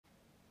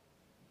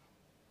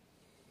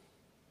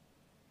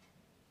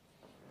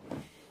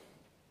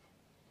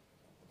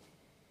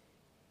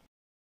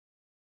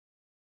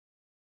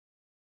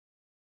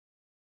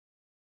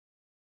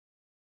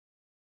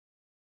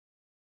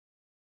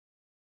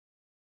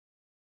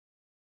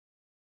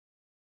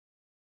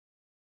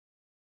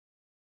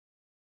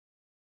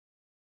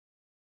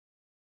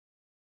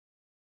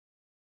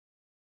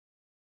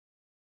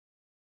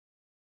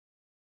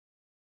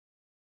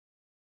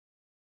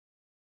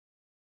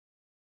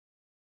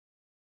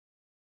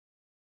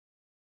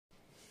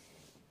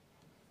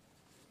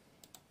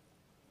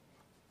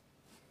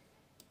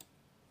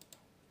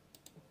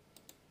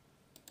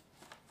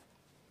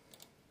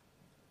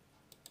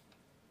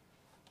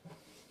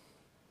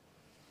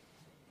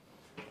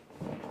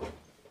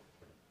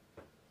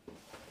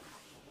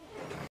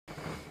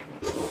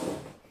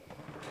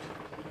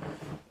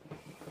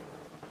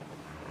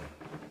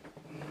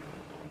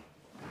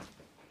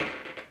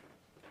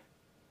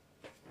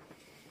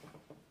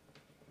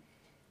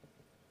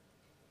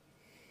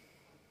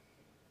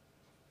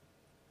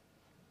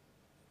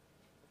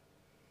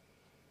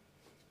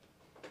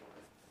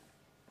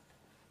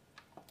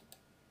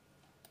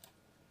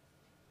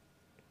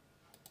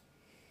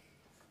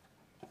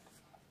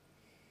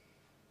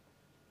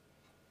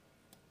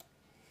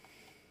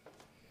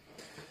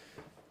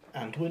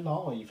And we're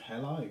live.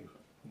 Hello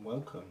and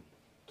welcome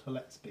to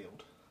Let's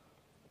Build.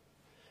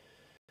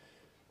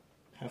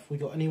 Have we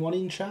got anyone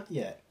in chat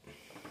yet?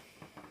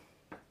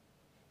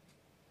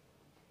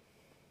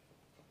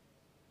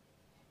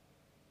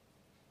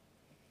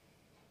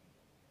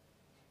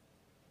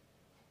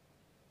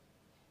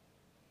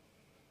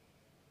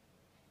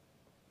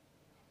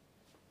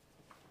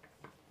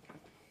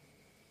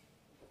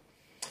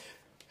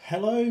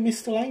 Hello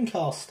Mr.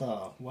 Lancaster,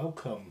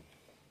 welcome.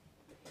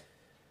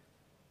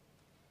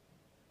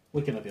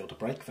 We're going to build a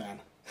brake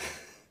van.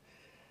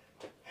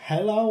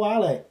 Hello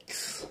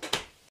Alex.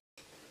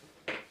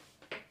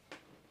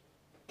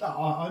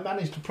 I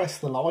managed to press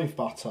the live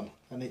button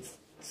and it's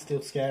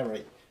still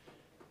scary.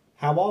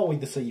 How are we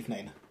this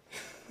evening?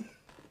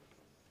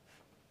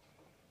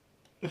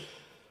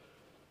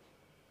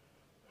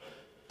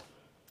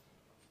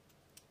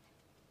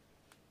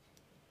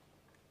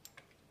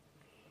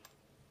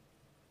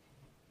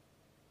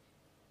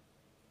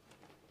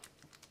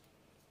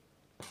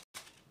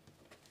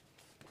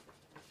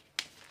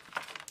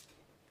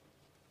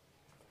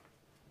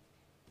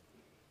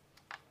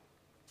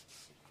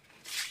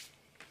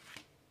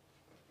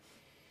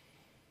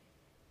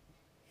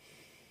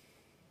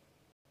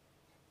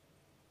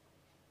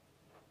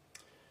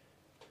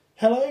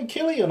 Hello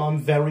Killian, I'm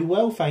very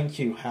well thank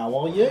you. How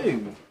are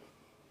you?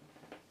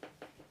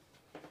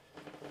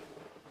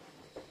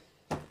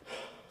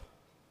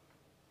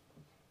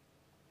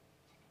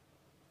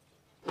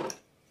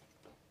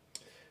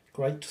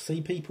 Great to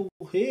see people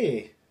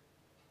here.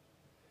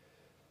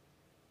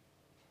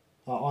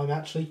 I'm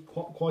actually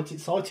quite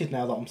excited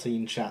now that I'm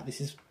seeing chat. This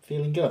is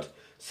feeling good.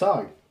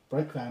 So,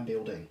 brake van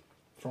building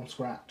from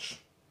scratch.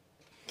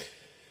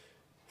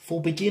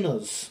 For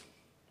beginners.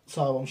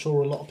 So I'm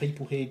sure a lot of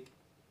people here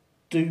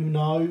do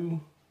know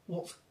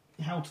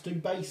how to do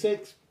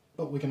basics,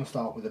 but we're going to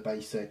start with the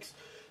basics.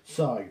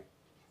 So,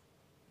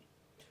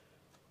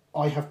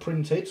 I have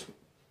printed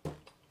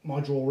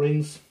my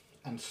drawings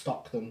and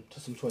stuck them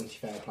to some 20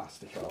 thou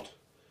plastic card.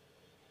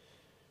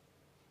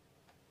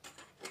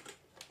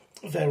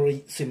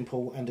 Very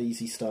simple and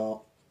easy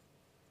start.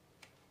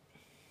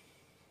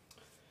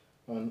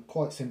 And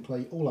quite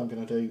simply, all I'm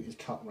going to do is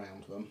cut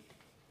round them.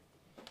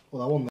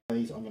 Although on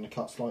these I'm going to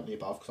cut slightly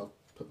above because I've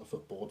put the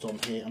footboards on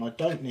here, and I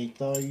don't need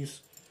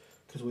those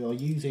because we are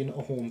using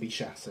a Hornby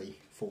chassis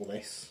for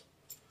this.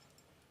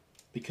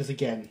 Because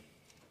again,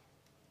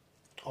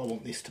 I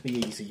want this to be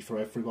easy for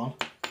everyone.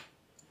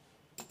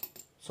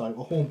 So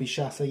a Hornby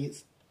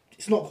chassis,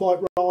 it's not quite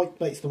right,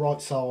 but it's the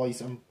right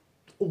size and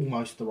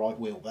almost the right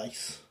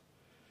wheelbase.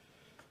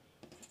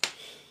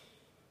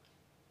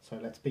 So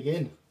let's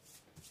begin.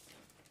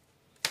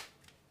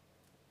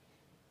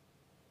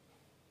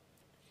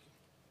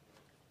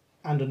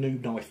 And a new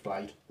knife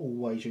blade.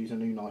 Always use a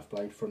new knife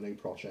blade for a new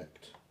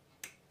project.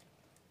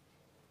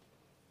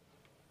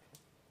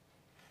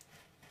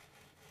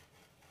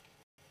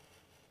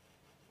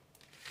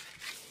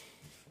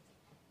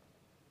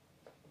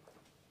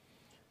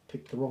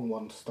 Picked the wrong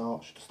one to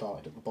start. Should have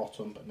started at the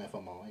bottom, but never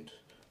mind.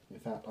 In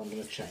fact, I'm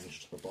going to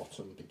change to the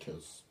bottom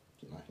because,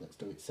 you know, let's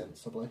do it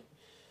sensibly.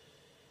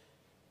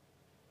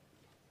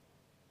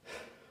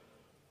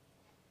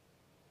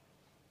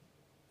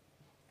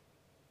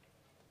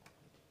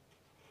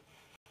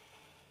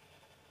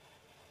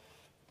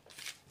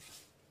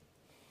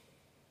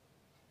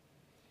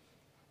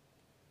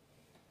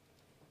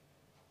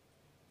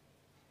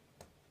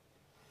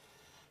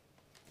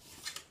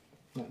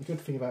 Now, the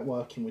good thing about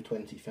working with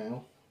 20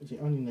 thou is it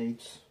only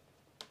needs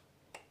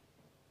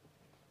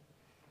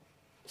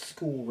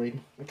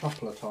scoring a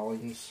couple of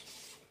times.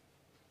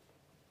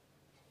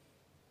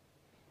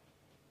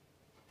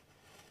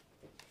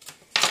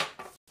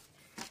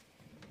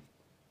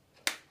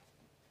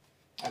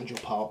 And your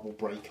part will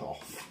break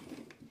off.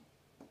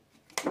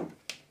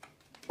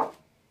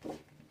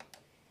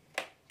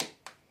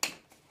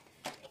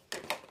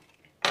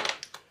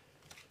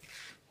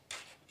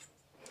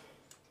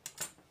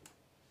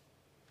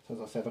 As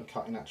I said, I'm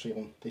cutting actually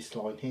on this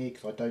line here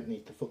because I don't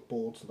need the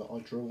footboards that I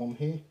drew on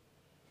here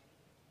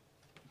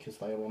because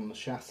they are on the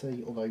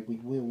chassis, although we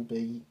will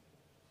be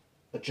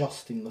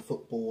adjusting the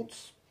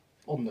footboards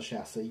on the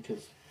chassis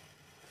because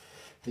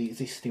the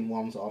existing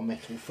ones are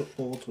metal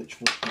footboards, which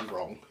would be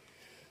wrong.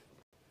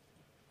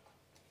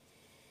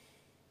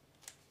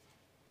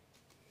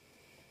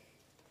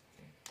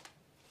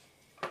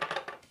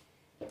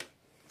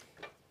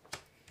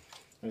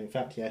 And in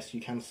fact, yes,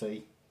 you can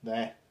see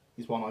there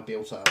is one I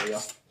built earlier.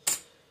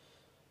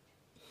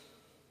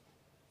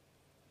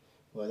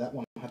 Well, that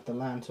one had the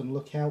lantern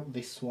lookout.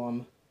 This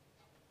one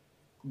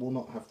will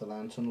not have the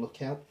lantern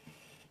lookout,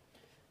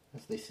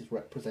 as this is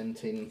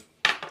representing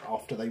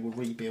after they were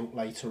rebuilt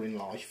later in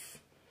life.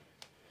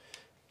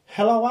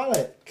 Hello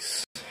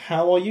Alex,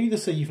 how are you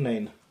this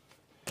evening?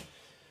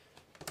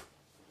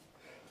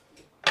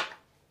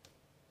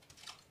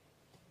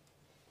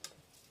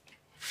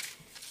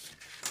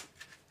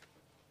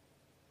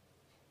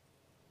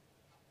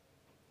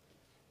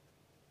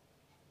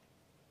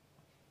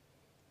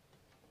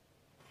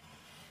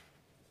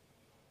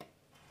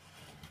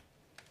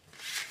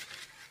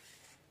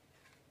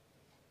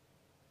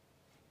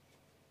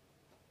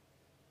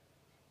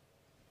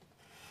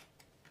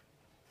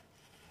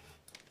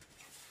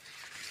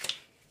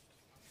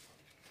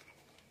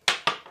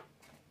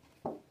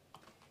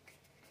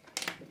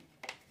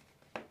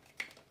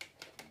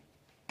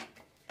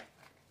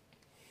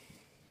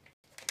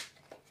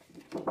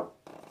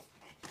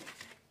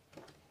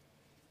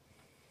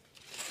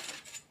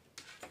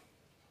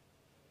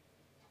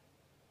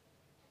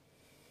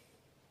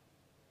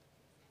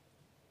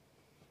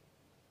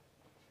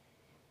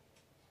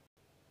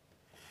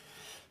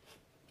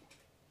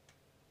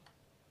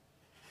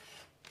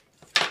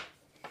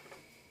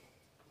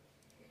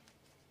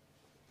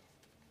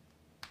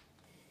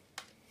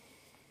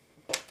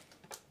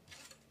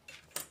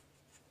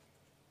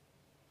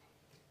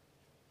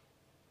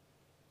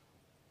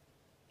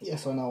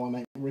 Yes, I know I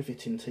make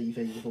riveting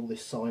TV with all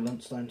this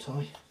silence, don't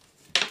I?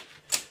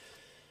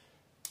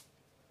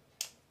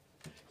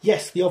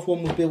 Yes, the other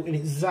one was built in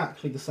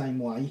exactly the same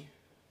way.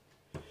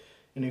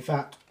 And in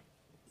fact,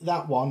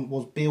 that one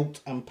was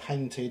built and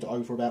painted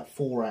over about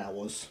 4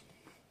 hours.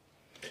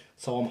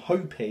 So I'm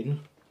hoping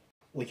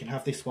we can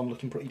have this one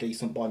looking pretty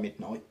decent by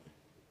midnight.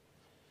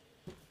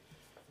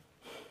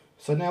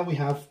 So now we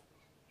have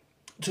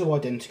 2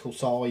 identical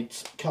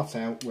sides cut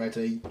out,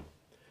 ready.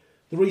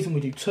 The reason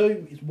we do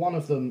 2 is one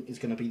of them is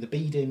going to be the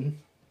beading,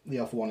 the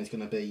other one is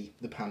going to be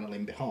the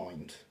panelling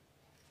behind.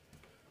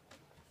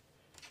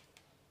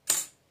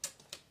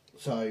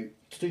 So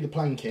to do the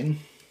planking,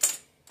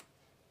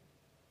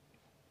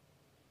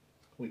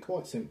 we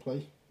quite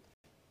simply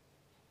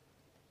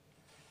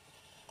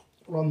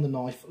run the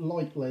knife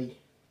lightly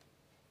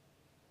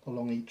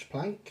along each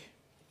plank.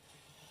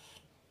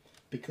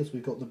 Because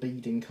we've got the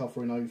beading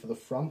covering over the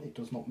front, it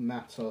does not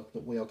matter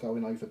that we are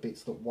going over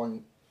bits that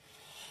won't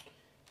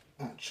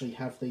actually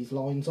have these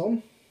lines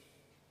on.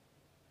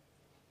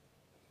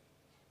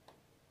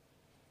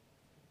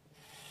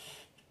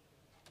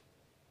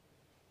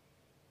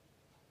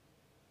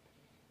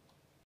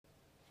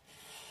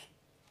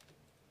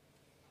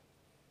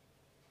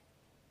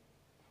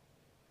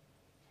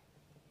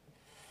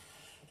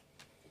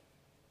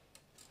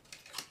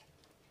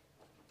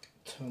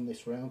 Turn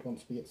this round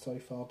once we get so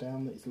far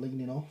down that it's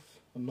leaning off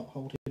and not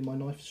holding my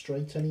knife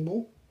straight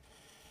anymore.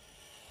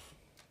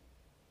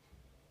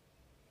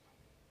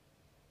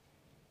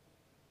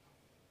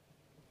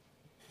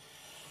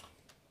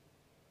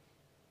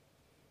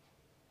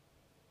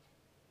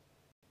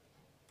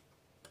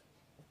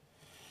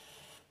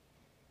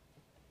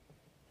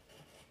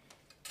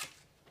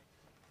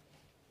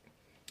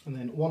 And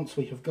then once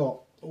we have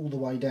got all the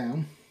way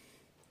down,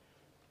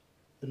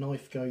 the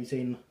knife goes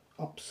in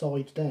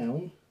upside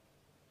down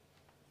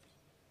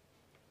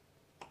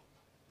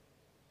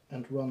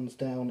and runs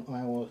down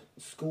our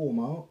score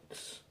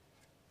marks,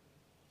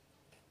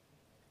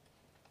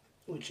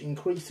 which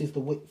increases the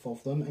width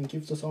of them and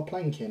gives us our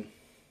planking.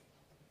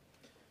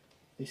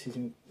 This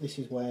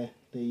is where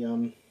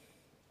the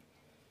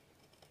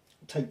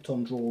taped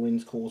on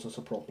drawings cause us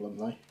a problem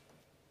though.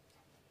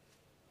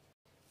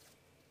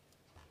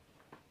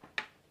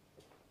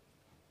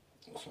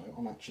 So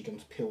I'm actually going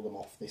to peel them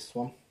off this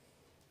one.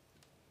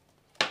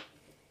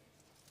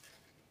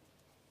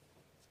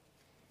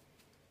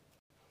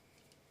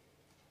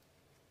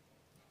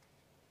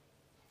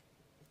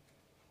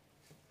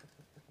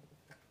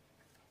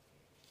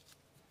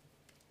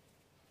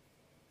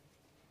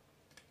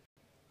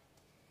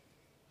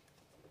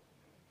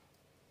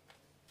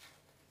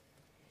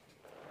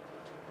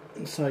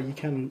 So you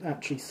can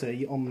actually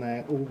see on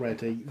there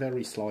already,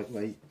 very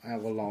slightly, our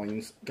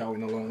lines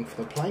going along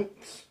for the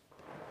planks.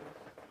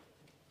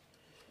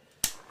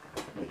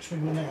 Which we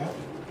will now,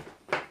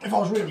 if I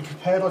was really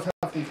prepared, I'd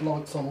have these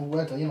lights on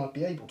already and I'd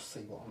be able to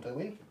see what I'm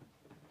doing.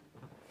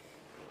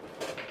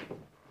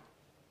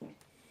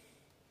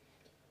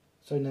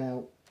 So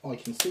now I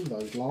can see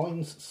those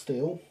lines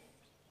still.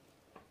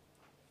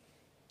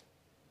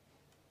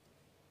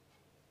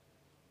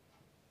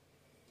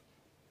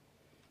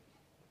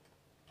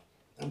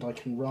 And I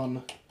can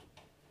run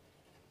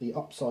the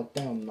upside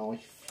down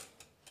knife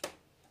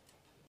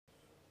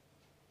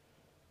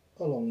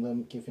along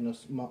them, giving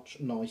us much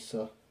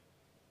nicer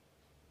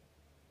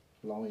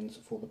lines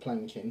for the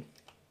planking.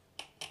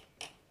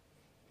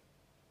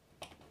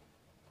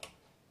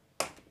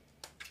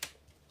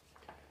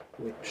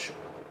 Which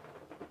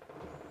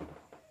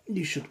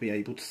you should be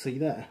able to see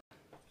there.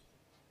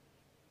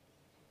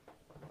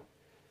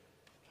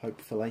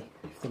 Hopefully,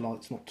 if the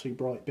light's not too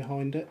bright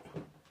behind it.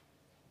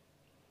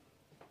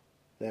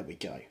 There we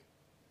go.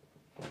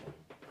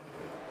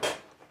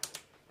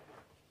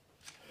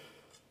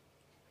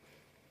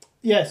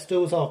 Yes,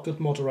 do as our good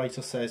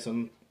moderator says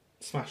and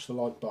smash the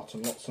like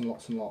button, lots and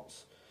lots and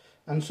lots.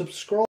 And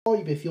subscribe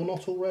if you're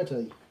not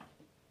already.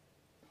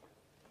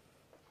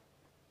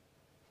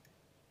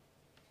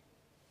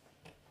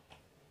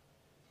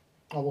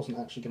 I wasn't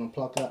actually going to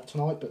plug that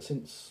tonight, but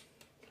since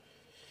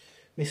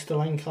Mr.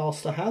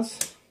 Lancaster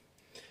has.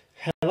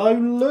 Hello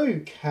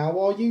Luke, how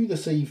are you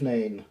this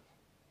evening?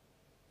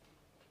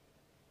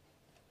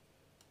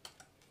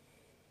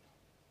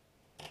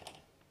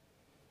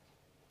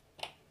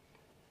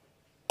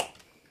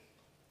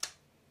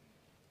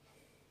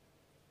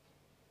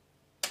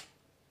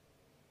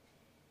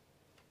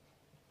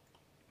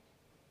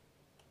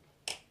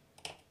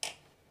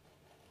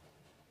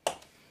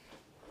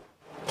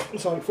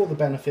 So for the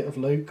benefit of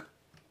Luke,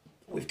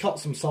 we've cut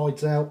some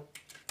sides out,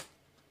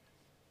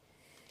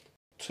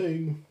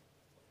 2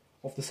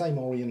 of the same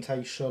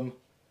orientation,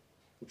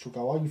 which will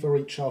go over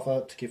each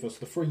other to give us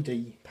the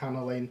 3D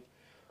panelling,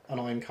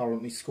 and I am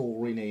currently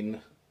scoring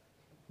in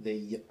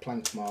the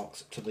plank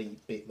marks to the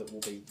bit that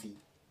will be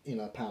the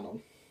inner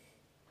panel.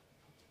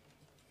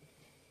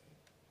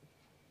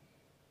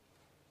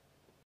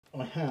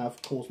 I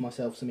have caused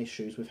myself some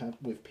issues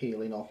with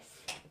peeling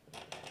off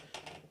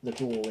the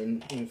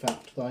drawing, in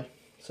fact, though.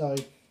 So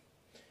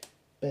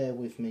bear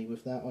with me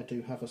with that, I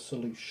do have a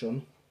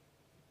solution.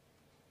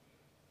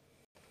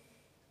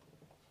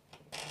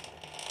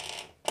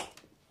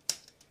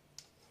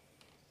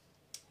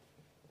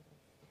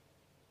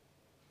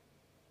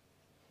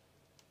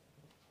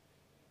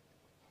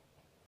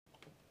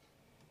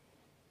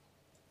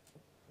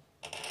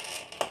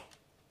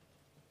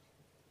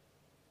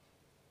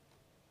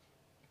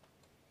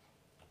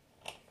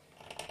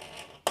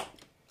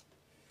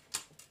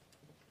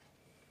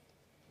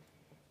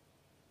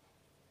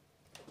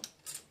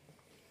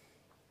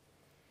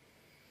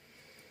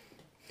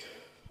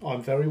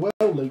 I'm very well,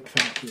 Luke,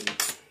 thank you.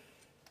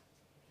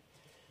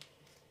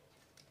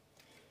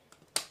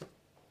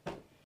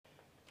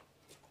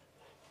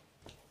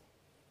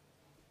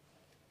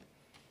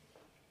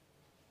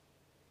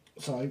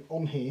 So,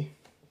 on here,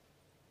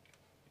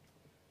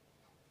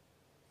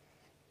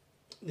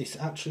 this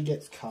actually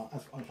gets cut.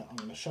 I'm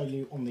going to show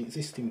you on the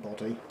existing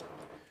body.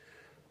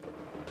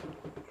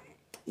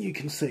 You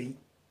can see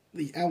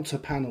the outer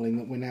panelling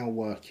that we're now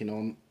working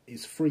on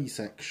is 3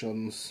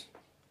 sections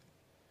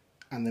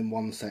and then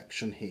 1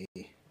 section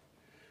here.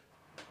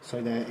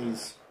 So there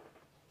is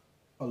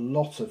a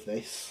lot of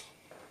this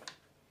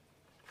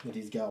that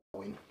is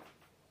going.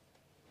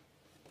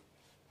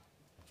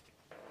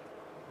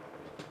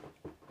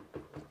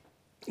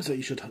 So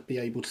you should be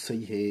able to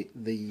see here,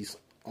 these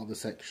are the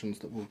sections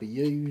that will be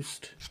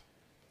used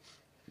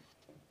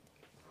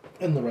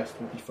and the rest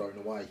will be thrown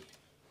away.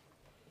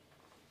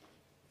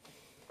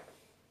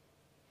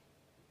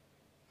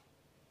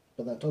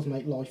 But that does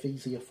make life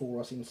easier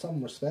for us in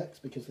some respects,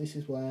 because this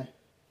is where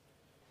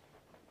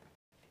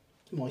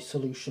my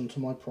solution to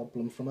my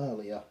problem from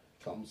earlier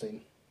comes in.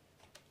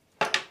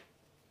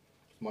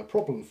 My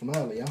problem from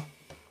earlier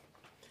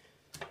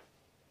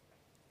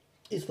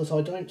is that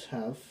I don't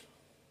have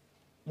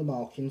the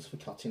markings for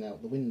cutting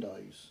out the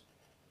windows.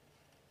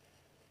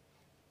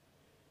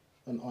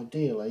 And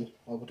ideally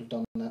I would have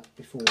done that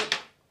before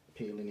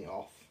peeling it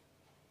off.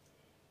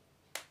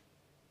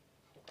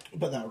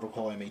 But that would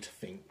require me to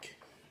think.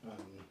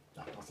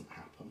 That doesn't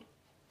happen.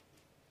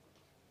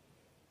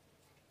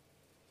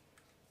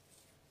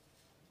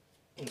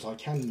 So I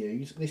can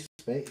use this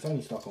bit, it's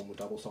only stuck on with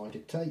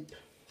double-sided tape.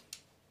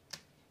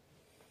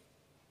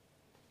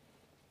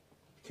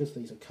 Because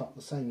these are cut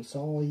the same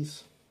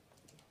size,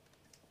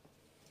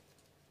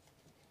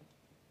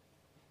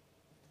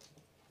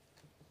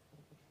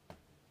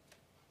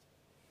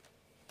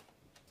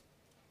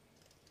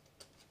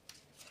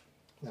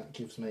 that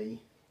gives me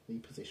the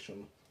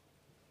position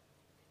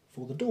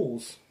for the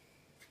doors.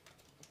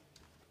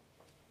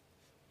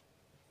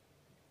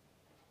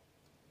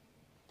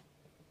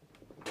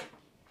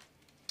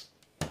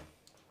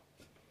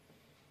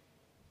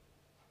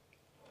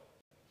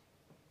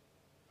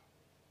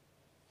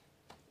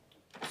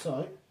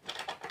 So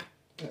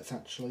let's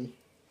actually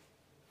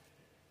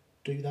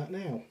do that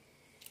now.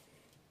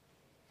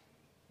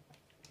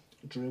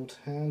 Drill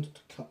to hand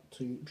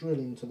to drill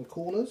into the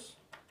corners.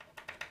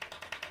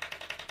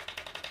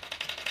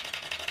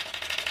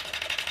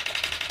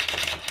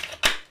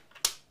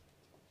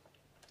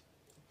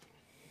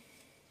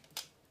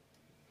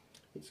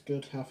 It's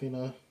good having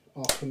a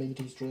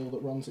Archimedes drill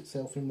that runs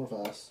itself in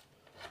reverse.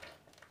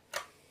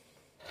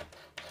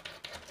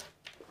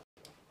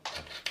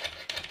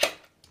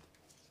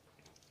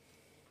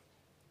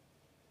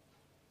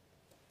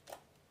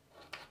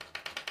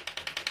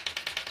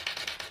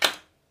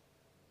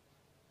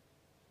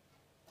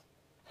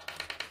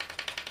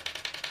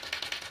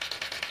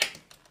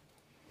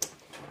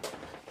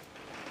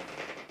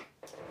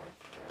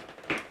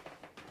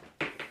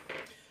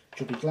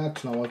 You'll be glad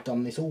to know I've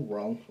done this all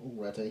wrong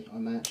already. I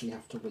may actually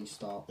have to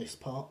restart this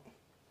part.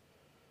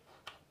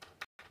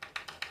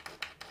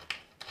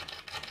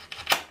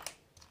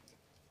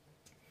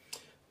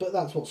 But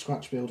that's what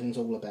scratch building's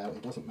all about.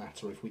 It doesn't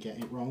matter if we get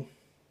it wrong.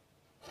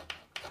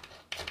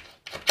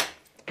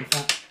 In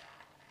fact,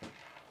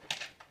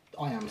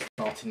 I am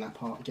starting that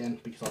part again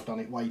because I've done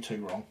it way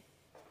too wrong.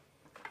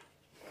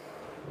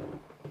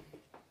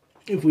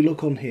 If we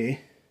look on here,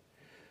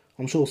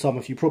 I'm sure some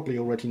of you probably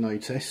already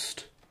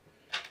noticed,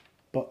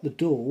 but the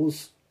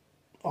doors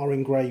are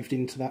engraved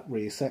into that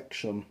rear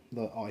section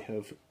that I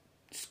have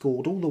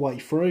scored all the way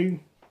through.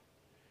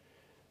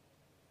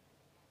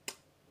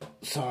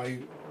 So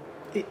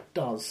it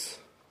does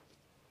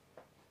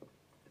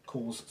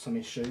cause some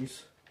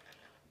issues,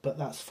 but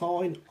that's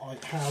fine. I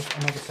have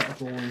another set of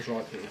drawings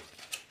right here.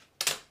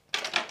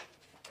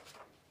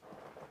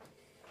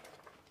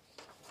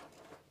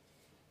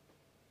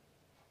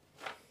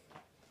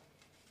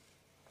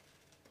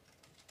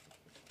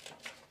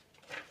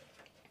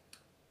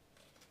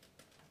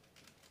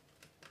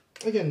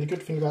 Again, the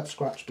good thing about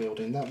scratch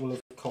building, that will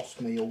have cost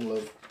me all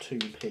of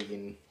 2p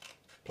in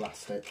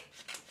plastic.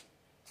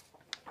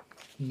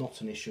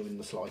 Not an issue in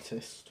the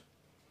slightest.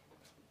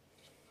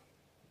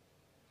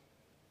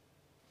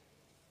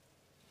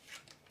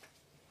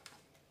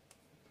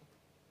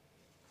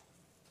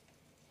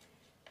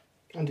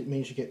 And it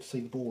means you get to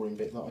see the boring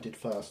bit that I did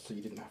first, so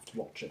you didn't have to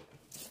watch it.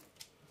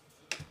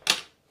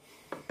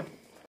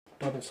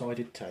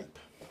 Double-sided tape.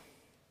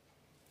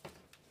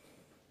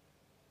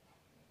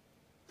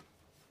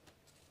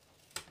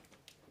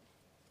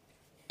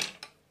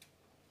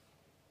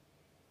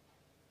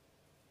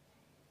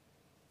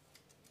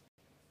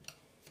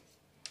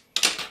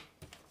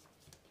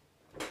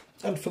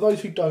 And for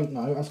those who don't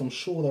know, as I'm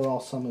sure there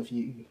are some of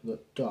you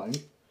that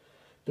don't,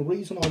 the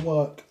reason I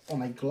work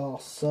on a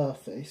glass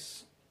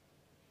surface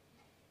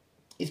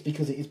is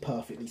because it is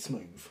perfectly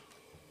smooth.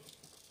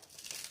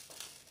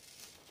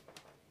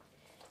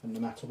 And no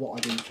matter what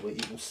I do to it,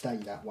 it will stay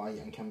that way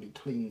and can be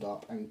cleaned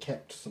up and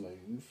kept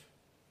smooth.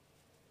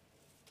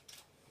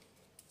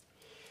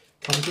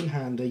 Comes in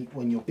handy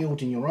when you're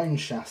building your own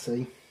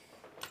chassis,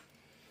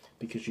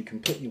 because you can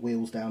put your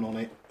wheels down on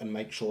it and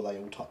make sure they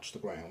all touch the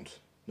ground,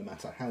 no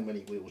matter how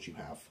many wheels you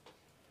have.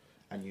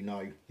 And you know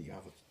that you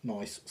have a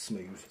nice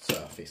smooth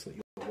surface that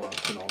you're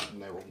working on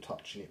and they're all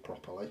touching it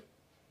properly.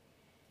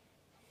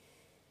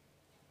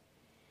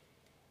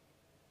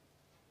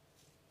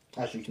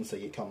 As you can see,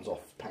 it comes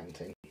off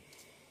painting.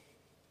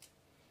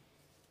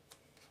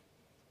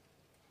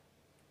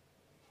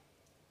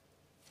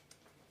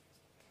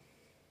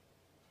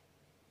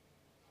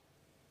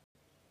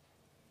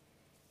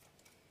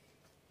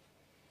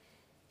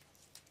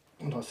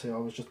 And I see I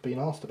was just being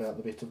asked about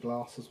the bit of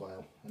glass as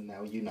well, and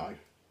now you know.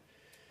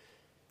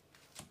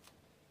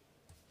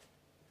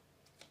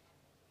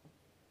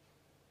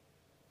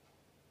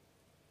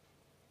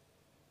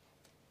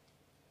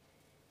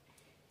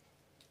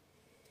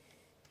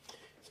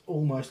 It's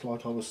almost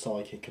like I was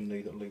psychic and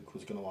knew that Luke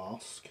was going to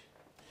ask.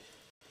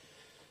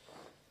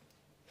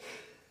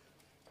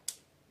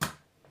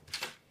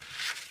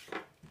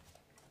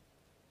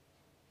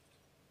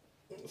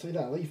 See,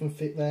 that'll even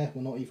fit there,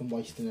 we're not even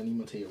wasting any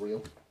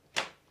material.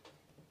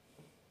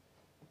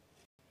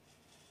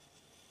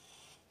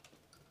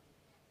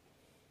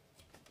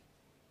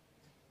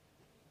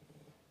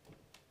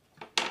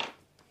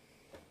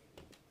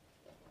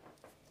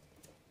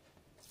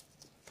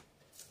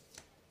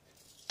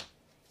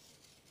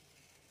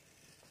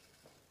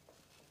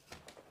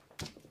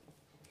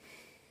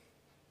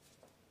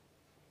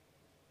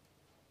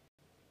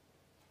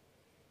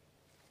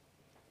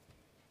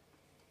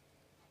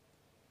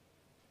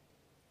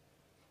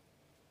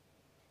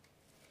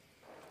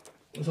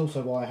 It's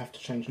also why I have to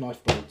change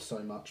knife blades so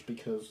much,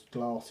 because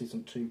glass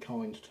isn't too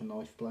kind to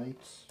knife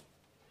blades.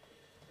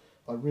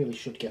 I really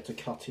should get a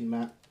cutting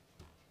mat,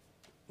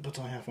 but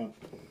I haven't.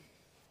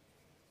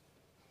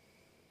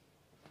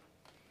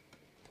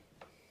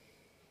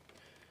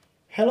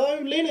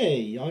 Hello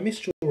Linny, I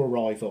missed your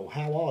arrival.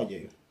 How are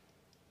you?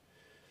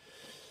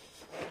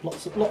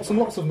 Lots and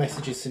lots of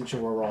messages since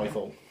your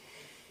arrival.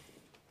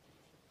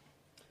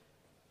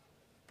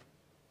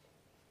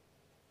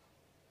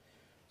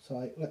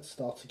 So let's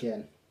start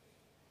again.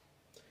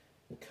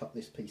 We'll cut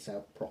this piece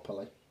out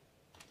properly.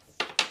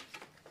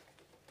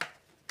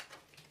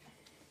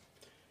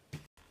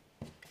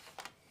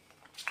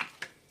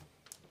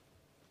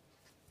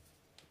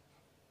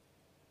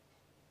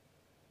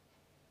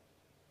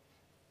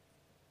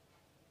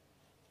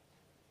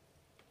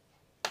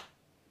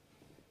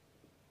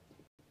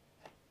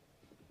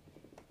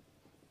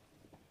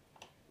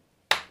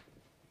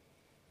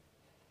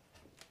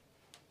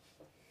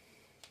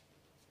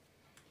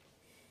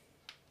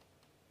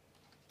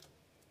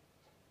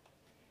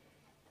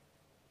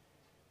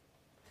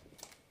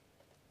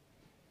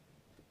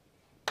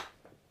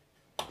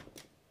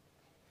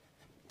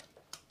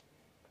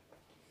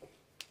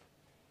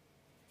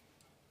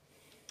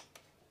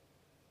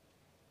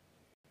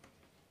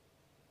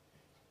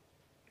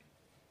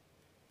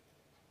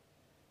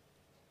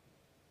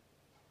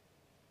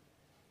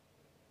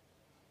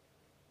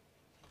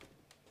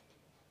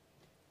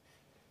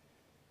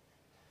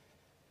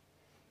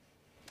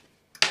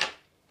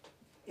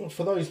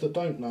 For those that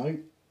don't know,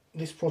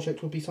 this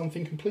project would be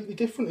something completely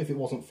different if it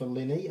wasn't for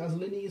Linny, as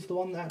Linny is the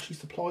one that actually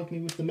supplied me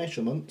with the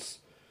measurements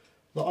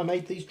that I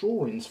made these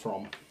drawings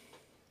from.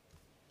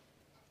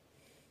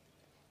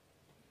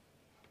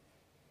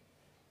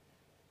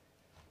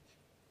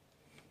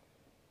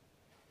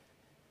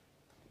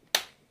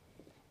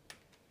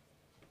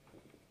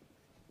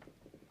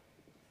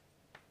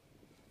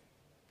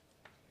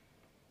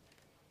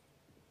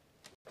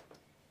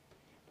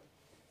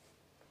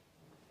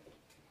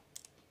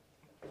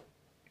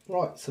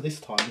 Right, so this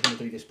time we're going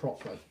to do this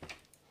properly.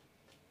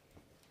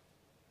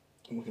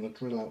 And we're going to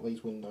drill out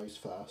these windows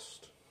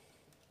first.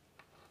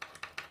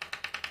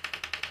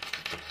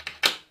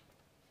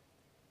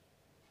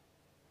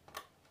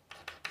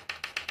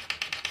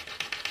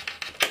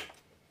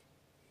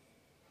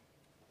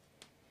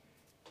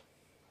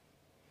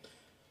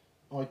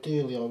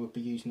 Ideally I would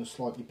be using a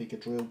slightly bigger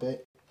drill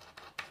bit,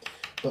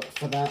 but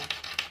for that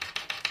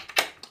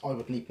I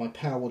would need my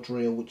power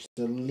drill, which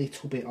is a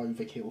little bit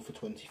overkill for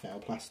 20 thou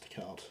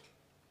plasticard.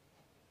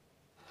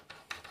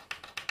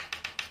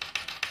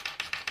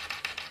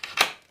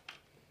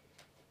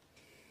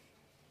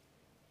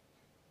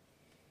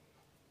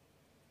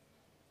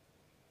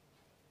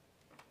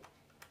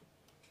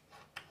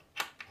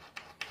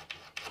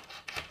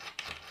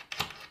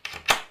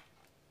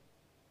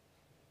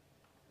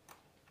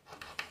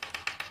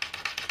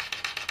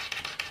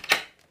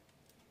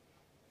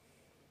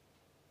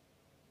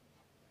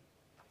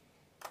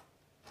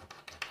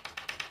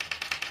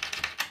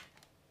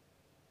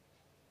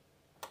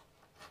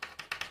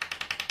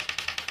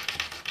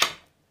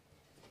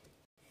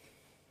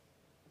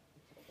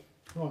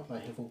 Right,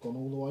 they have all gone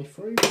all the way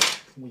through.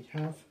 We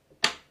have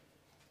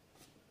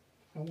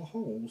our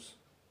holes.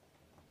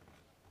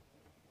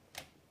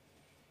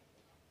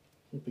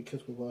 And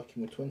because we're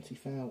working with 20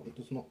 thou, it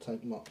does not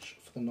take much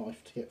for the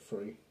knife to get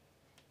through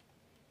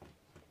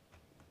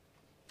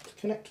to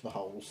connect the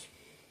holes.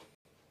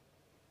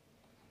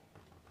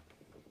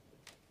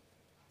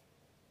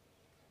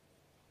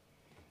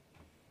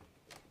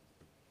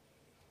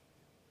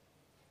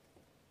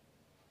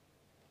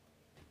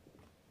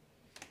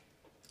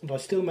 And I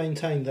still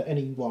maintain that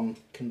anyone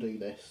can do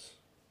this.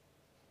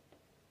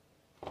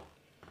 All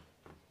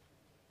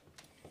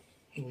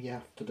you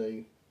have to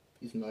do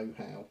is know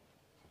how.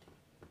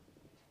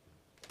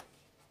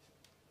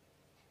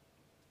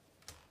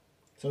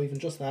 So even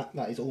just that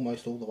is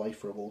almost all the way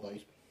through all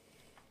those.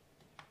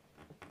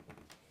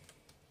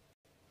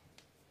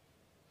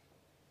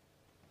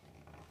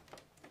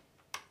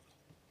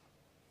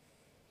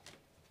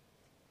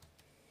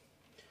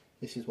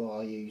 This is why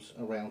I use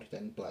a rounded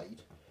end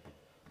blade.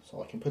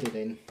 So I can put it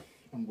in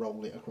and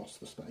roll it across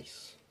the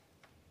space.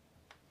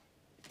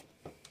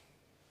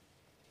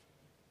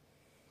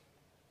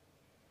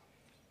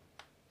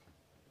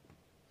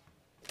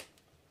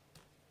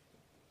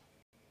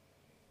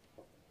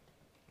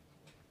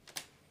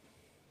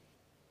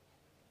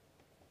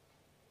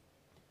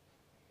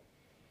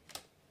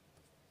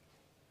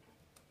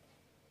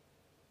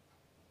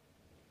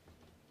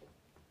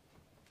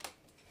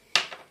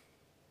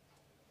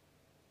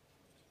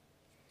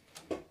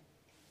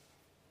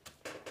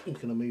 I'm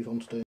going to move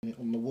on to doing it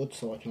on the wood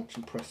so I can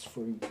actually press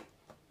through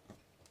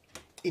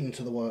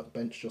into the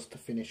workbench just to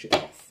finish it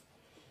off.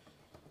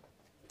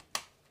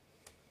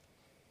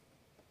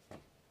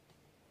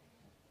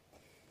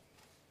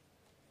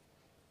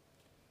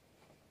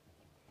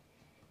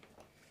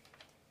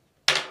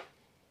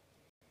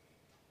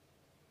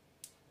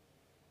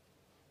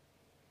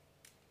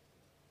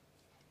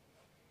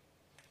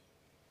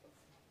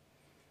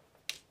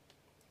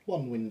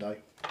 One window.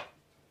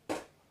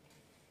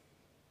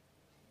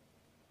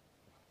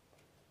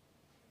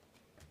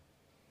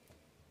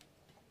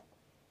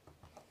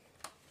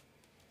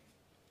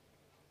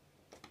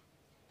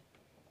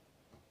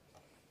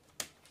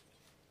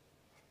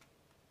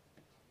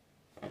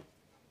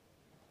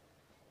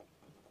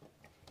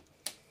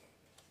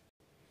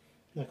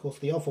 Now, of course,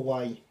 the other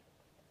way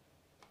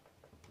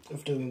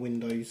of doing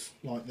windows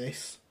like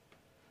this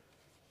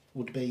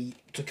would be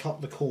to cut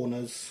the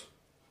corners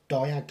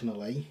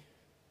diagonally,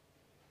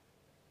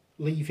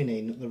 leaving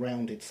in the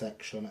rounded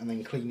section and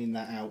then cleaning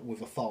that out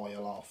with a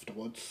file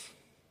afterwards.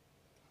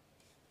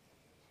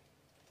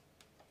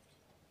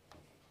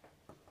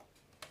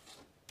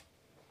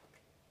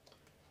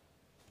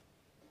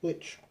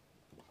 Which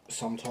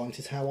sometimes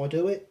is how I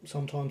do it,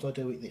 sometimes I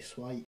do it this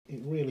way. It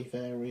really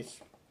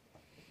varies.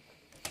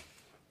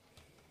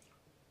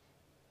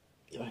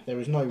 There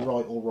is no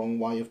right or wrong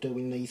way of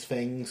doing these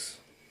things.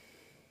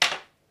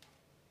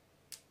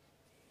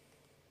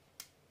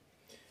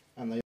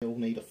 And they all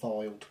need a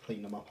file to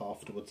clean them up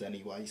afterwards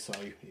anyway, so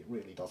it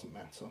really doesn't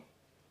matter.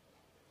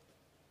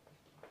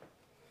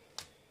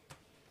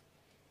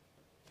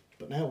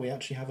 But now we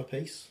actually have a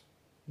piece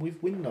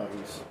with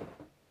windows.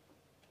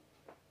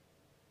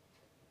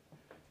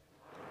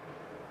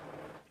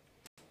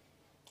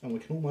 And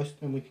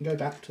we can go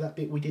back to that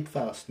bit we did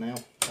first now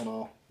on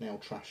our now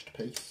trashed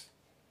piece.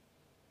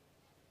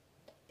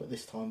 But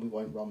this time we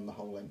won't run the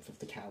whole length of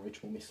the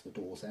carriage, we'll miss the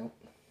doors out.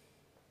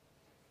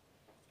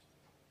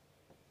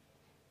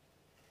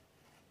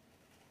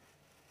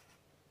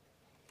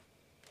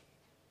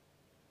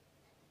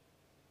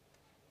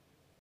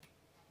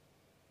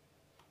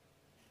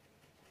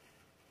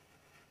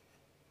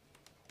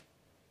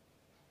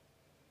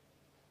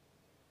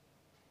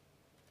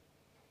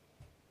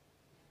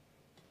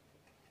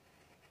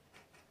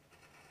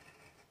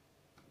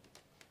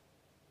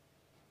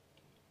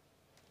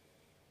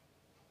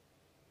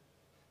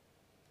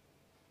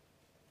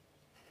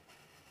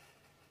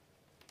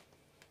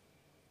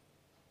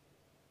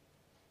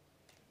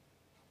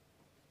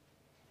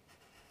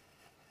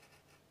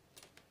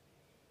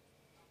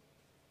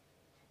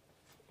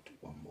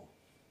 One more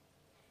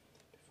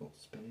before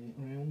spinning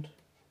it around.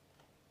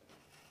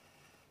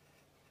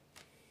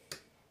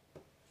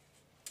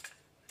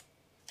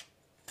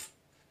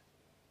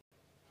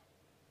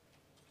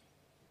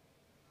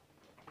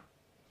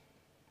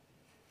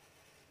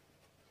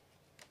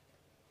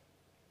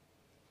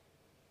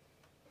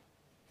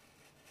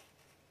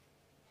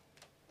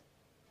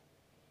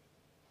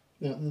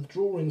 Now the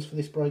drawings for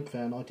this brake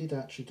van I did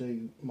actually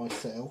do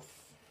myself.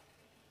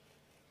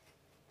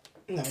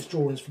 Now it's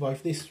drawings for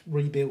both this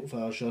rebuilt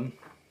version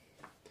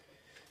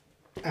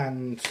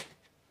and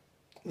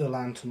the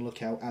Lantern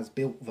Lookout as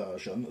built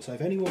version. So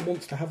if anyone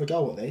wants to have a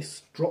go at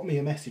this, drop me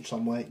a message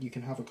somewhere, you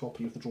can have a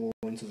copy of the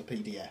drawings as a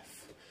PDF.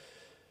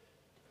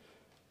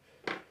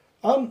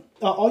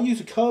 I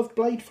use a curved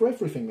blade for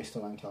everything,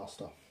 Mr.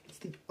 Lancaster. It's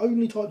the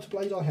only types of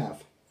blade I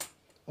have,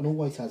 and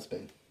always has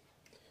been.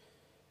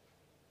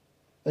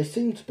 They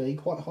seem to be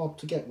quite hard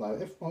to get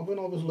though. When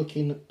I was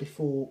looking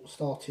before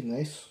starting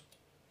this,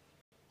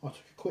 I took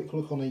a quick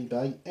look on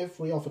eBay.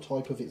 Every other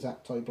type of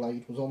X-Acto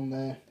blade was on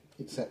there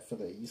except for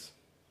these.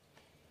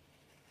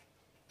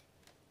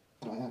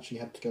 I actually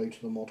had to go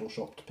to the model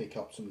shop to pick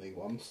up some new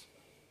ones.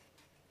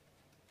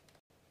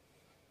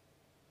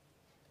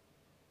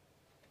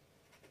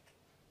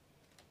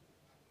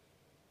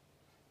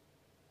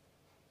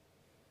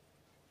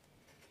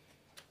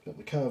 But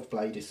the curved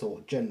blade is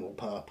sort of general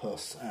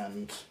purpose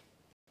and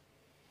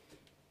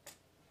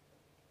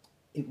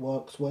it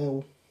works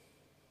well.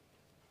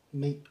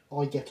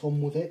 I get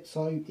on with it,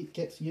 so it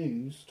gets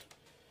used.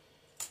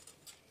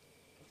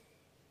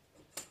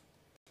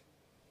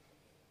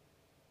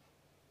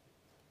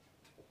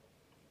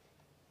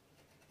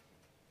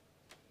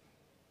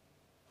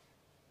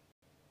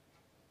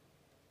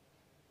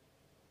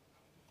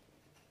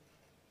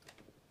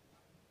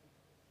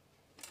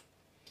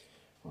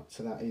 Right,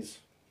 so that is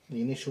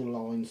the initial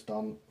lines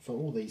done for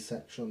all these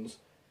sections,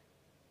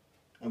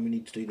 and we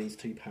need to do these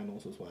two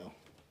panels as well.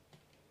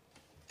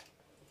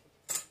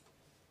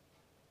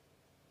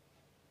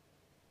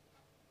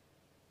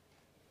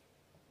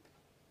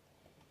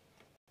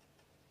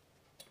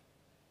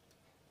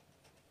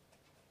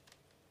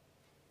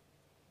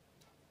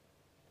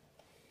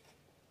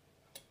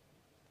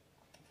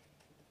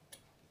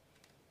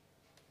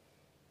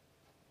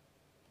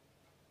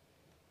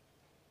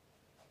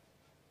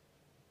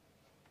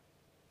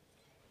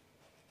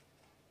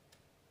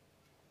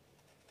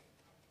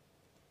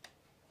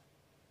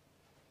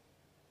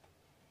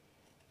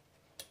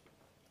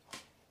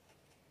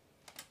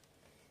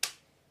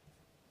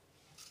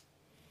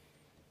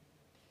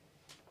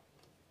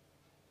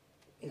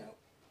 Now,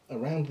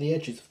 around the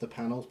edges of the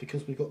panels,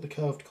 because we've got the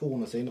curved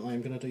corners in, I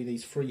am going to do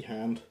these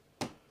freehand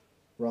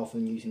rather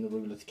than using the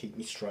ruler to keep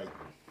me straight,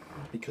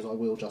 because I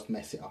will just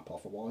mess it up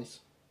otherwise.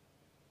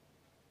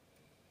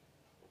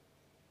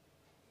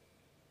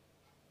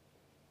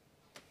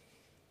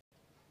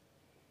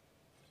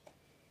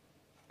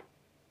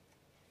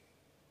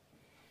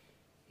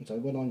 And so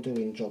when I'm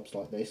doing jobs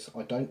like this,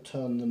 I don't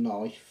turn the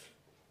knife,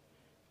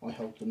 I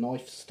hold the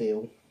knife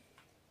still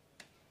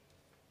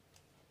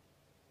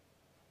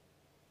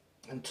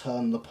and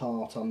turn the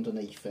part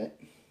underneath it.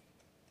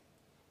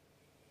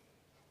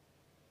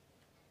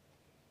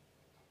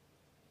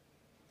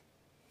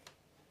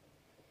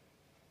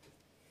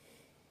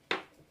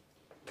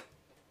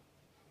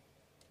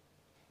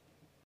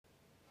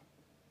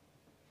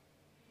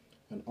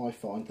 And I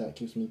find that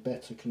gives me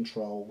better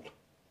control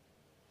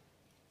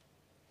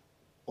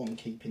on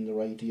keeping the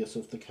radius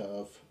of the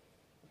curve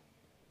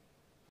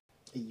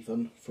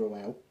even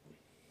throughout.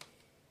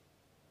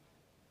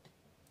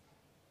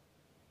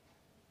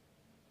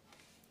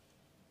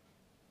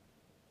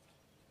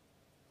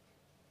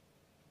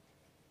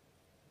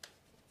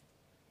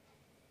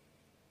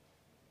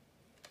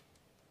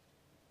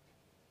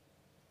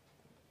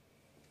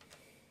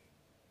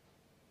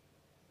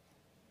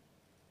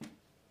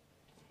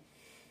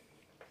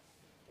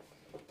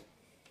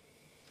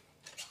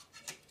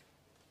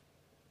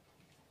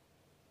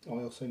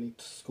 I also need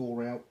to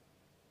score out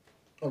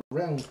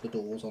around the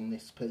doors on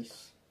this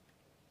piece.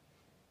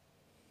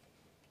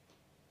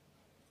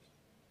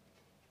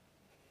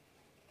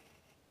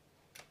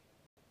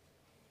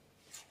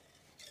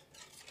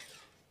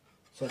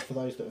 So for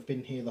those that have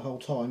been here the whole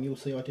time, you'll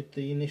see I did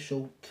the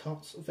initial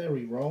cuts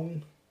very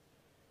wrong.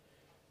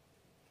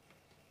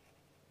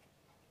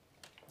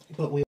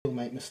 But we all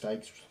make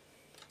mistakes.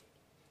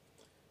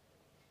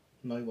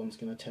 No one's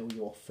going to tell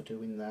you off for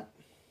doing that.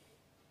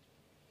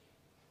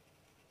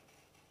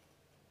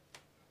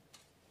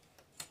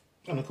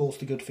 And of course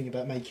the good thing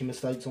about making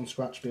mistakes on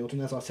scratch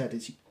building, as I said,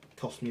 it's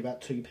cost me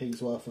about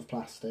 2p's worth of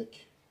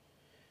plastic.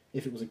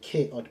 If it was a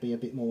kit, I'd be a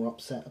bit more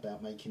upset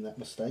about making that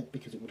mistake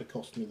because it would have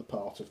cost me the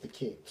part of the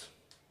kit.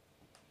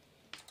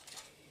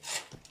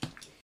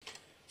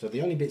 So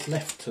the only bits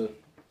left to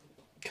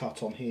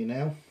cut on here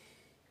now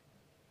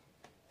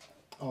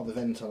are the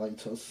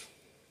ventilators,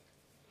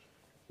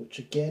 which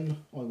again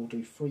I will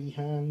do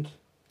freehand.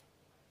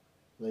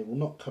 They will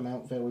not come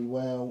out very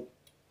well,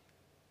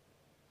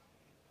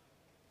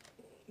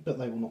 but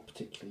they will not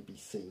particularly be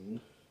seen.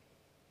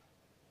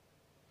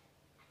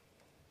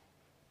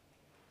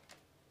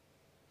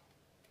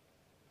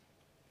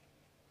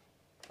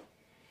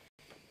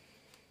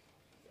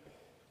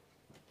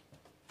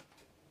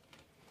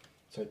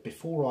 So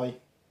before I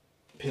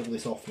peel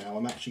this off now,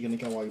 I'm actually going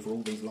to go over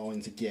all these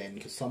lines again,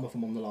 because some of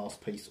them on the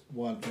last piece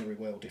weren't very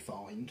well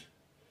defined.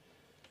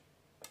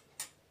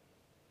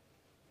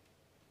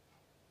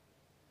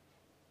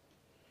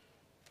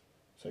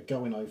 So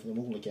going over them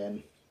all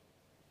again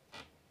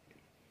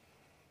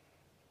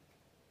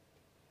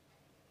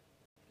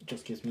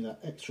just gives me that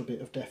extra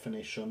bit of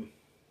definition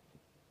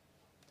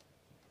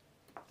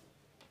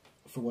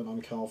for when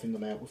I'm carving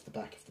them out with the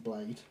back of the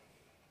blade.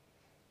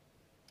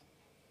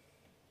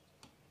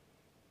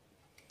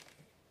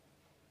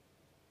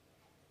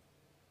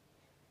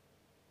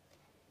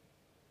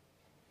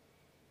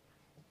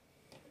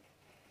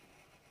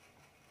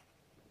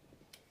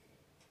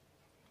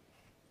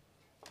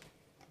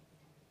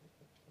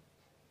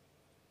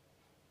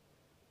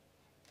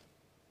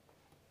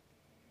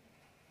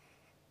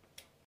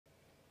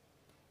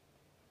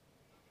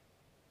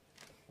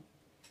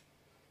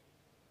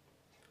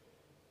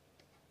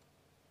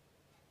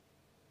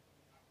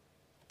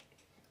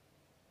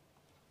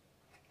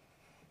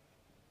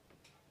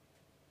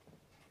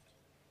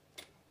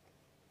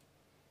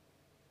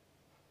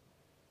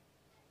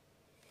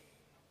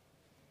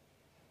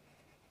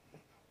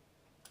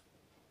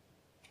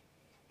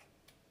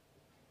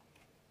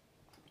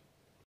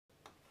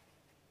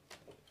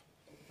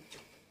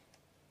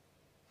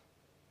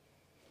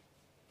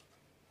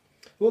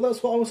 Well,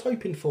 that's what I was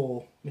hoping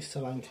for, Mr.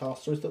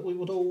 Lancaster, is that we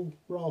would all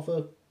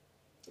rather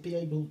be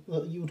able,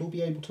 that you would all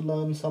be able to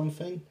learn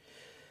something.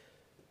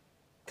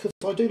 Because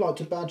I do like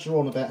to badger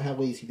on about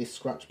how easy this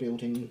scratch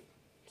building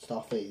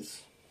stuff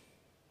is.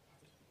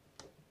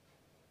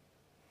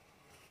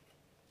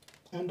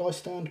 And I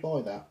stand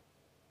by that.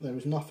 There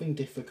is nothing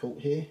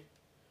difficult here.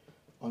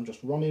 I'm just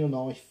running a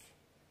knife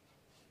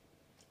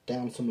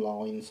down some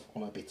lines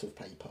on a bit of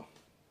paper.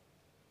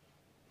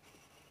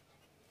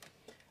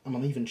 And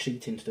I'm even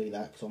cheating to do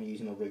that because I'm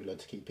using a ruler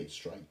to keep it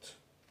straight.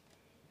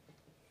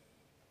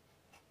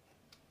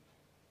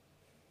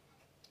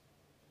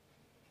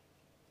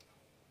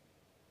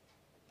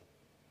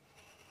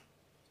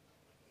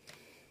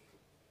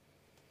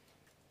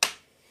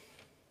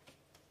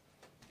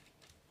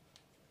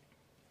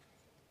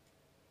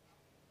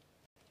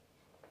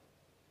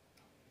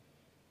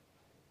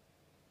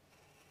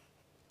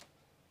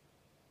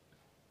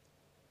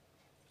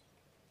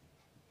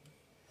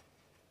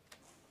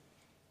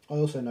 I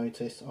also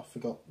noticed I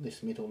forgot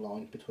this middle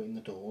line between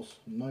the doors.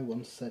 No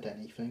one said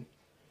anything.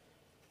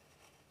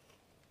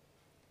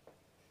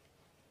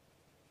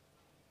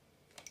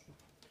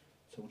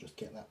 So we'll just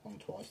get that one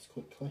twice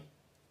quickly.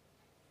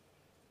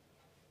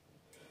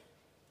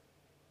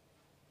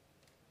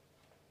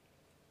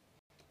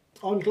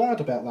 I'm glad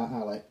about that,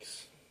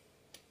 Alex.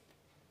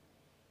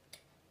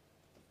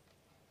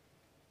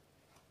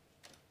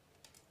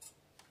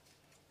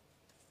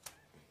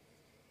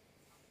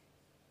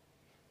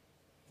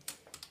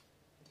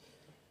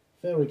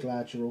 Very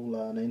glad you're all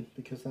learning,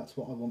 because that's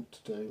what I want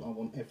to do. I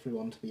want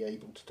everyone to be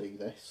able to do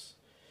this.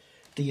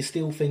 Do you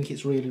still think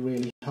it's really,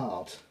 really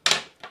hard?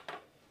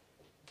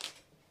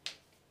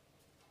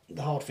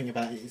 The hard thing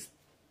about it is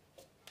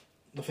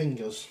the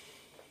fingers.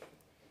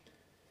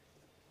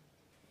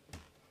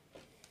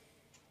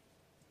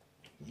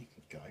 You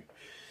can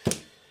go.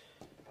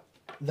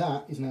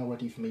 That is now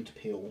ready for me to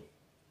peel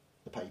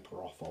the paper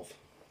off of.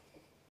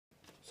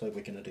 So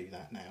we're going to do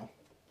that now.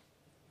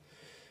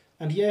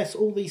 And yes,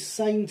 all these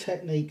same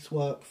techniques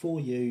work for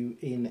you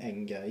in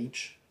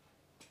Engage.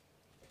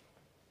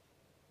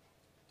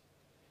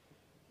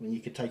 I mean, you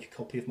could take a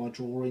copy of my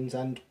drawings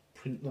and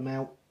print them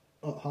out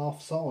at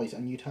half size,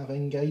 and you'd have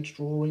Engage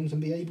drawings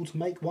and be able to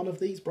make one of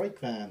these brake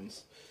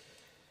vans.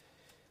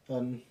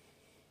 Model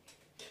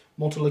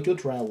a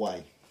good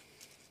railway.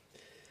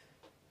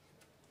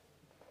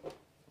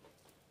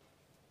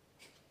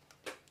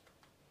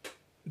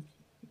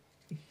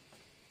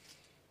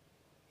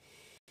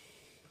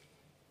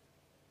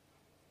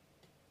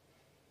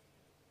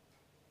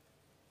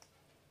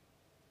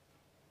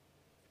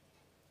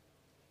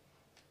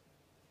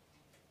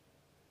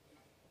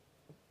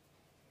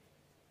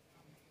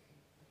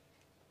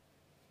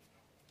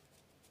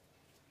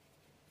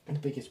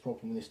 The biggest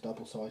problem with this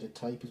double-sided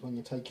tape is when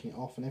you're taking it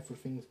off and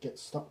everything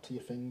gets stuck to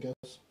your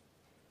fingers.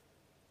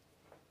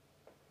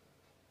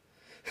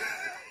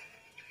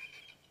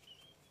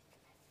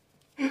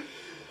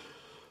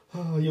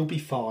 Oh, you'll be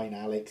fine,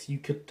 Alex. You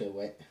could do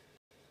it.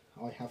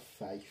 I have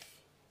faith.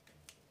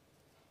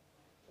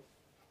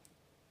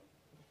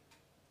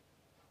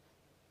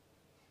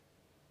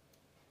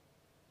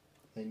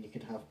 Then you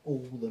could have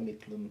all the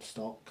Midland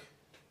stock.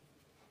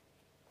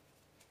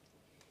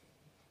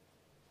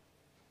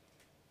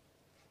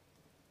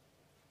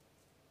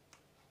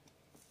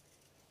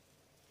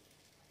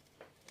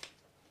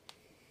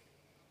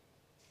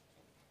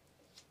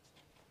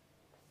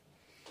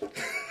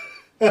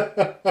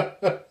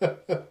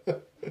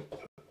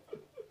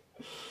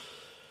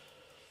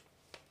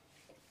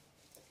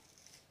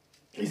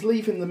 He's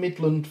leaving the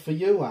Midland for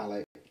you,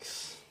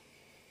 Alex.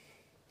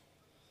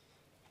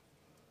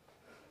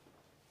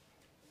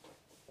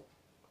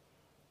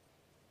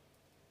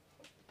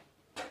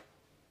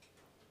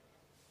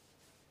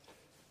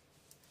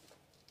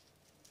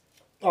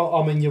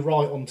 Oh, I mean, you're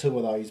right on two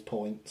of those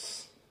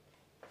points.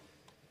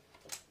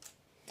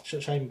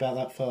 Shame about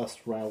that first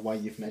railway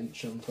you've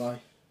mentioned, though.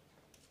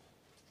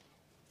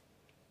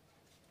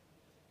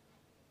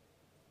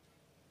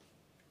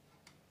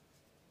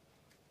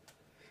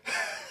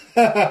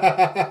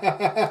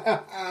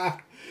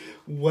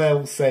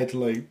 Well said,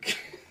 Luke.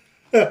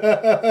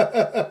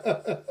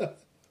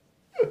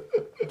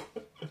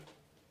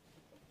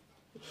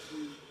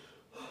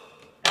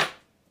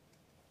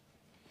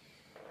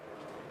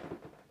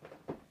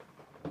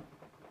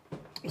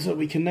 So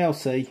we can now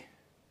see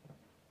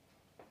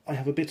I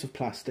have a bit of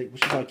plastic,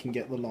 which if I can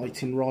get the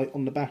lighting right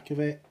on the back of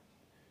it,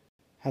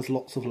 has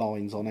lots of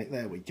lines on it.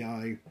 There we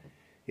go.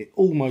 It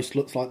almost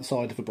looks like the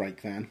side of a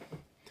brake van,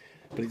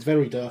 but it's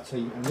very dirty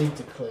and needs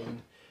a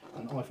clean,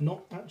 and I've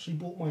not actually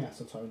bought my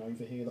acetone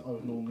over here that I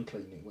would normally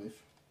clean it with,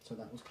 so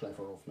that was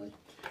clever of me.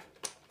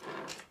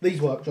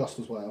 These work just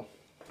as well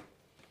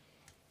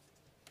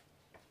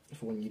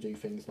for when you do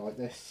things like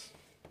this,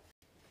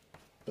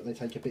 but they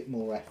take a bit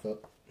more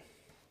effort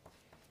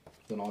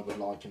than I would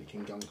like, and it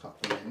can gunk up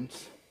the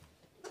ends.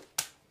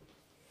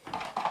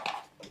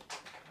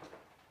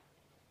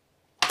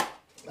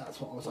 That's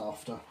what I was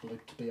after, the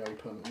lid to be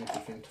open and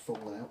everything to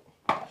fall out.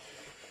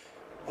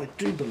 I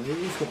do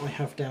believe what I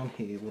have down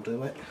here will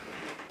do it.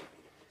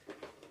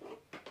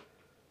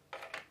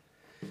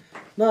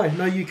 No,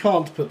 you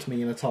can't put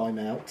me in a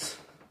timeout.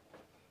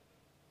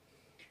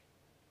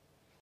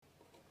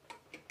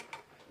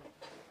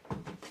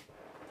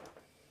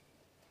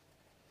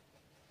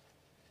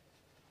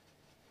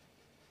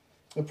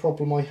 A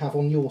problem I have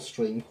on your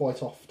stream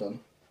quite often.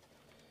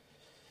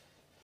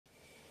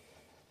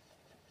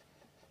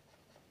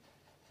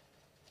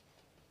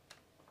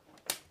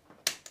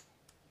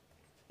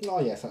 Oh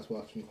yes, that's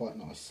working quite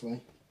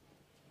nicely.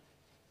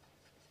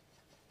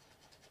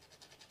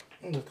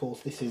 And of course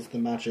this is the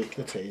magic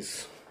that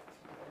is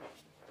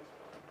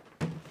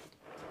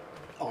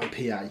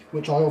IPA,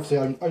 which I obviously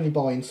only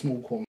buy in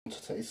small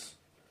quantities.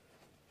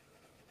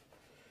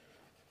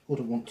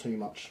 Wouldn't want too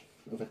much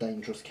of a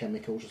dangerous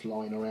chemical just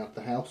lying around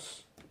the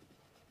house.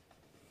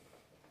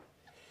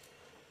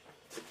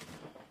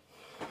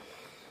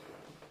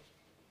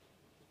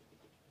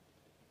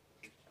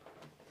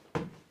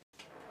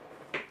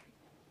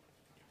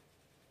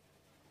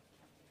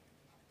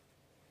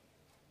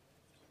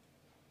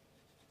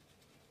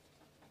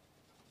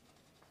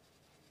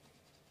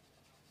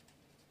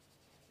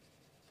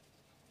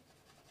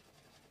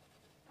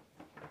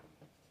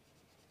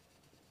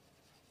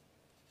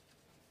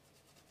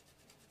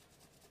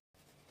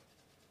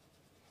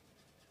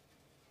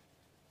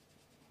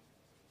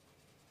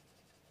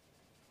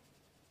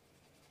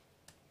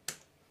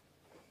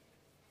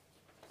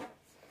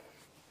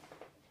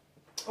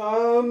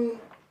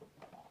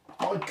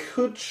 I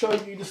could show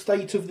you the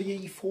state of the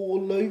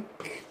E4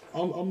 loop.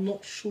 I'm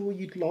not sure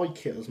you'd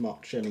like it as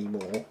much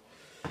anymore.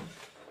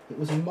 It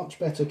was in much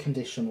better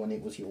condition when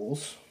it was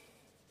yours.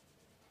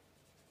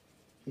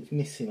 It's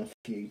missing a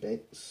few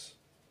bits.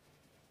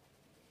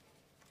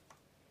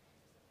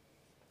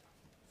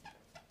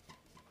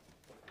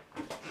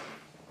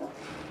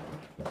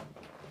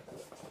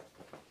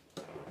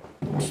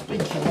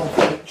 Speaking of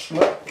which,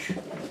 look,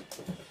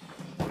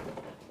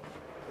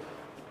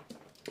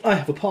 I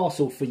have a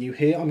parcel for you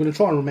here. I'm going to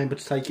try and remember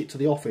to take it to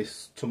the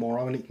office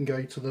tomorrow and it can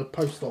go to the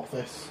post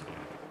office.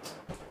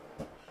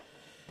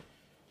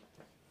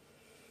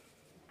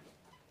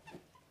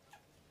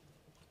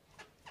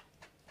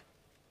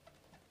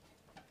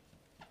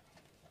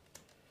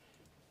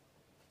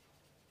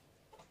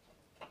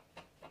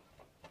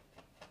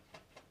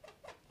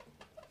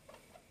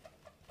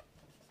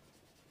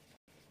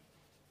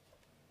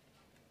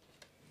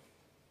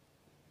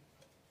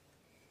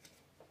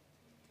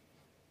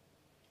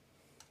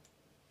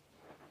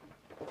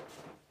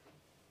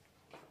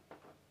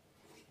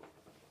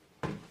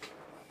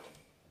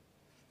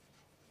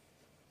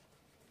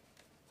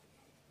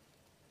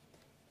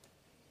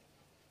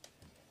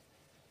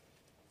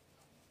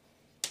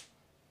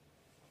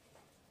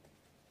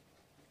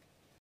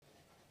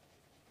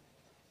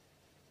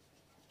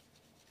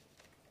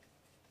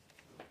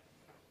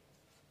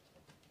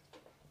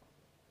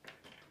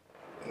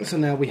 So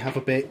now we have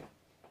a bit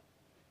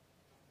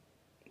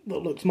that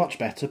looks much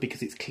better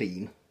because it's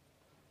clean.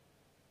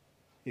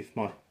 If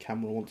my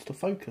camera wants to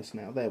focus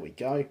now, there we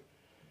go.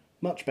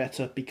 Much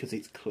better because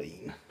it's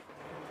clean.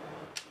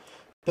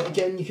 But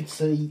again, you can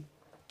see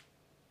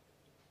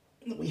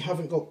that we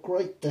haven't got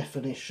great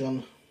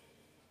definition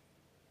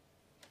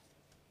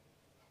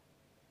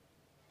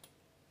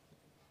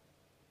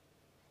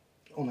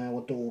on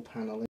our door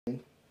panelling.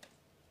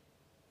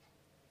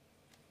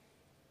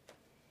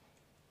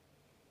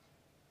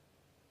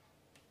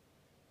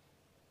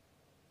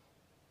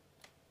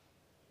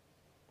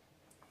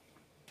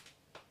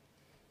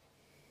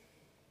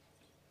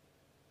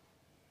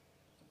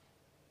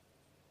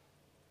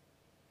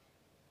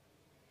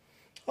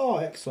 Oh,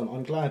 excellent.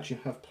 I'm glad you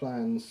have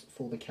plans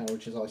for the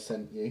carriages I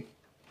sent you,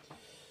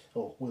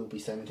 or will be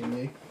sending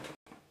you.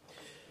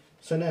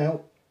 So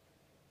now,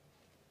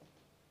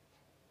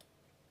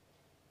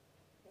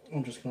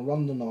 I'm just going to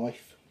run the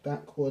knife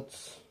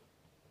backwards,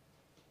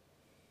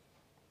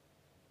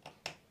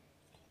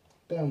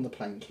 down the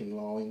planking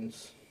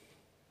lines,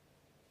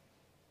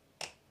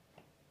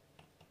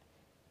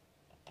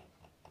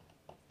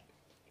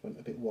 went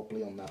a bit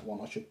wobbly on that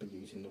one. I should be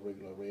using the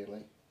ruler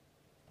really.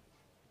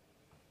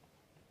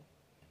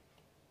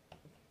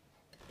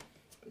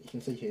 But you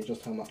can see here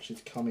just how much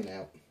is coming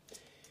out.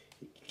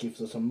 It gives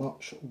us a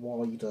much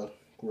wider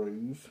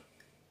groove,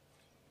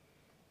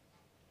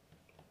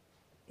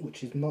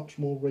 which is much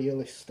more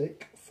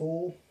realistic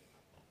for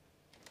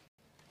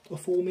a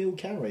 4mm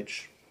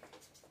carriage.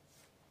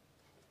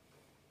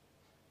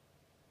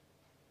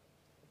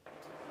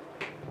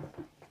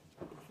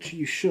 Which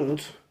you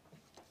should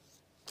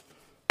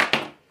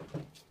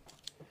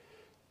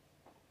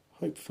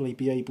hopefully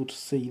be able to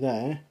see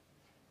there.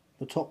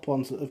 The top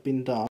ones that have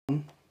been done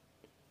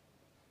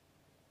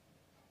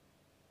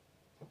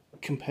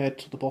compared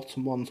to the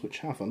bottom ones which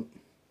haven't.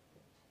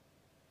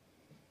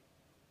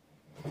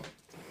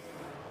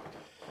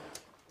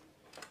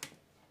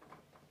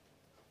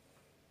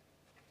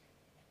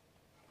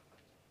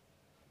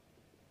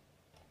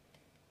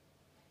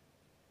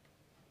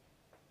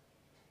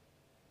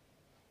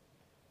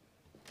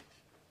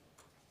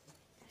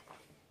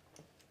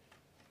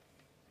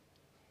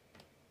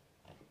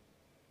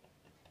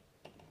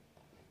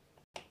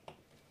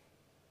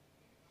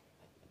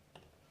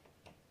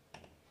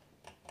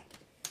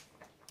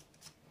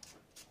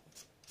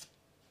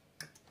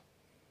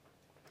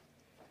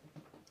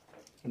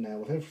 And now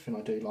with everything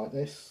I do like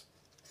this,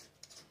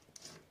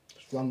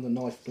 just run the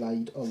knife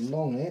blade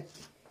along it,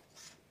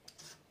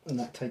 and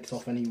that takes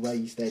off any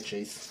raised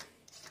edges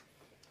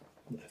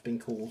that have been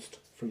caused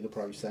through the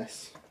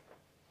process,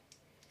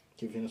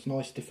 giving us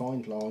nice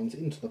defined lines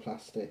into the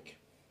plastic,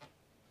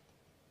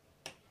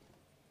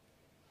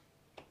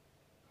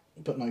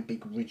 but no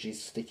big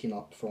ridges sticking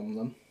up from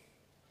them.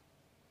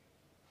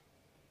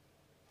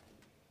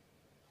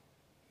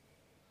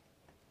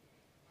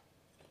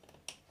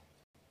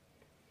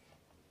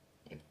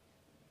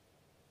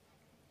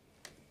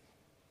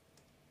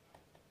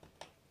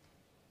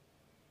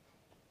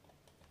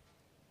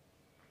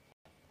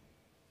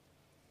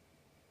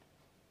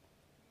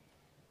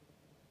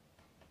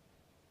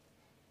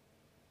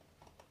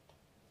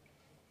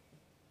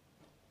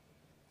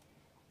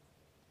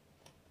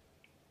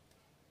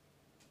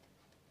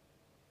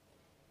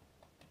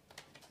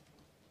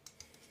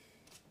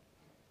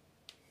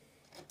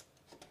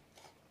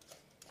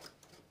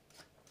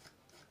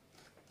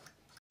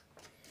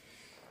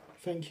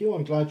 Thank you,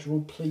 I'm glad you're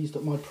all pleased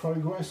at my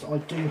progress. I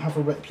do have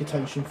a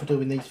reputation for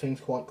doing these things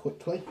quite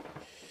quickly.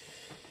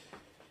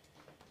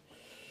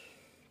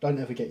 Don't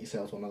ever get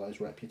yourselves one of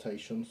those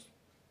reputations.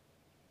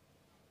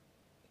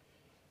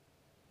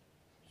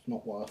 It's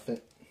not worth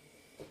it.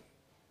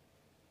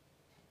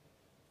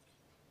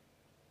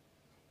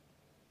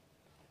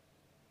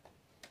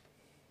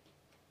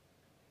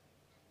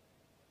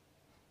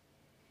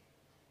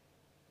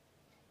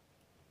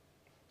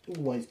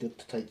 Always good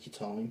to take your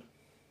time.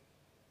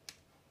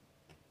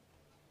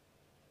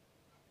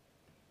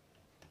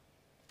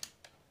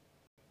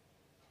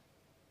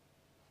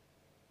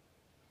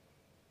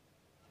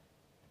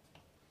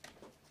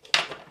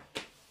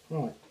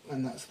 Right,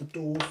 and that's the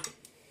door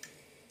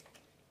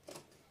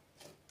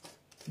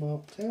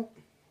marked out.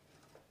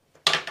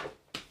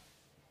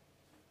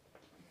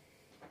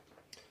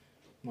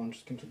 And I'm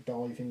just going to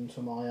dive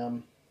into my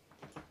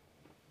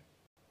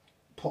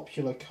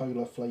popular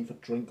cola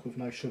flavoured drink with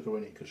no sugar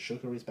in it, because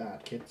sugar is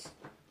bad, kids.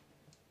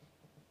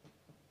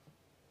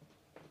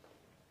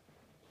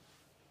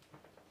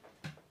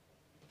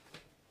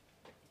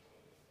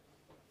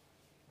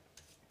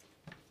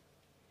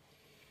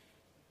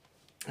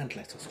 And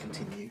let us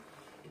continue.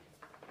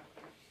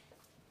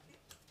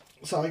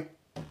 So,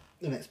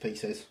 the next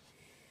piece is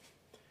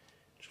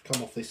just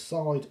come off this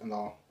side and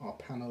our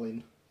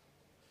panelling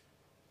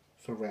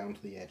for round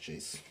the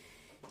edges.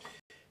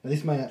 Now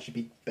this may actually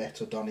be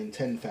better done in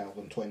 10 thou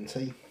than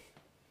 20,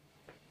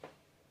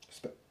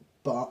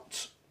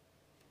 but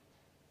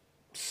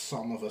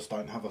some of us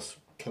don't have a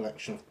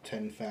collection of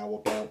 10 thou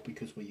about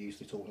because we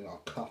used it all in our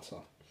cutter.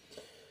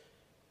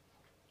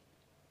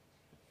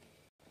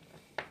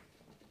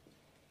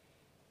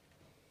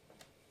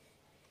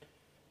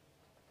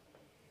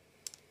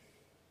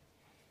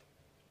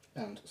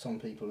 And some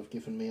people have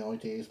given me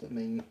ideas that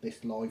mean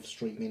this live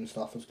streaming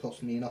stuff has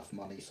cost me enough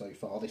money so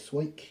far this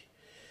week.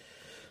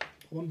 I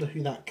wonder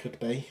who that could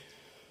be.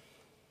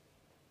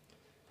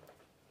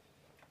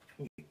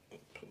 Put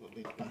the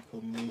lid back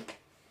on the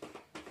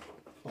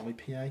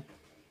IPA,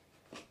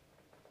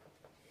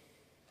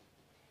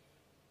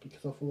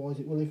 because otherwise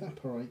it will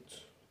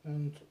evaporate,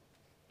 and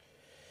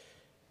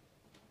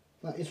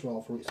that is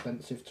rather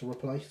expensive to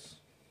replace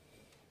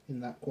in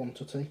that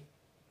quantity.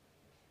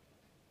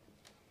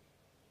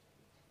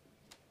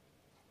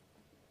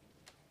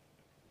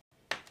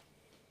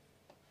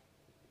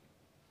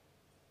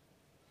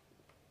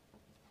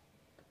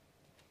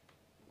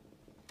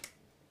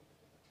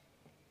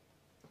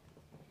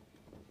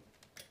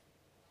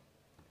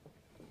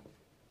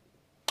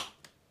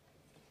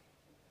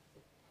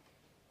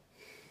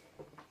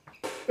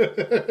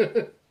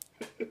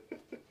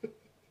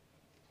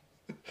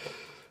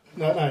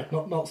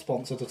 No, not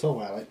sponsored at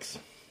all, Alex.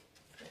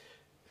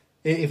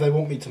 If they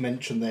want me to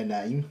mention their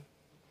name,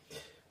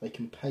 they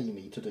can pay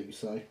me to do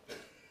so.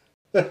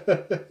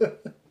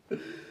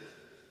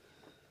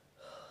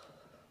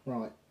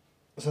 Right,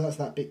 so that's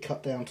that bit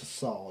cut down to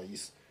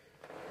size.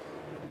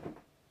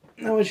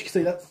 Now as you can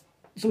see, that's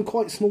some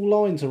quite small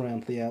lines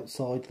around the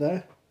outside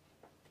there.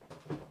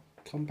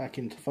 Come back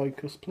into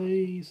focus,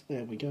 please.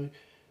 There we go.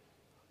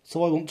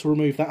 So I want to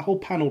remove that whole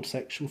panelled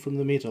section from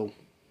the middle.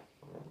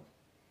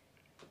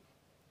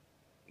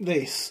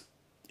 This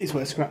is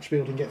where scratch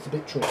building gets a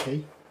bit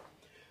tricky,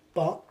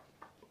 but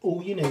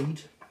all you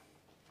need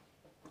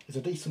is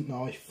a decent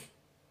knife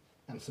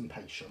and some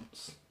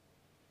patience.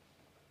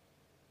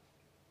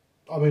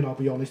 I mean, I'll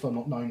be honest, I'm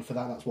not known for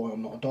that, that's why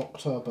I'm not a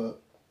doctor,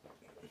 but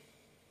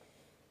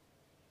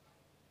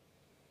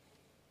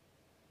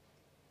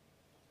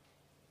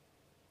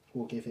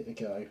we'll give it a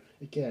go.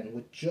 Again,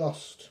 we're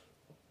just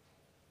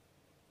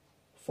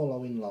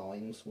following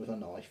lines with a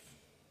knife.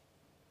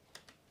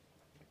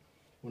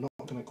 We're not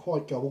going to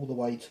quite go all the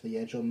way to the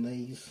edge on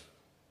these,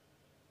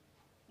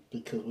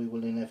 because we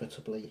will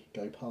inevitably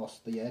go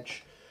past the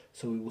edge.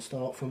 So we will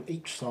start from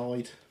each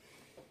side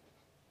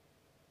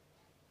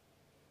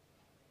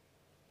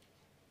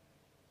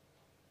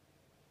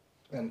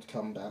and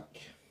come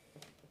back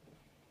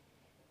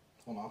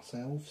on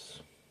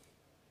ourselves.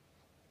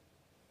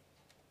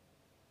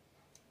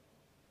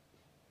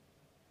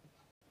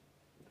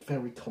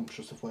 very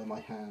conscious of where my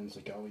hands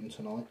are going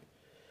tonight.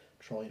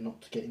 Try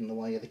not to get in the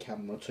way of the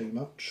camera too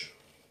much.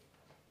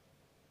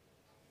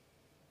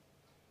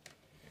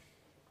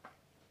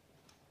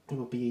 It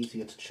would be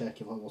easier to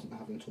check if I wasn't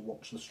having to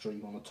watch the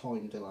stream on a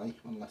time delay,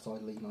 unless I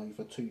lean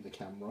over to the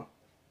camera.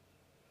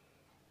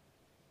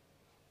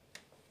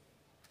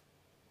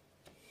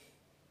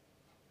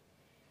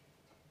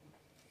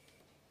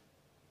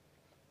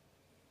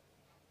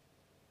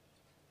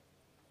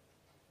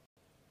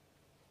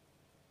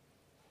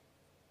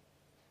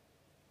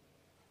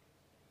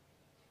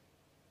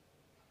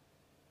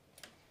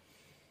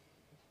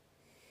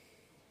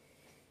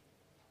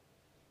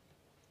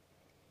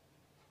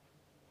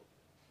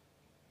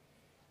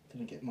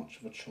 Didn't get much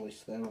of a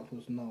choice there. There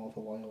was no other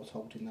way I was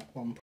holding that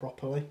one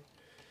properly.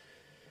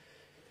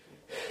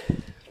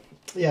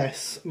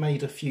 Yes,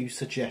 made a few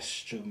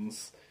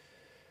suggestions,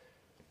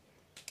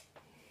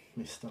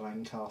 Mr.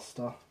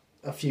 Lancaster.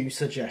 A few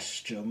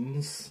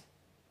suggestions.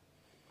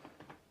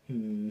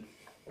 I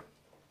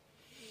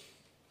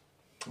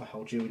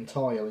hold you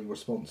entirely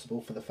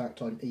responsible for the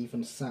fact I'm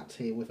even sat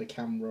here with a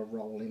camera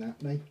rolling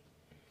at me.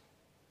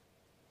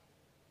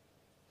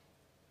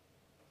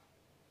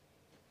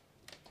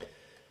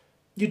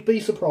 You'd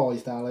be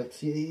surprised, Alex.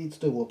 It's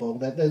doable.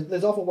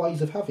 There's other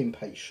ways of having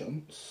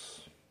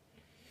patience.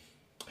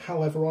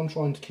 However, I'm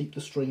trying to keep the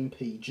stream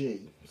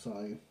PG,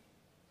 so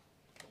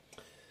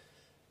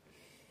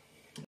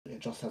it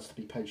just has to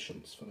be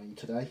patience for me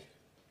today.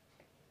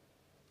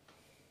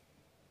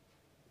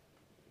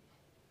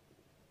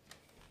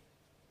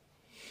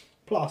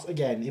 Plus,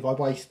 again, if I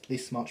waste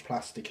this much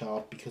plastic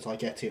card because I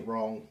get it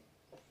wrong,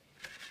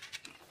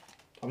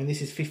 I mean,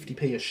 this is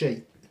 50p a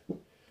sheet.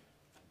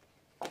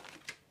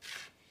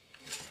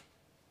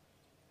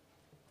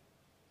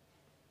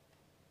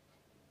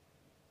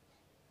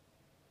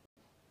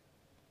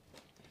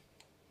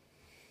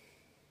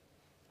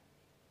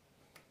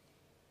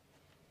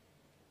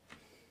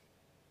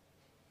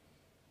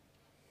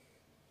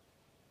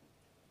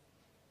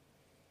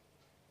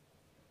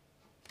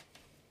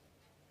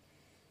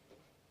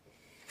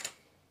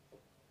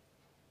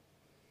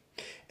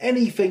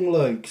 Anything,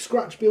 Luke.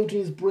 Scratch building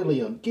is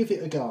brilliant. Give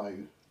it a go.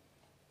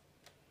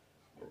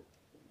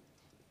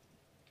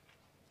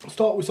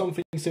 Start with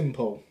something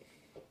simple.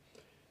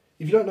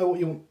 If you don't know what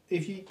you want,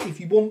 if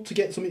you want to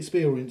get some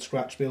experience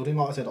scratch building,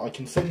 like I said, I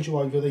can send you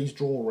over these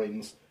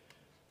drawings,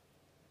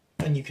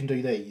 and you can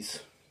do these.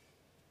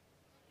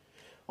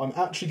 I'm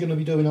actually going to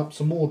be doing up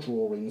some more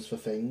drawings for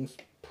things,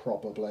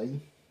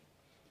 probably,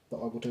 that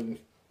I will do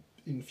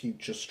in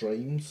future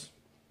streams.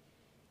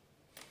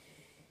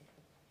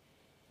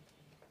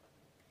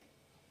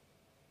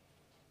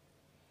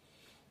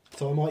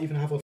 So I might even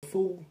have a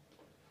full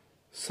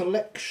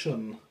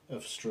selection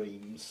of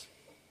streams,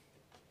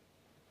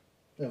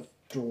 of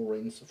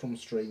drawings from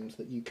streams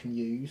that you can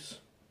use.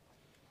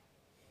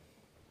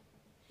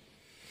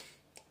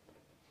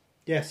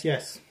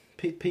 Yes,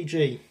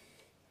 PG.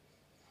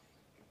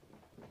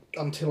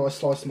 Until I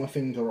slice my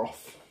finger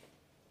off.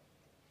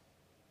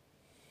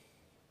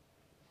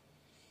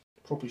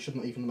 Probably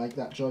shouldn't even make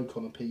that joke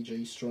on a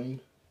PG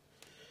stream.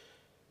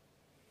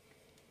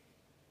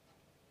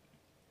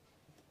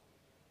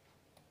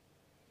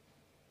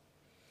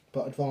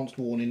 But advanced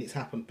warning, it's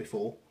happened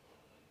before.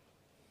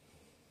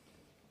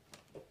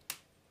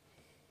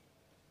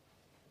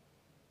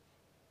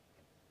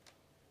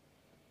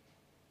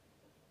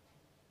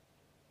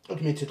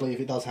 Admittedly, if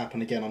it does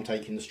happen again, I'm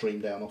taking the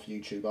stream down off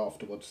YouTube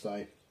afterwards,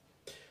 so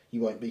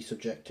you won't be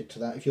subjected to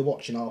that. If you're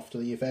watching after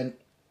the event,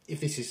 if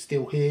this is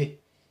still here,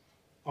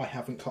 I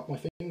haven't cut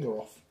my finger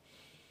off.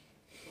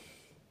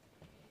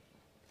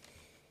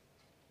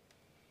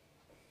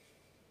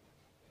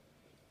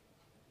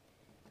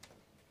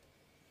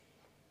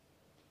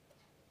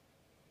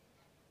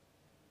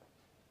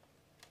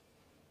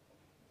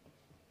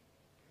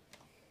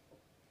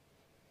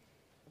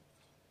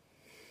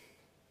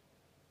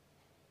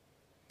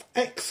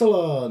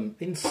 Excellent!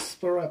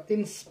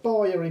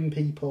 Inspiring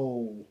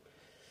people.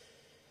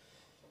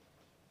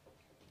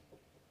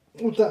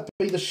 Would that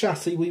be the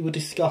chassis we were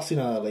discussing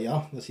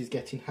earlier? This is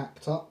getting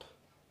hacked up.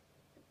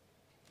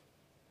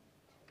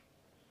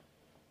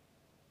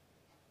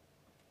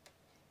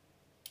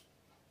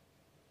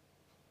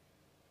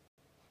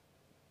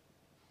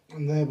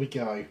 And there we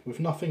go, with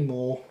nothing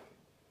more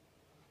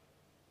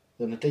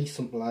than a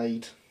decent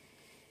blade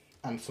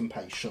and some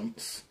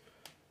patience.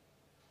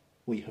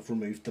 We have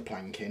removed the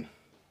planking.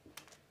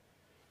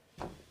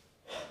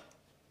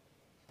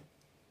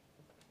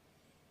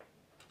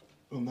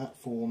 And that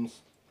forms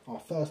our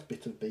first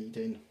bit of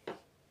beading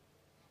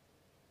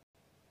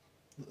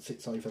that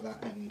sits over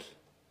that end.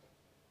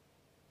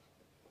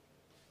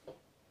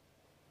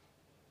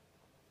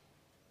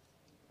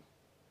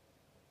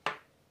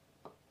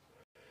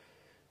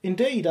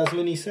 Indeed, as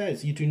Linny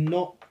says, you do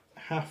not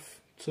have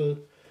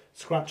to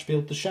scratch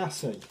build the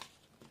chassis.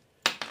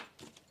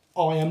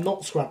 I am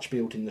not scratch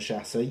building the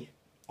chassis,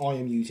 I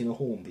am using a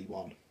Hornby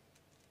one.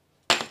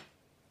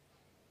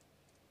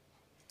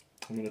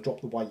 I'm going to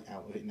drop the weight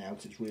out of it now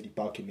because it's really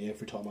bugging me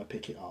every time I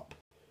pick it up.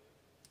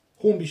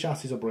 Hornby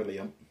chassis are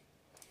brilliant.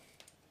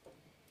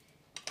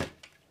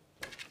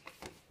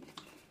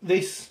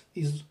 This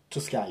is to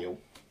scale.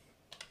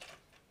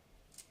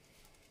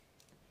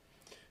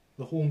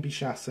 The Hornby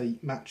chassis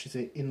matches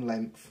it in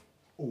length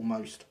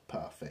almost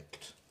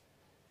perfect.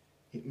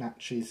 It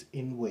matches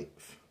in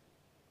width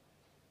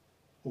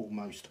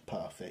almost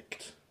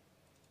perfect.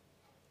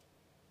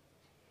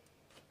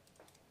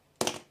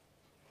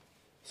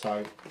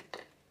 So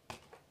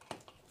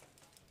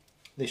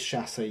this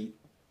chassis,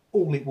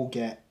 all it will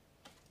get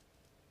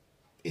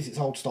is its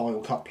old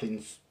style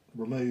couplings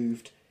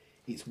removed,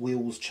 its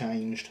wheels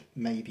changed,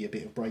 maybe a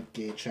bit of brake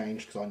gear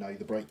changed because I know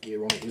the brake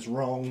gear on it is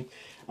wrong,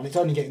 and it's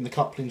only getting the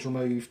couplings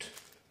removed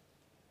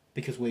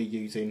because we're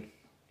using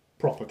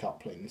proper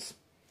couplings.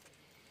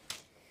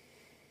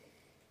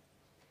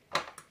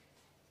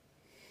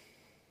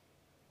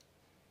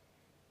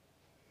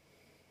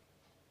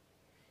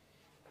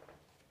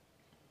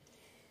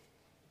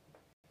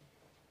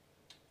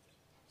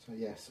 So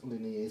yes,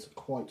 Linny is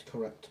quite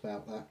correct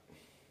about that.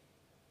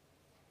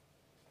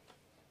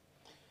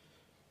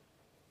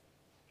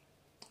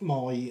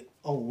 My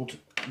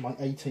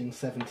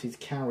 1870s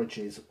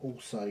carriages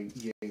also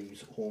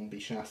use Hornby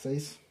chassis.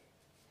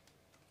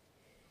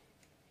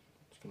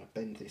 Just going to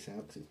bend this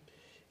out because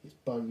it's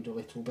bowed a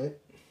little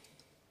bit.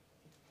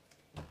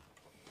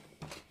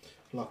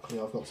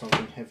 Luckily I've got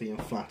something heavy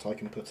and flat I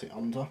can put it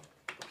under.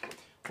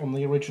 On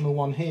the original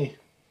one here,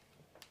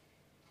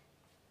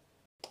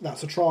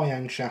 that's a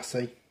triangle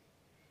chassis.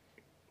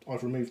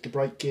 I've removed the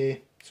brake gear,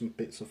 some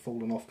bits have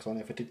fallen off because I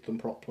never did them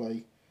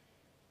properly.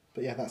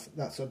 But yeah,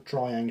 that's a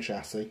triangle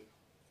chassis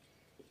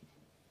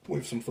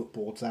with some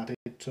footboards added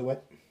to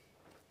it.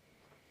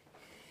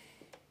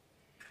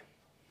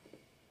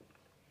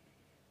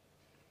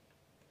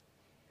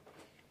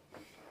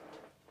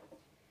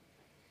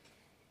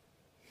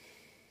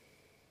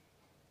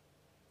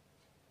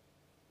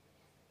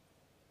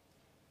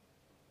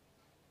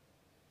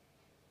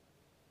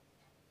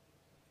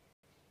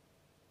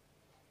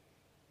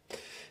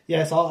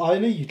 Yes, I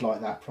knew you'd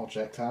like that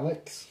project,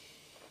 Alex.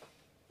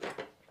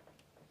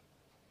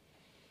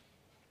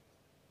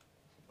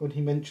 When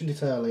he mentioned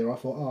it earlier, I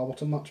thought, oh,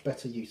 what a much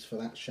better use for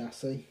that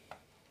chassis.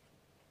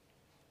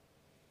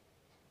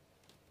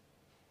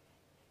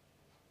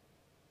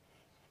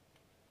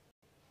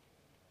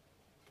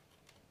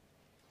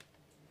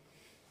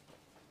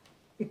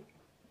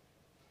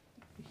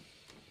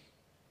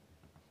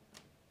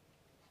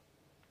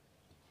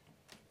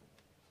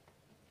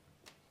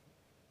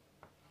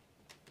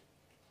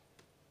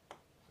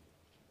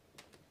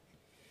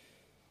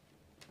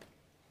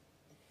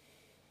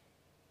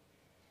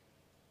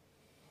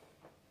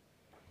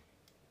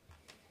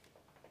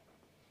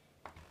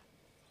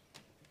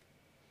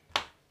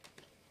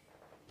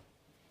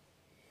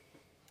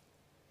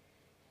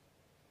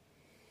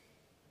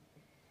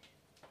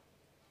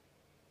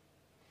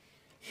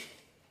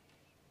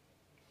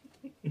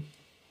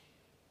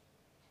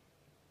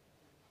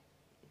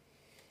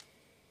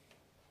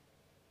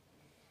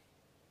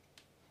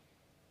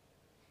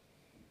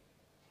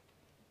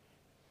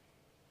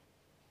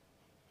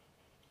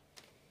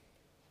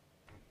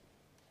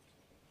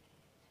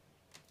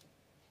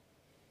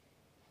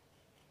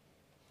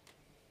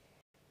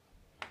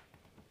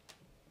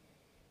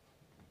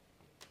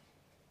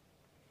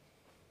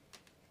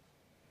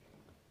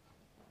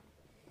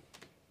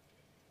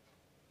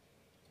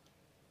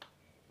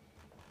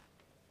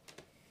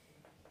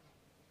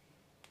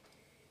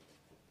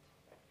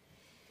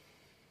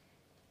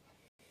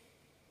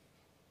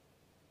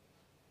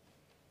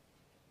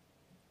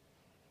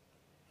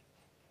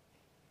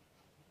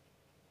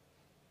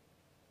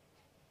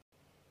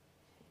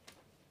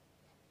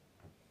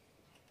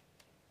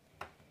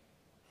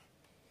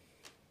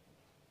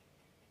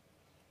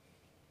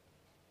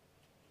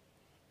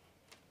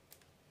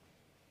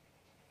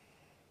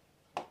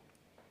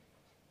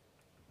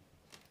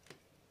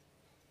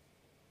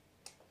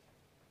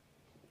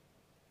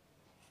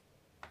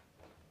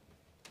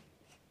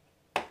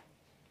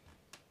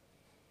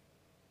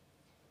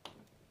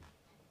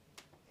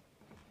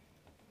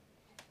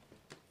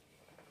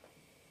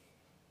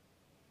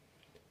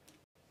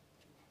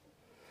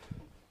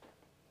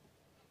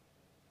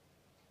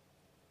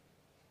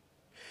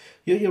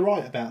 You're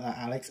right about that,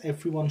 Alex.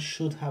 Everyone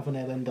should have an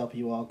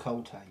LNWR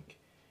coal tank.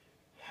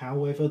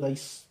 However,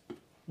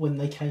 when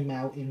they came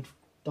out in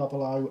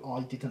 00, I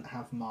didn't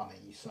have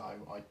money, so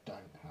I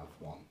don't have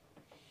one.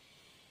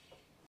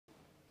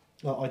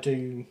 I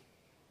do,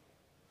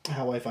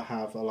 however,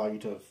 have a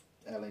load of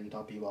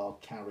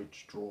LNWR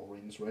carriage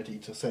drawings ready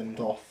to send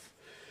off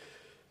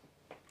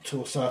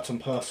to a certain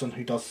person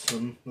who does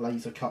some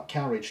laser cut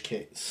carriage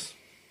kits.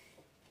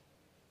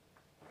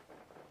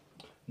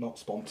 Not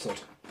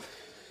sponsored.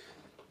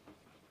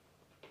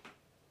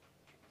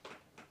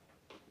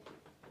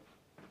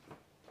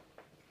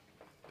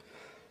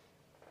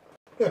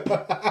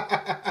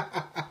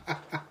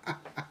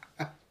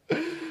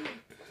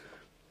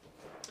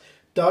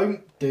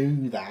 Don't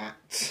do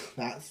that.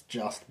 That's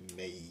just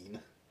mean.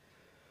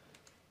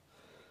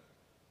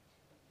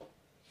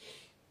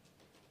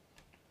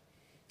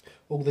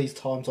 All these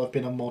times I've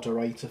been a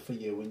moderator for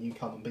you and you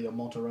come and be a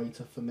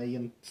moderator for me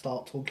and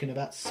start talking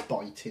about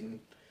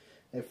spiting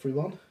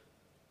everyone.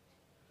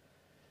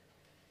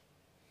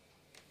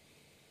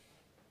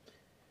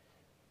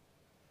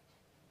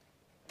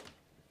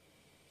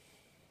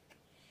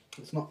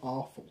 It's not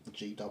our fault the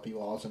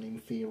GWR's an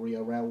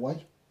inferior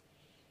railway.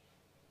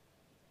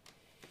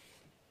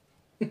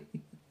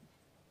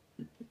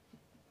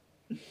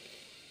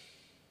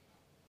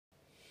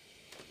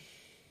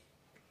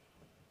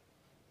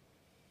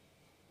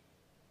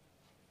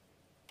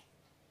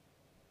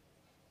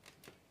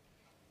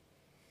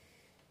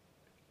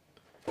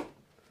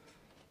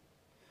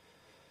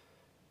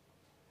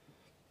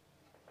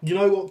 You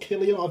know what,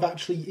 Killian? I've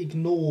actually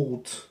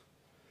ignored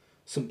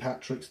St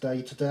Patrick's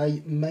Day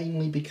today,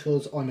 mainly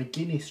because I'm a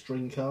Guinness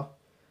drinker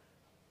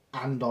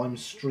and I'm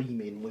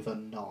streaming with a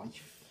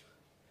knife.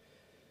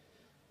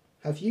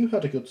 Have you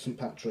had a good St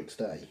Patrick's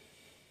Day?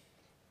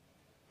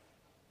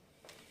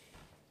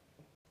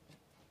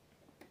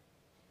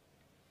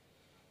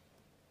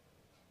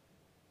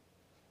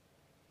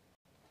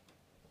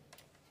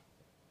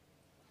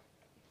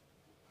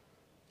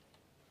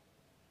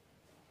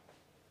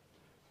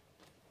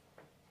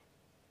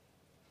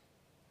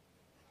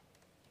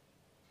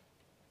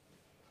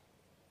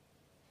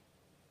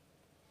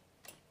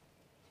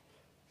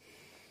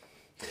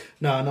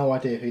 No, no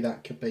idea who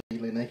that could be,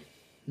 Linny.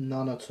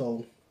 None at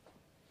all.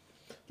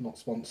 Not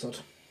sponsored.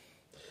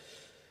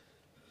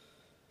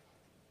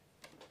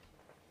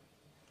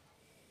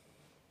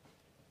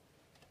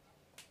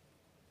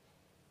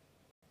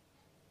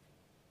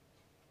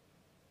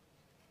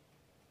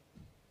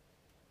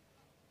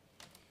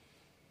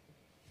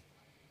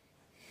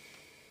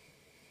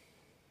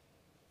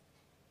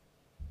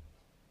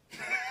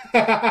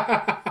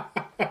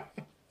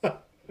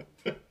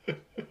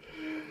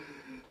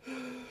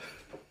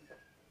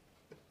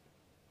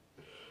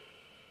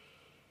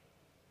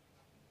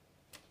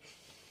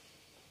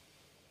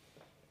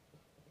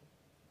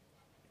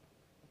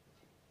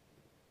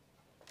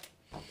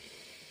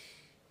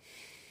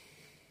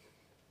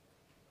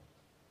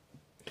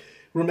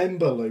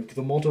 Remember, Luke,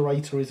 the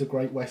moderator is a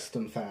Great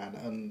Western fan,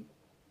 and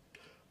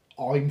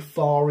I'm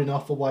far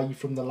enough away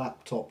from the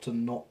laptop to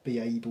not be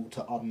able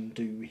to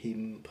undo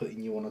him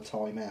putting you on a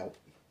timeout.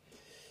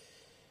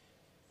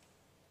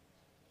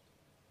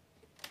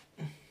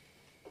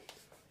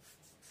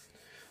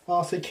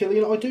 So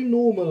Killian, I do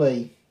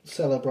normally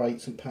celebrate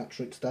St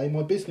Patrick's Day.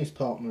 My business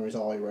partner is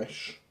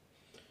Irish.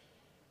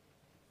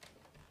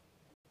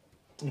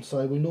 And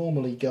so we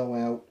normally go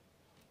out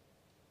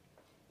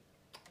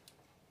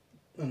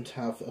and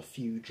have a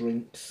few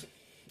drinks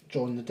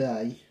during the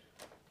day.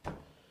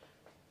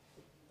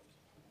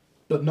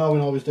 But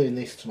knowing I was doing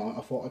this tonight,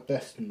 I thought I'd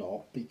best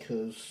not,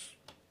 because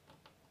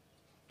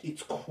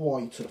it's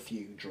quite a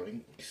few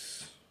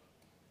drinks.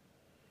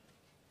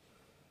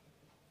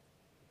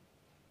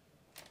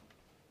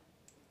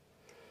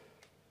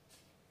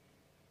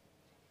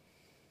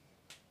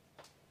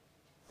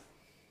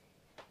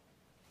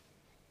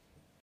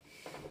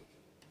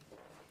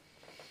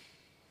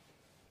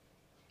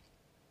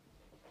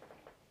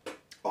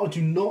 I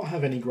do not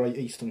have any Great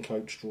Eastern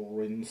Coach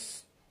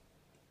drawings,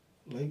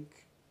 Luke,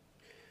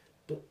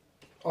 but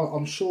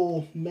I'm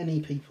sure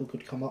many people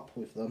could come up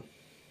with them.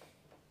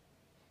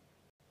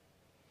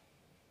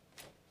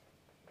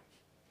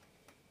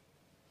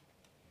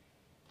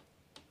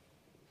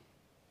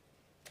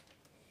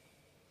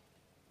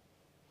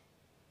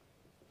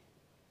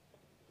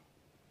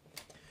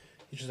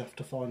 You just have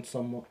to find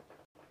someone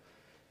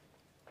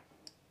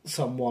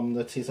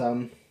that is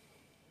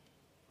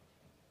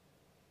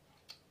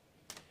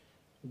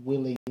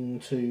willing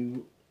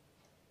to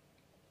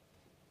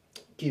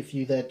give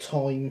you their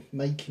time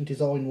making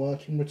design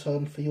work in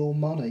return for your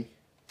money.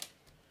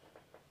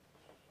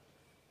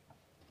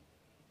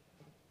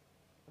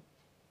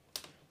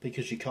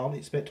 Because you can't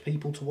expect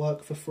people to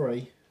work for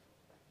free.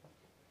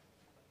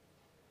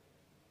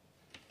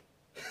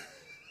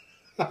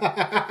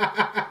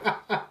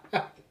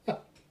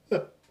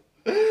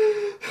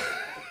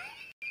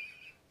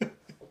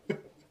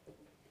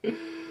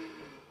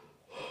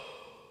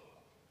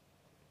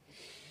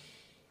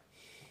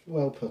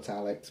 Well put,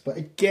 Alex. But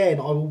again,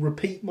 I will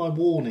repeat my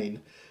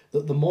warning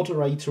that the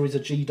moderator is a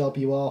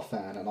GWR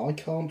fan and I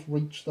can't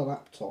reach the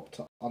laptop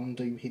to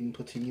undo him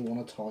putting you on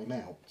a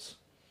timeout.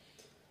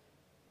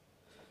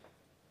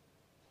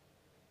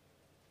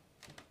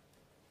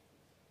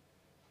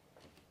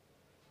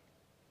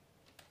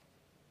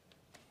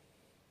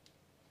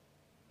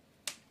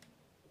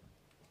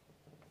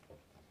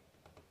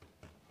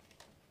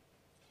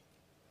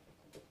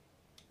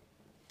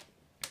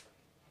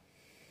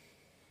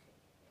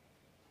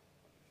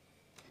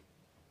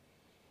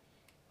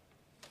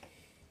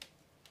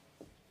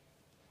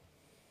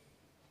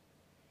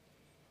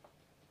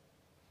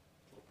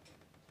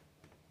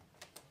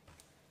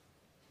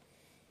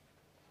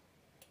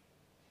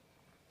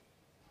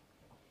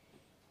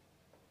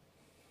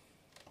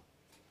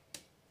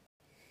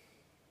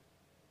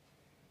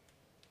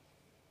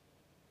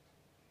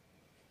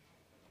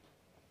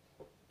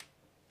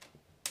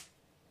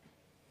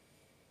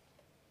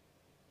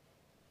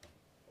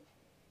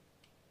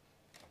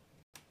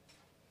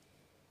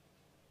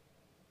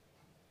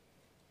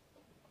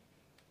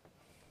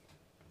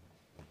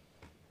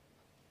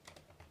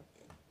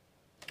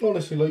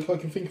 Honestly, Luke, I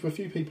can think of a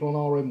few people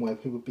on RM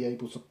Web who would be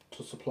able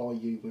to supply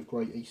you with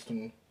Great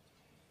Eastern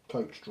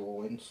coach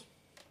drawings.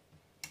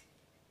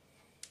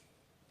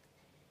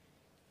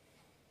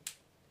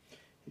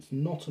 It's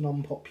not an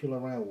unpopular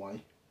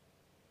railway.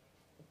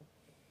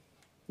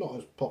 Not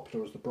as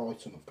popular as the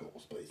Brighton, of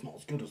course, but it's not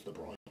as good as the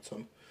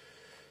Brighton.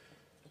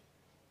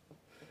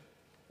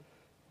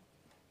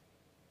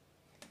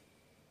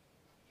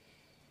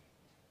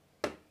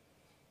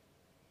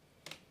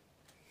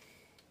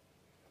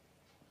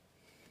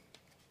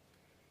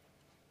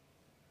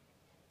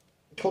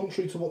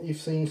 Contrary to what you've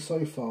seen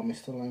so far,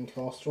 Mr.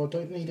 Lancaster, I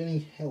don't need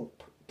any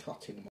help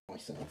cutting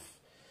myself.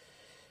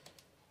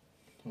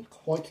 I'm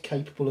quite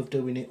capable of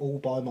doing it all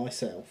by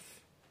myself.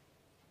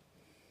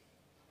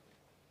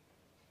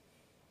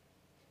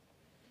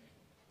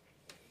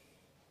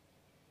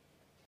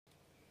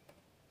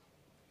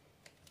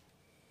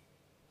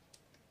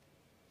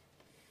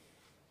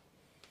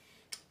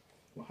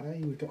 Well, hey,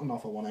 we've got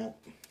another one out.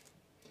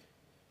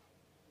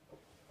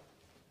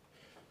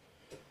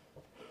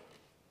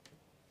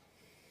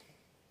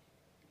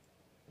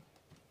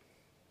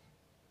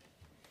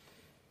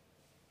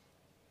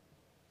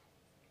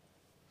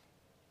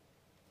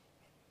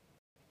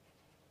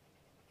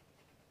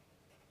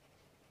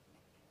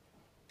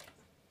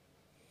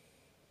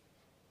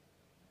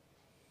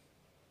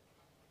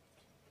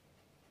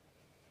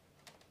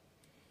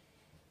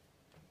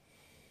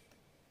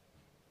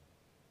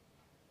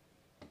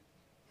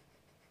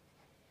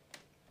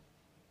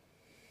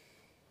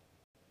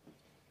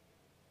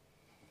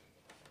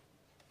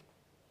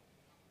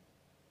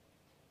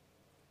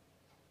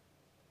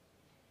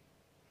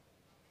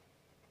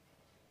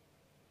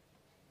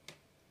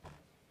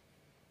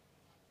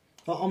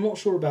 I'm not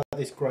sure about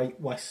this Great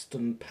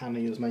Western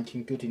panniers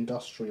making good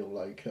industrial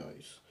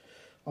locos.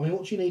 I mean,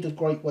 what do you need a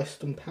Great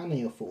Western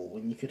pannier for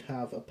when you could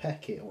have a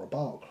Peckett or a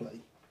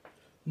Barclay?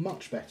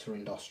 Much better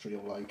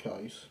industrial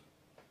locos.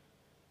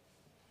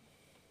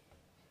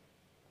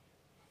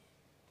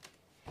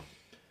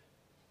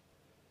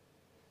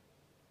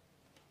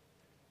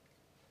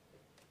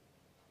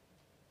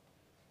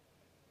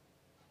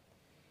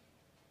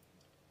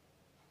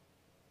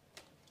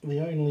 The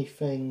only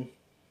thing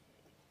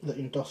that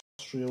industrial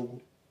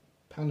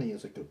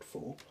panniers are good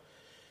for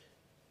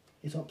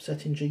is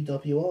upsetting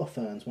GWR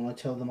fans when I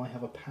tell them I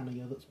have a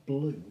pannier that's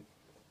blue.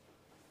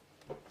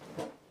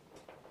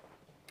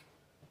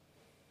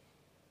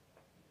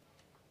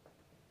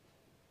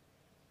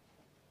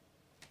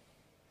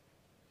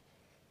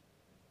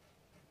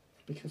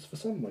 Because for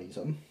some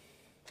reason,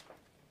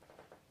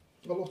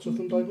 a lot of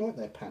them don't like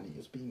their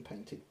panniers being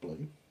painted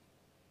blue.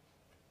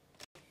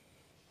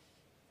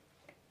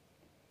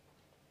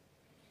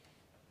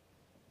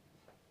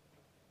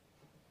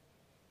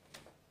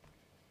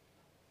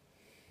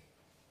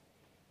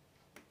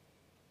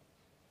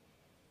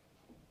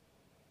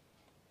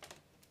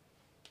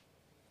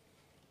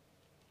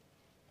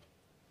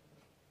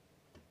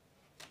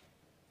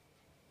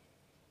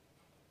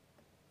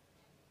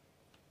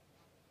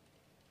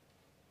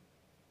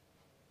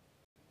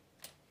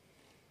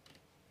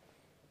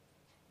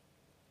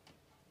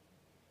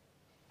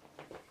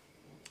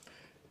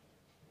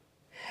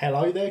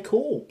 Hello there,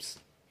 Corpse.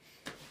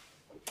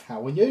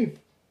 How are you?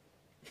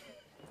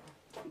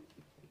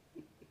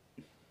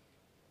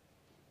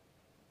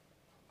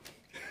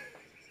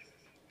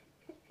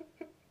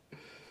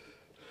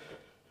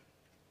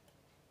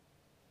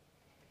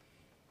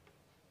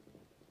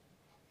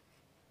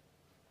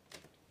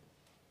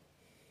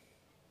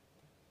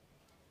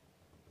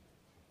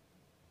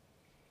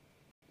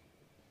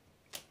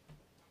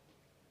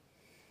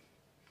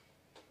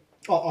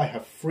 Oh, I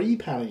have 3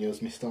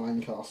 panniers, Mr.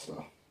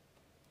 Lancaster.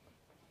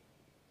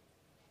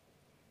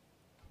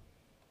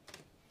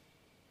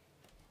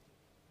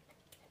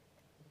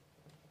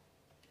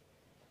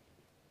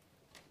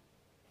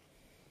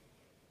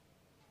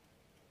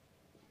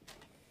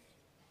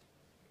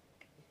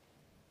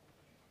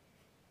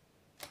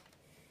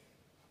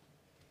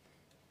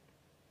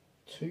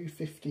 Two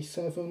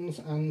 57s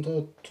and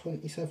a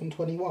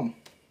 2721.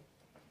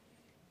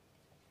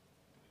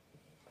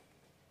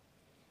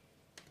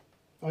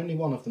 Only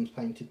one of them's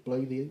painted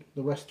blue,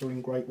 the rest are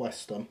in Great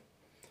Western.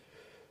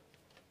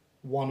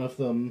 One of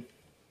them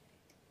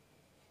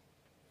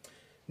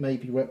may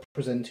be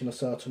representing a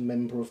certain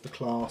member of the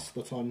class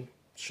that I'm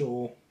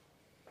sure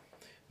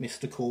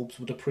Mr. Corbs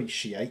would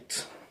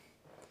appreciate.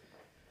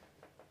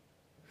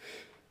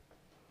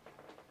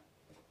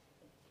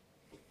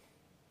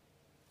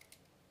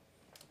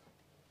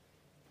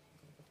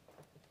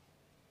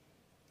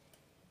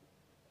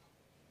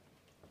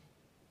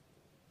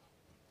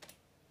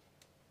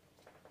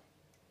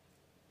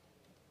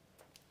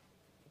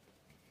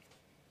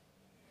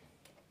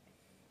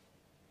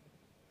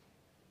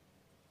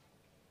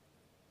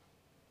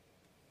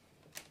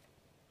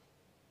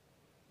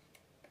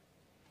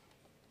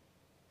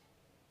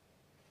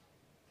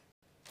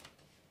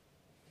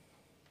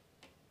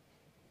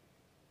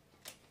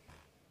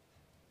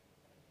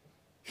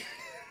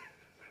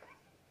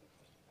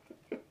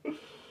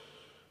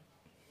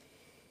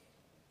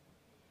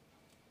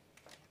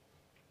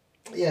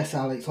 yes,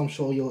 Alex, I'm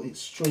sure you're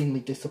extremely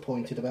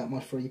disappointed about my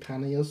free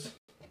panniers.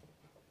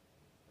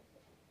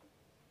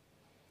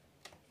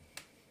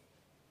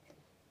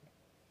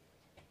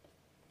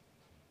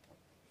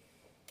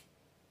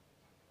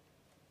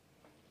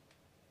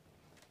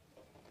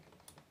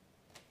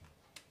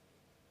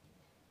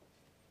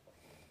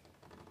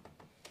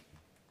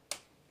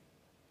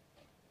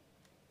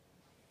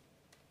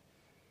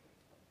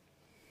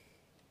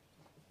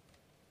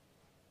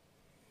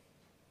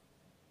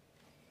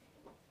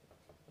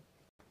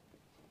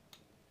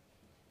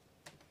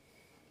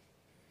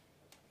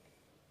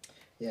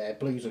 Yeah,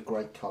 blue's a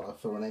great colour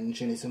for an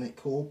engine, isn't it,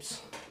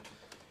 Corbs?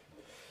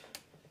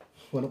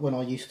 When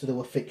I used to do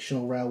a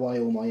fictional railway,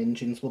 all my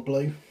engines were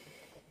blue.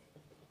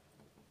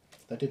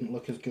 They didn't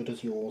look as good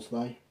as yours,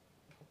 though.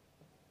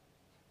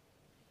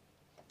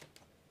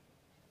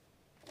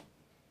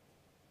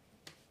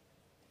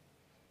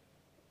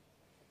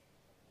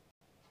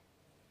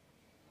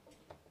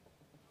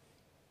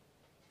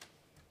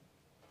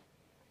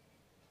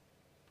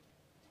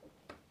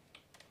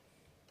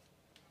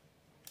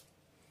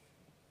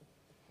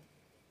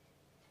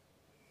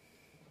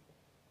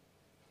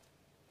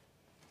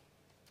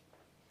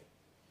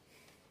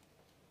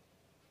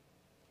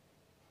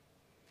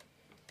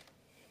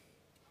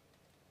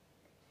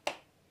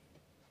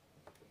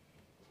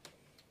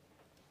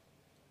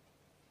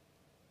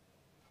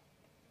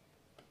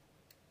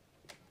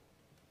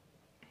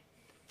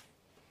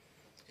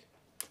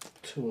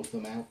 Two of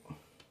them out.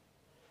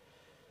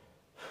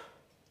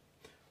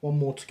 One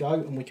more to go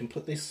and we can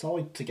put this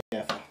side together.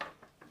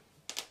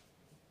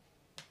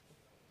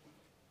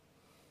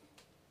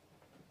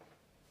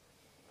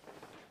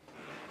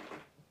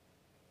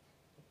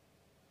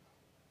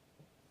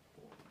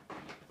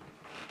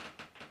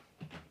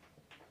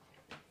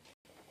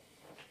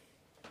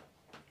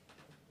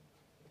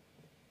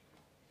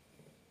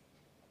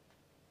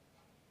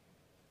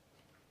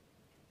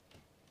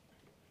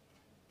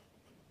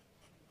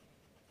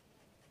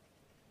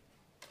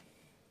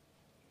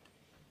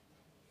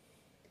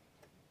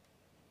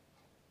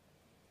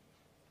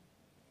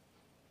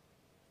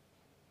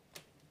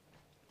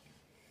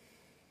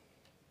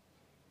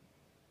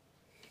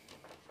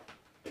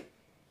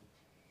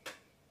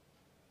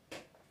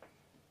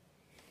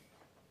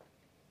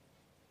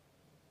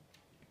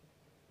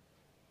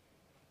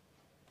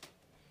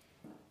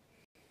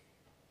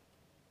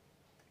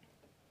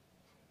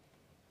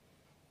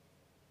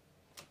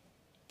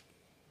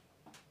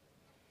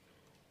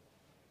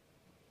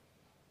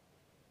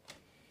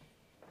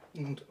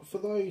 And for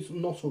those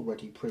not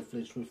already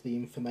privileged with the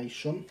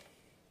information,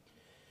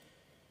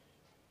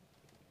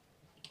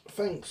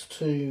 thanks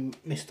to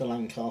Mr.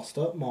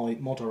 Lancaster, my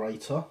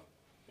moderator,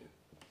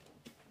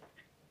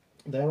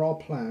 there are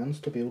plans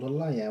to build a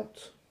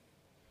layout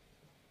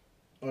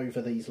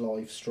over these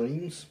live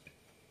streams,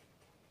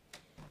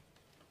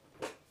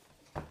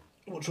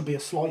 which will be a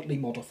slightly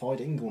modified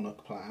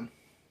Inglenook plan.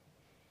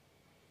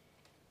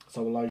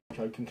 So a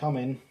loco can come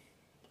in,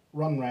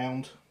 run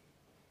round,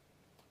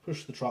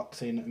 push the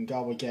trucks in and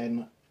go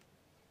again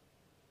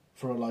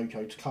for a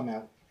loco to come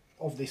out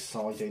of this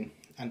siding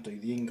and do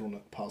the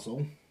Inglenook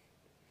puzzle.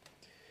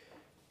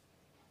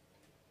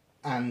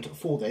 And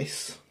for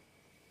this,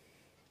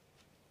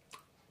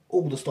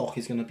 all the stock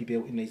is going to be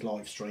built in these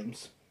live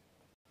streams.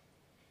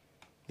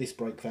 This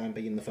brake van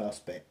being the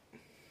first bit.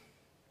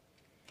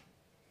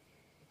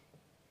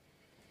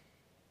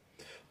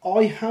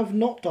 I have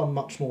not done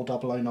much more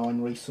 009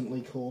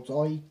 recently, Corbs.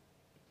 I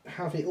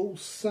have it all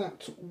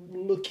sat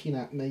looking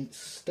at me,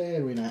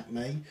 staring at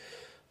me.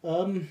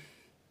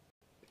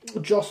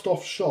 Just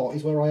off shot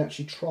is where I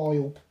actually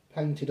trial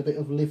painted a bit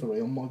of livery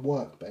on my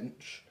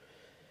workbench,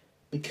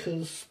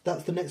 because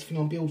that's the next thing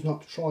I'm building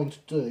up trying to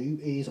do,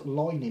 is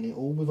lining it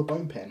all with a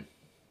bow pen.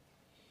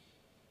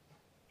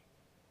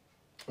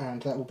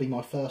 And that will be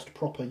my first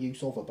proper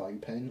use of a bow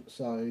pen,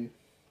 so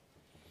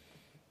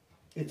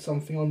it's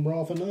something I'm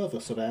rather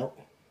nervous about.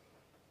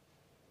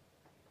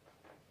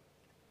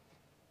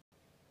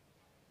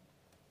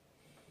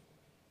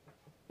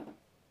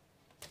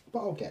 But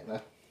I'll get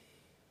there.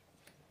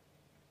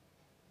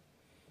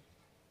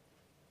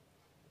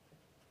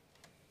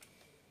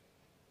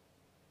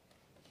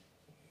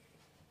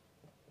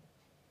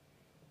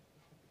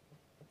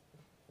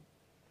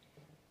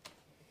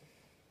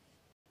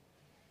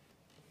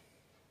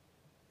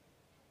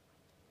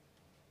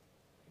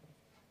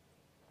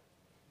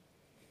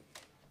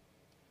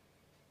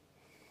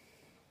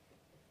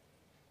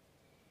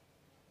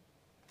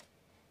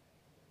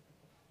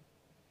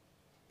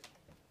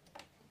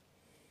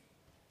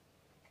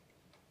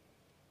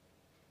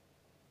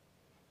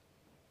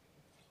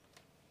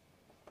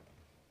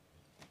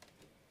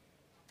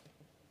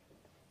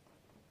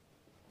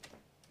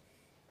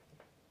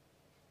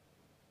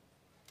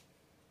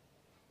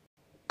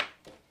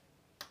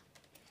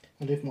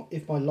 And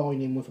if my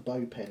lining with a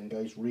bow pen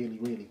goes really,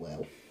 really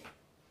well,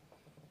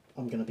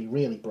 I'm going to be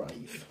really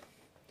brave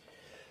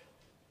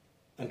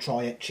and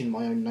try etching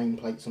my own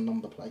nameplates and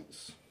number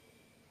plates.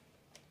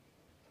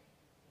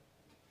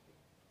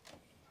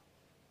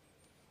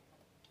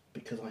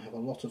 because I have a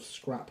lot of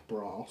scrap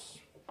brass.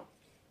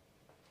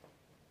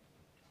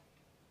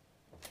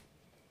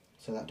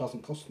 So that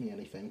doesn't cost me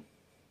anything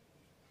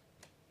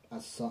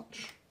as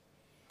such.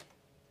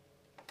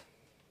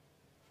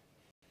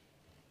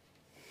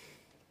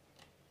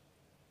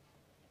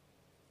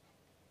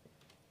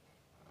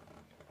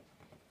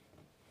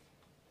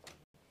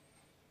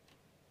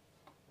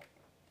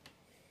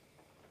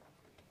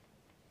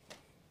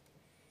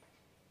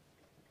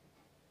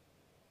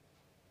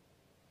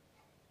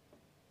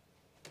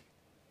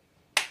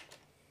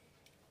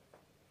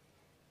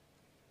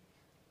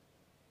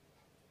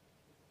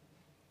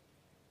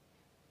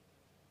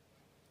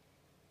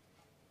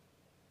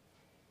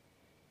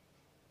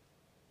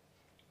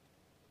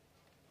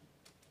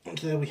 And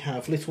there we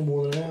have, little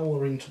more than an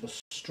hour into the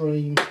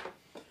stream,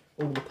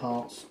 all the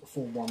parts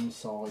for one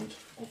side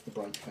of the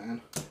brake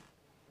fan.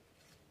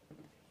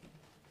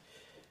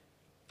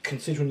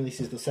 Considering this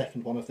is the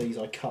second one of these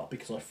I cut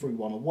because I threw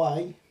one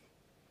away,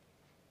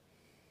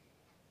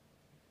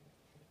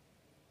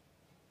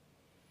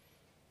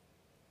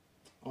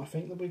 I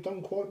think that we've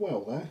done quite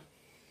well there.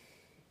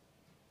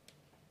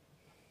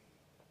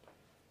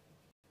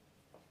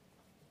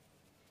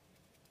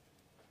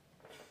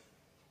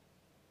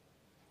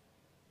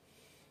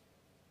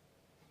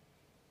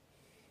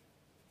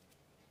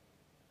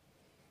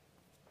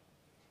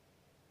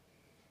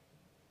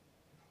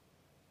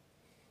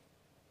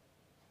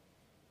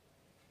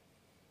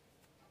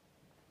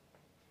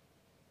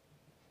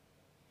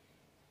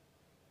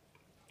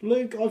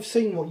 Luke, I've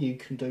seen what you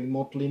can do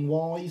modelling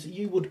wise.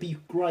 You would be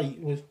great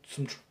with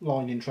some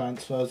lining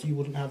transfers. You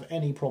wouldn't have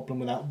any problem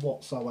with that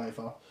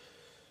whatsoever.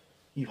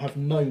 You have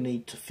no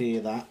need to fear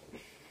that.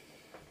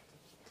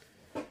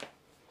 You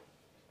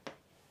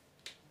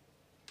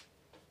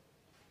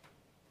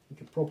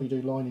could probably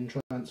do lining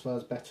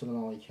transfers better than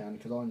I can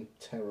because I'm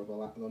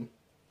terrible at them.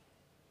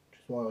 Which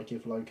is why I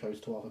give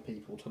locos to other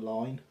people to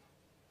line.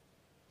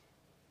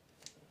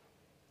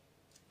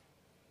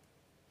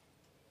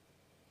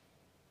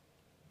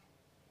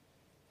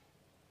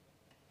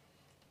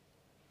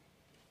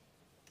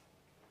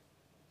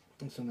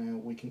 And so now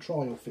we can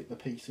try or fit the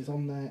pieces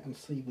on there and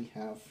see we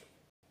have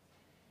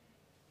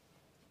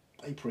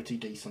a pretty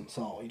decent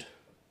side.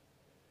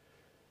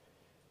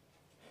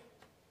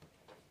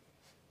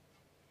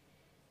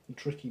 The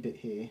tricky bit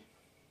here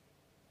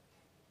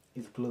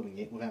is gluing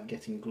it without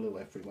getting glue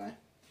everywhere,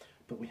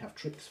 but we have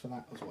tricks for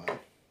that as well.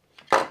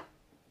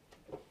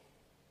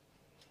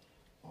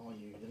 Are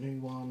you the new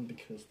one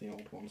because the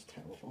old one's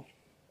terrible?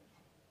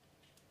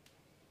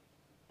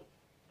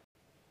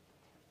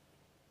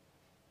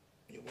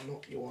 You are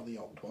not, you are the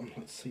old one.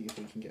 Let's see if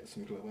we can get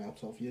some glue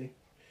out of you.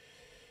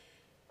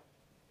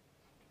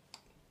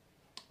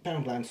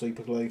 Poundland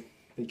super glue,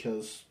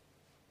 because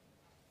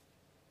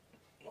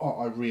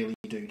I really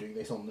do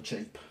this on the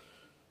cheap.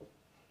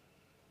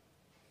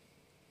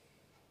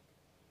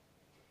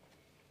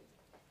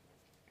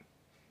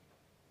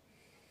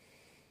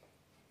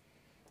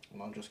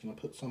 And I'm just going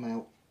to put some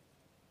out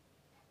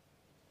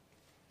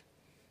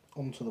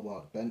onto the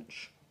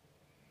workbench.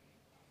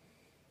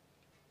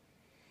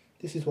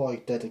 This is why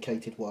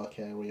dedicated work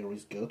area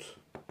is good.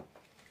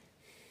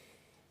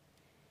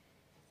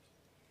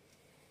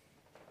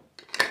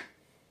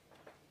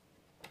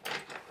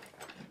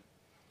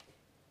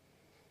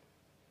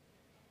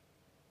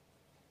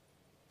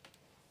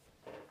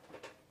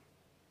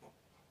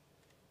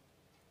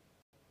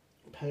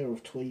 A pair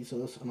of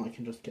tweezers and I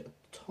can just get a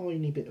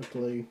tiny bit of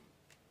glue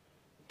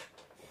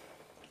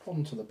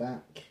onto the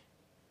back.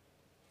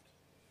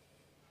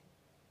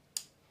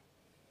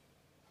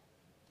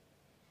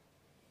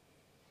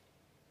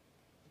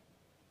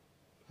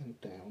 And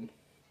down.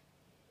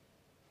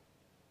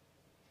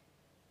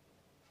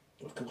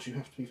 Of course you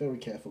have to be very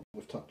careful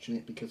with touching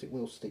it because it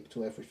will stick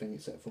to everything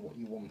except for what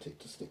you want it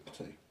to stick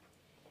to.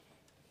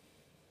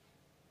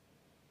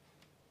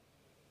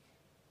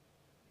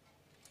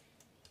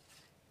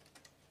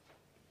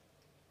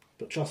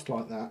 But just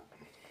like that,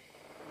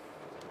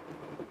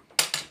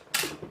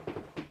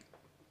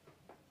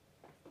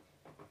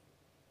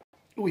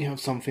 we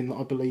have something that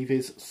I believe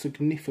is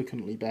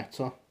significantly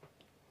better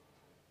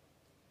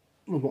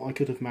than what I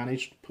could have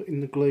managed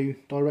putting the glue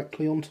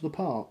directly onto the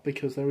part,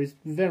 because there is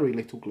very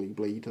little glue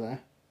bleed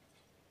there.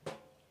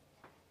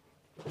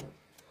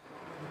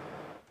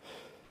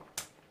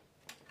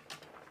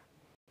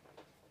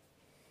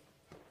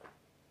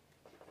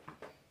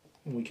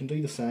 And we can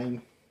do the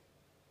same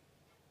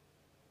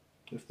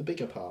with the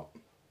bigger part.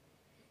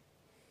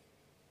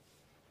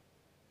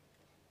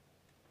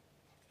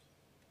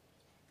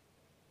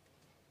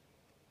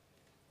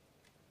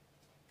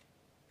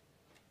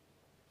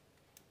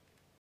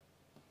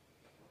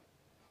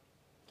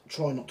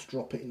 Try not to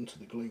drop it into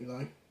the glue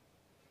though.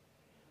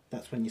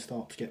 That's when you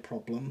start to get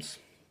problems.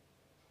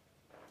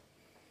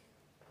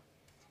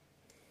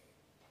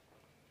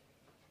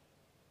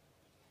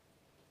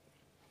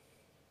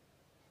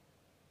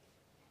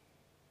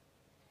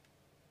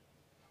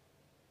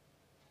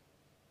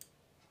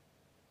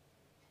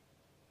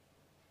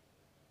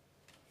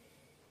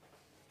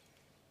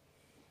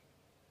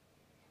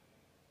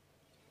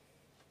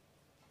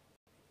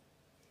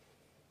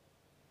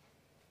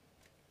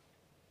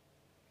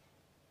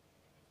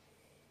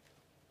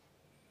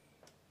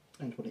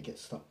 and when it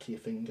gets stuck to your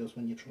fingers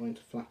when you're trying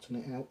to flatten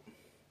it out.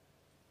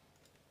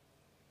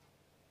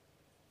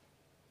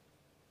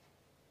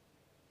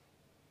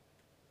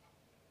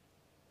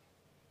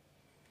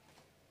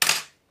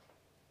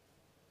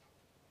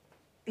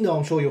 No,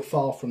 I'm sure you're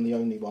far from the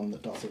only one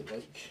that does it,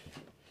 Luke.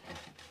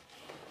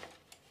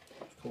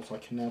 Of course, I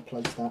can now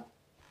place that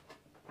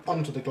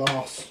under the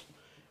glass,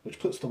 which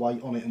puts the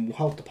weight on it and will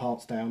hold the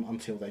parts down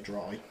until they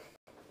dry.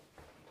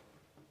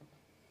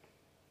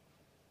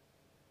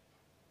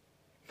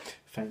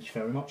 Thank you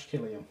very much,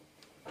 Killian.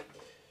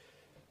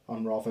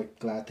 I'm rather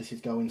glad this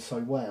is going so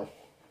well.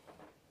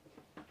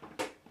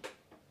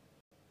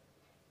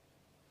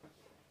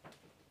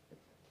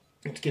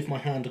 And to give my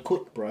hand a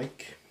quick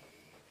break,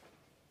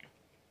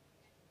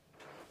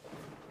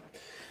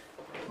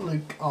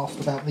 Luke asked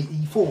about the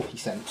E4 he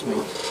sent me.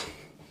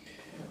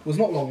 It was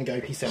not long ago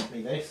he sent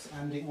me this,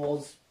 and it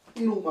was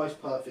in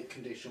almost perfect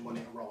condition when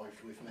it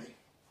arrived with me.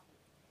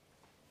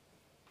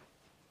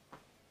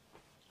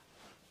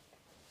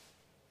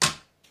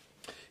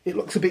 It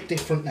looks a bit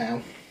different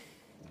now.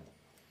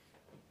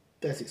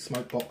 There's its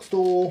smoke box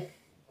door.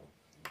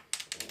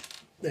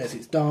 There's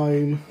its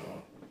dome.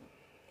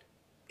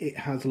 It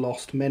has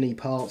lost many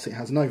parts. It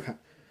has no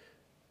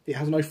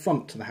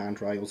front to the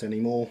handrails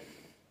anymore.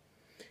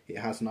 It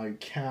has no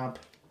cab.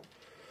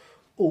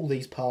 All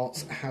these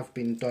parts have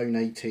been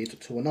donated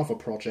to another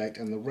project,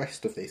 and the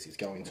rest of this is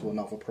going to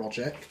another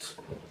project.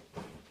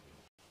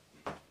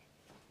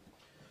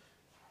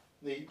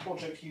 The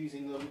project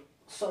using them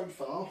so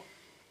far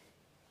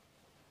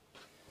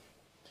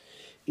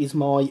is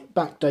my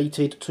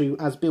backdated to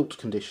as-built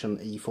condition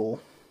E4,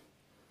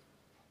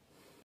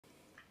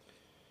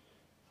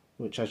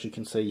 which, as you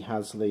can see,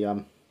 has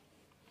the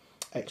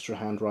extra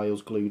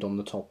handrails glued on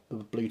the top,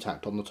 blue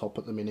tacked on the top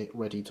at the minute,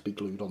 ready to be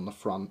glued on the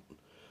front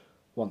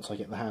once I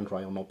get the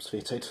handrail knobs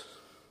fitted.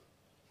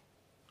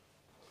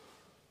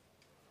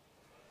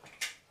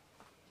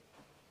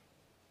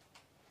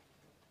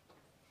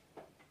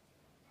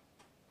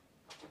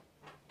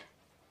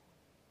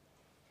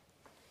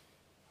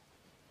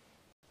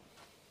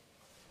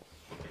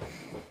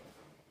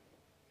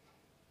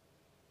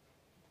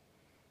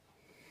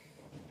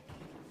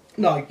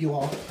 No, you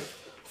are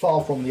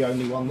far from the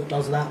only one that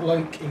does that,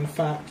 Luke. In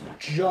fact,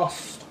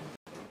 just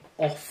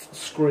off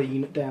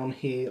screen down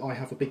here I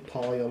have a big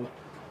pile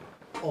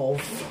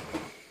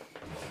of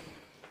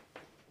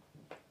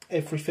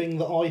everything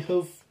that I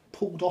have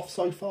pulled off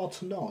so far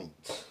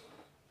tonight.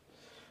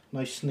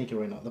 No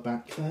sniggering at the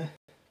back there.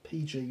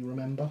 PG,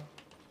 remember.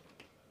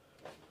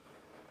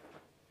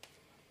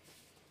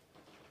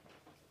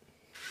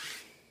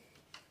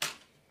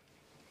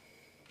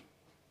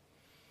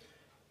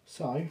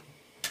 So,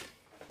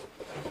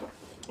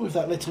 with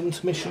that little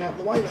intermission out of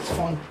the way, let's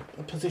find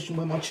a position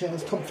where my chair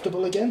is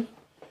comfortable again.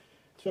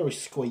 It's very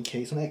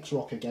squeaky. It's an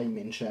X-Rocker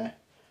gaming chair.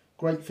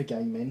 Great for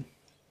gaming,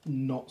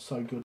 not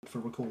so good for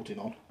recording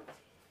on.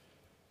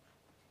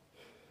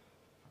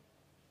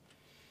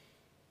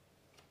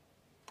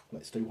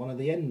 Let's do one of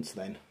the ends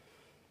then.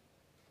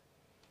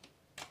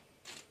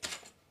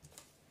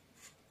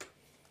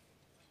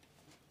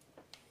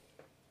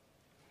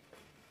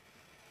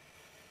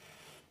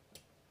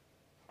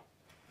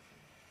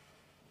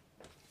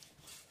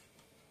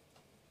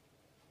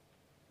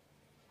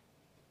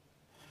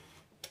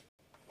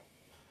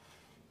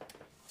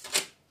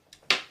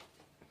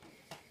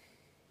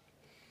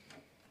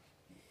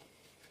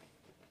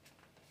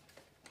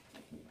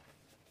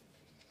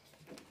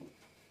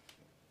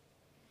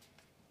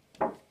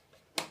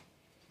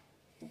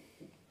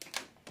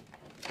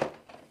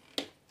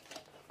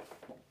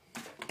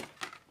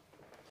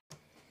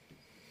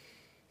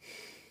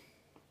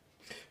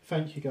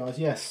 Thank you guys.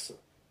 Yes,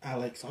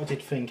 Alex, I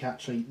did think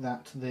actually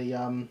that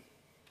the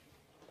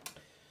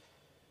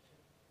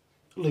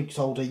Luke's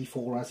old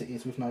E4 as it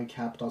is with no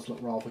cab does look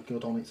rather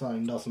good on its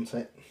own, doesn't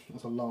it?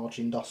 As a large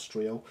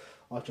industrial.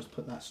 I've just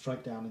put that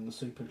straight down in the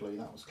super glue.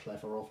 That was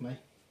clever of me.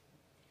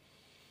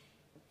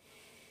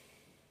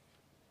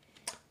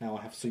 Now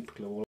I have super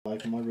glue all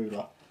over my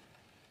ruler.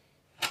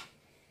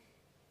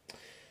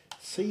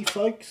 See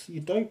folks,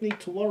 you don't need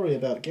to worry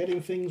about getting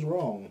things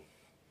wrong,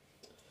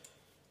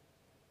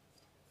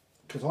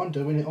 because I'm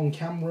doing it on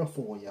camera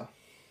for you.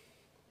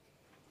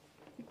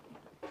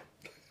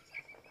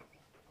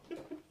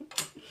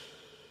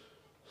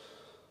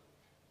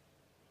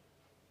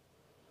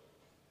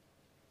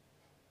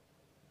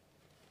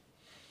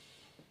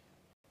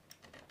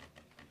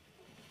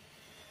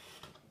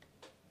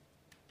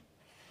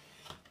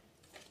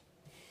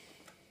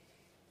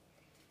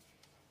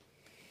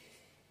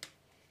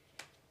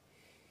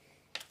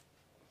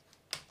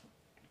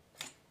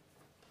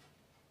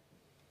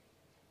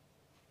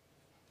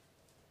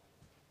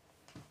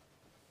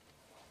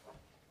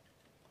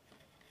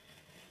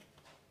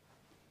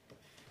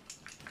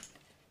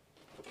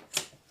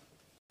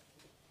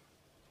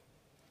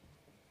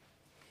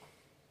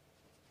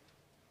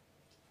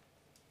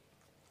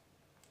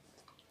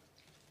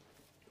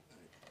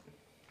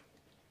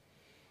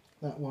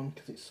 That one,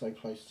 because it's so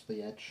close to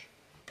the edge.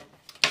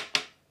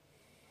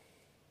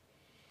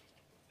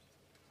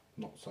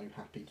 so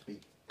happy to be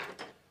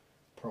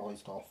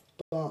prized off.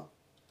 But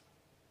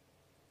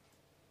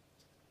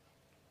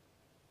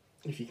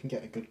if you can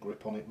get a good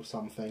grip on it with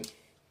something,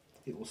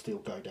 it will still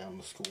go down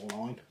the score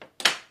line.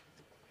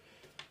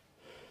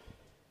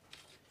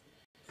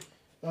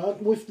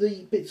 With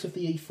the bits of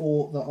the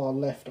E4 that are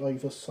left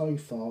over so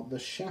far, the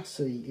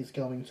chassis is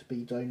going to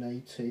be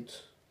donated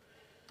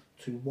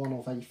to one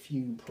of a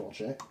few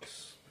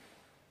projects.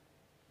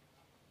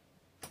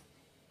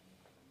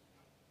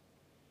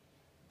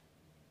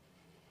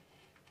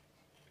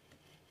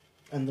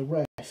 And the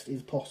rest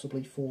is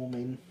possibly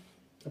forming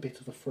a bit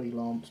of a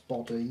freelance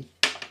body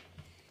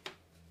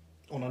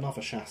on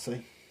another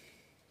chassis.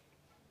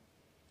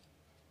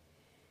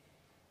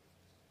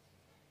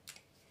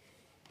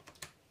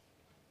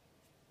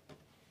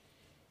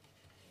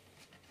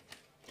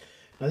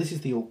 Now this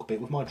is the awkward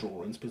bit with my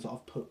drawings because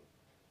I've put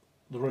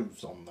the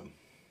roofs on them.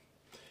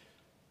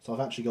 So I've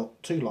actually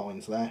got two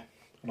lines there,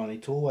 and I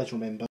need to always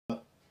remember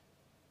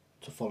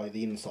to follow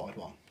the inside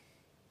one.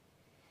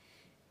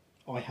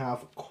 I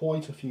have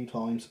quite a few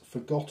times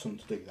forgotten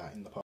to do that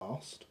in the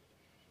past,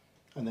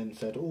 and then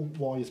said, oh,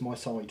 why is my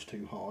side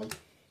too high?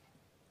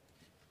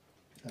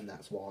 And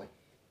that's why.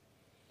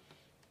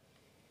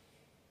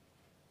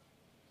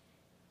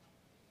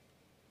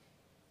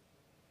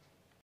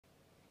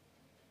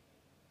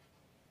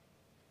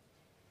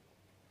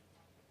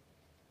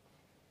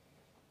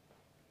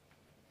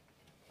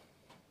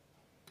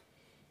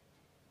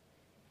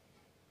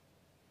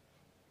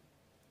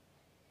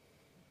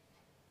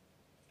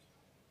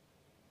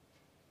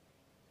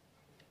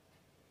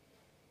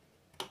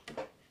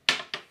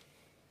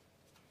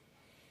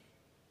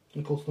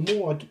 And of course,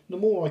 the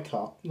more I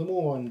cut, the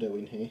more I'm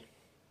doing here,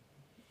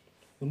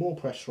 the more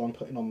pressure I'm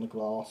putting on the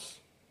glass,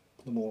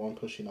 the more I'm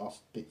pushing our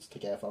bits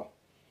together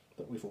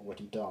that we've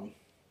already done.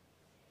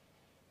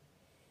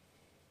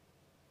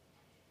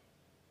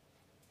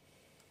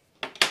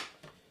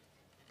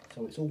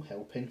 So it's all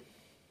helping.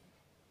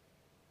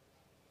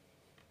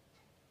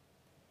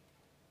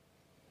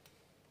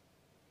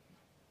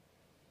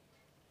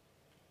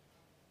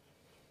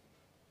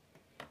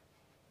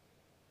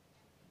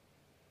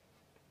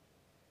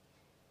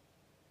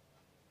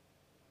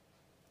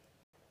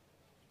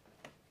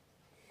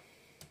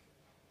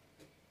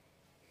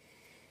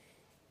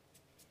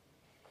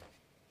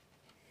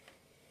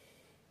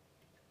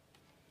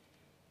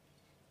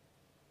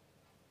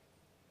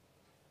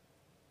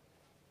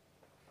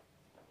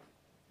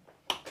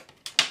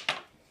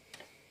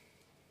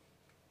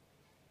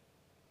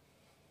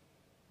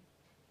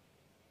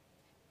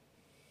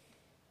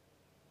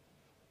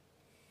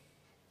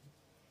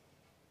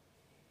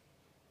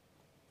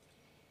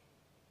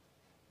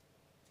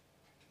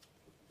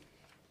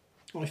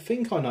 I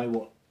think I know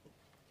what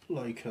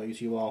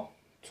locos you are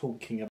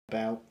talking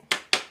about,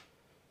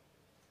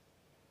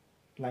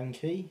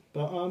 Lanky,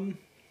 but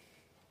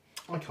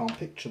I can't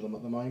picture them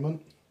at the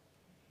moment.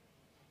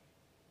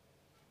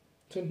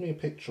 Send me a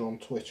picture on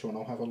Twitter and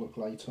I'll have a look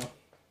later.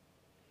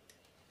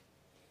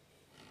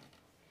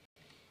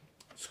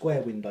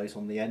 Square windows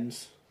on the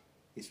ends.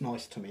 It's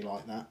nice to me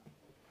like that.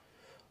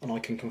 And I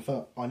can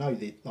confirm, I know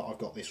that I've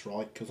got this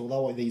right, because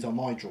although these are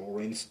my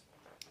drawings,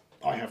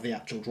 I have the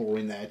actual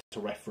drawing there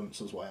to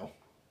reference as well.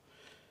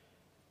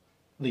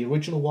 The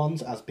original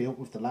ones, as built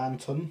with the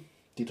lantern,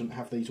 didn't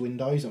have these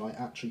windows, and I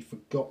actually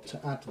forgot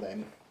to add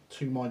them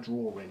to my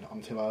drawing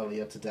until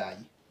earlier today.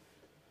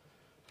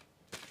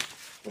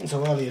 And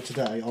so earlier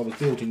today I was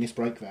building this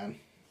brake van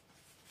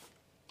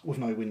with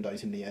no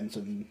windows in the ends,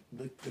 and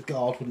the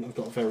guard wouldn't have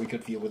got a very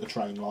good view with a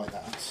train like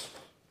that.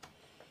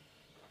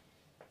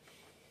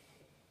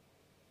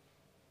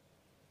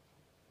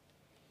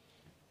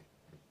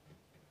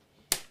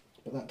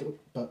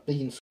 But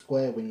being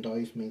square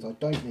windows means I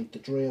don't need the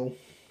drill.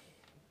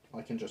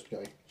 I can just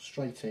go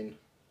straight in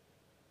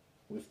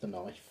with the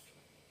knife.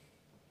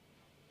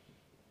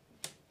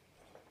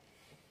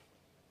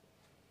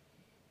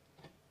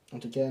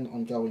 And again,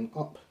 I'm going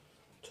up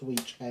to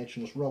each edge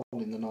and just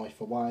rolling the knife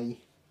away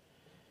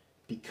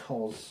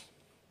because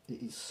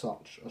it is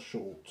such a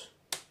short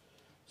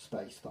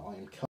space that I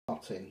am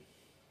cutting.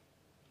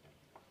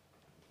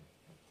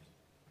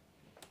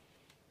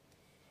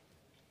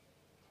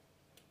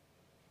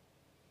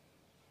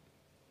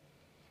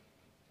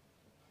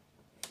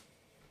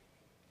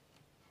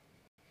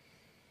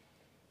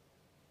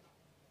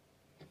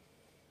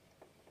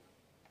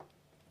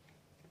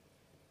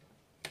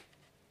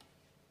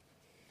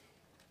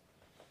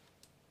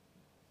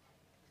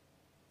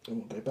 And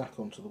we'll go back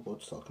onto the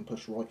wood so I can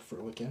push right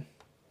through again.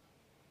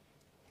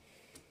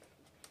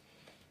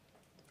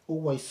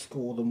 Always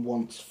score them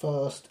once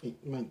first.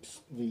 It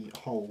makes the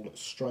hole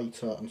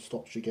straighter and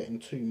stops you getting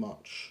too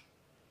much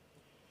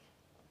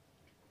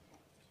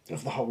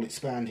of the hole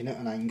expanding at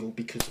an angle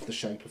because of the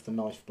shape of the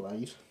knife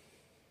blade.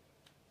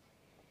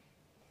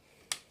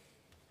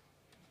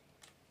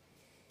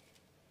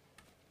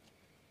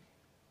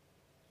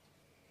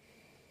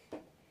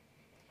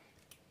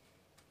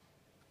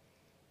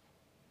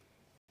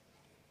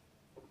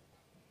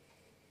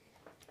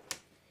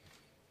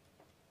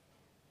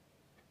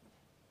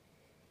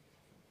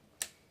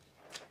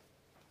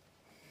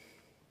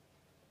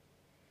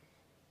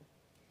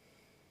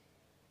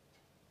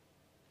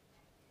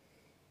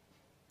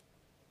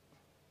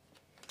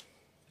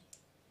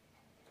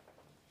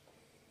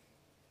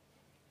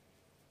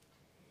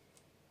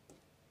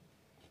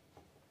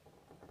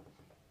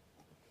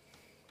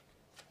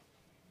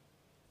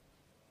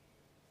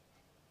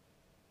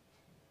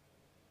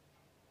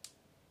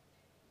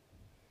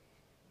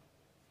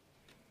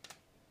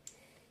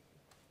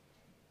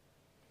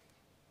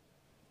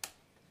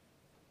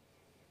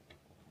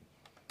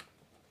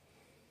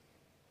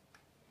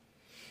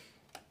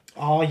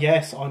 Ah,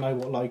 yes, I know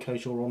what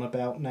locos you're on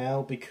about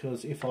now,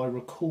 because if I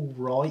recall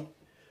right,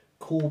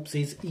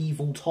 Corbs's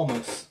Evil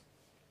Thomas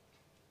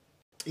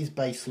is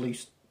based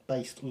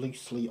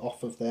loosely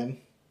off of them,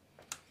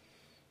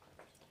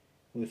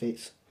 with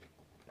its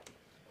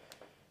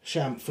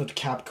Chamford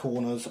Cab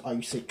Corners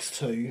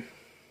 062.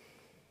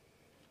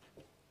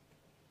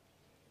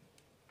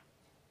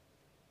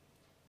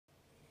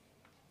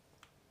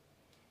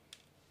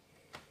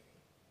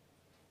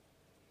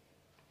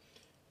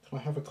 Can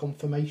I have a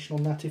confirmation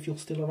on that if you're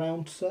still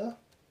around, sir?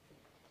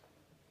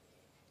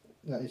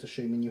 That is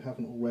assuming you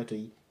haven't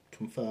already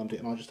confirmed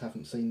it and I just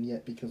haven't seen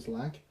yet because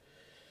lag.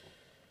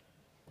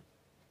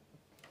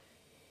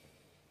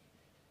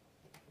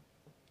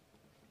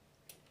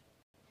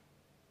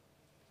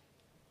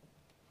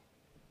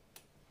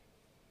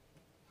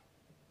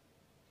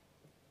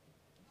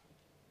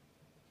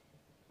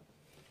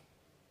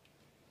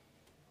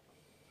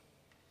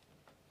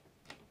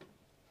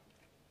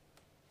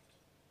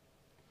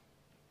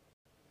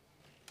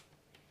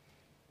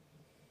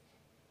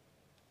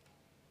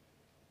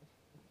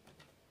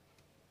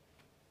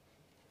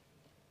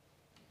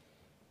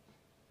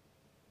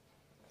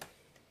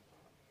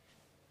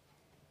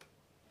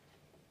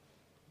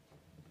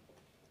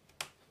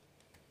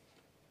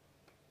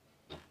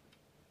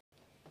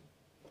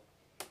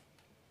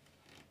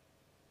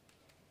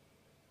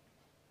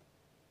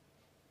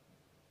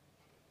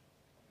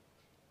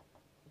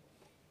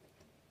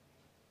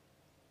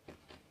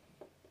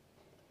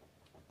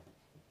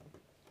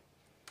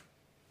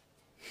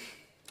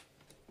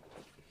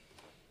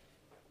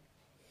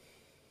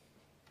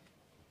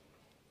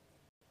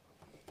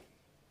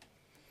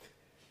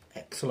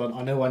 Excellent.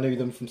 I know I knew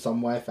them from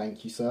somewhere.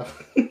 Thank you, sir.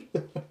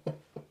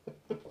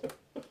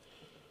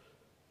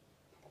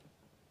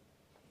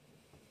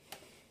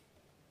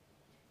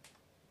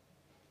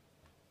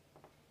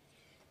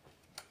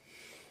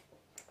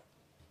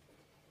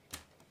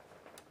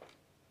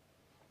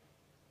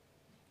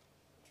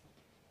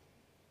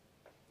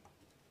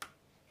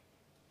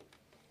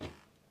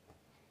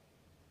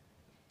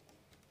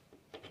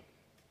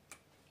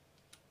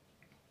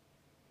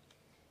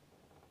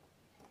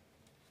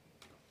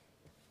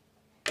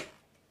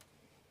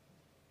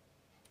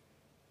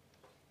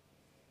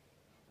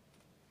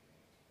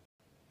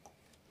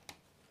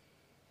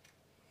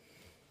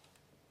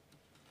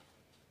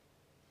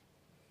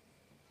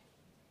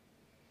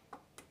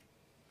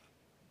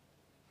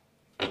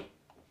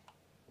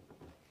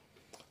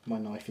 My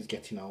knife is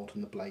getting old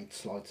and the blade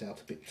slides out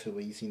a bit too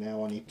easy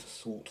now. I need to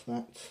sort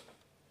that.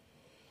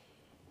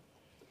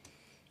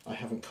 I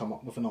haven't come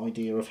up with an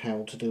idea of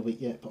how to do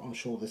it yet, but I'm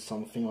sure there's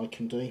something I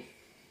can do.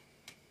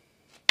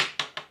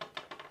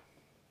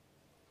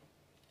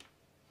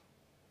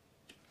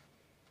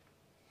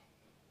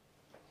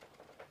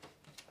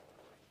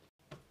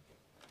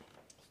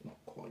 It's not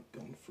quite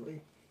gone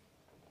through.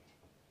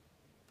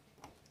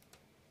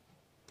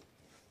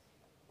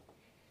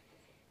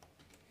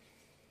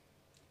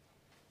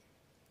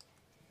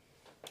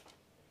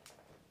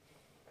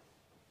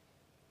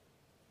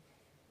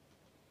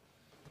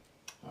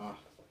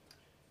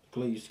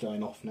 Glue's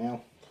going off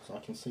now because I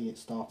can see it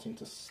starting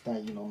to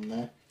stain on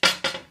there.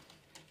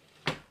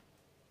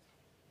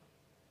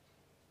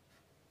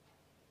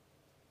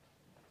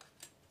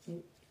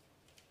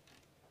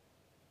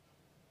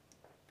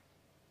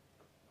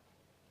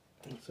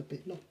 It's a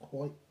bit not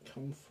quite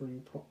come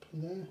through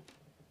properly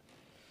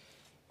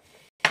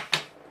there.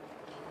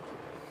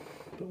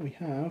 But we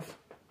have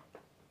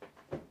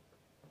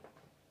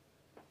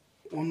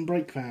one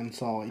brake van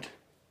side,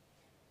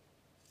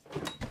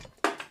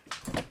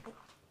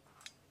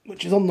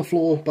 which is on the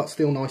floor but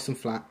still nice and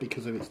flat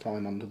because of its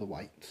time under the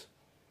weight.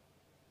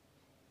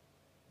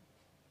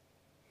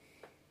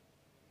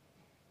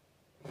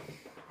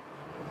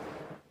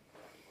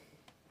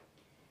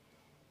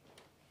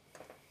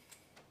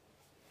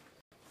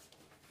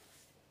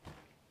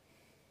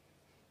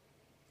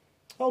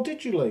 Oh,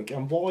 did you, Luke?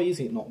 And why is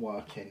it not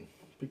working?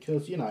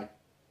 Because, you know,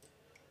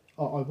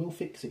 I will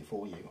fix it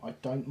for you. I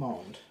don't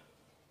mind.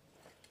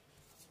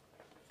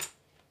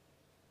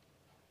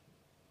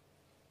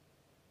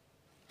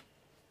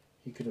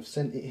 You could have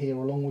sent it here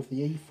along with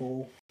the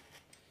E4. It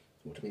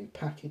would have been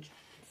packaged,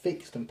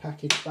 fixed and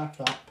packaged back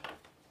up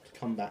to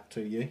come back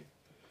to you.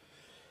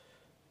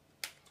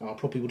 And I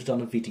probably would have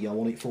done a video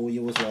on it for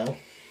you as well.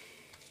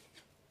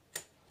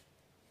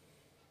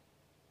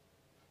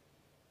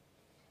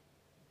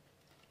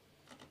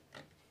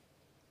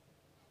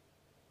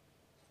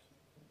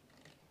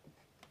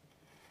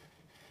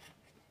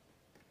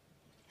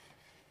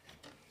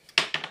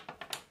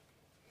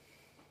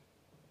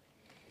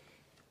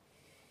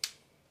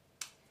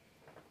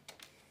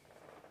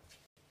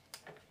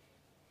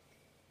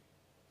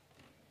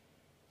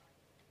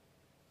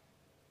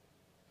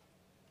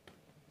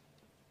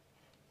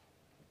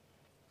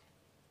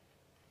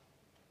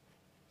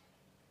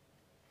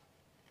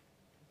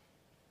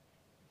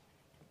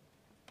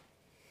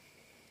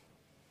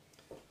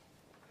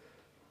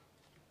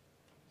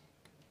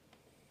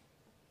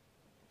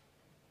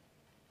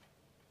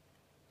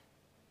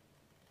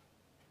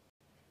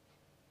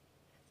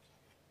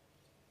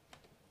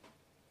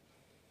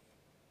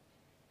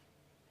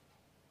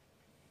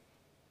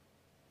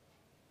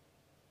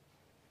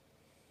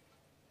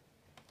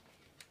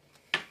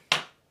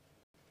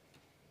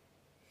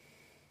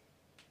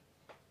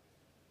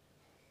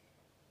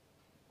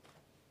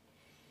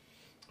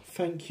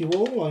 thank you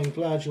all. I'm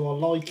glad you are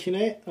liking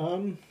it.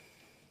 And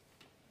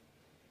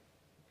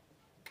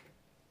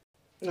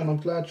I'm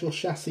glad your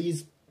chassis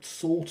is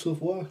sort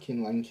of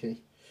working,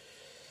 Lanky.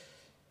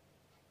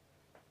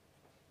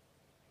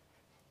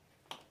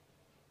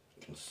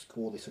 I'll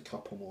score this a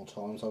couple more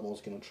times. I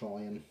was going to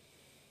try and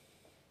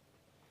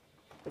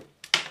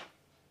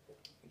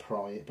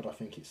pry it, but I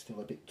think it's still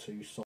a bit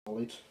too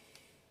solid.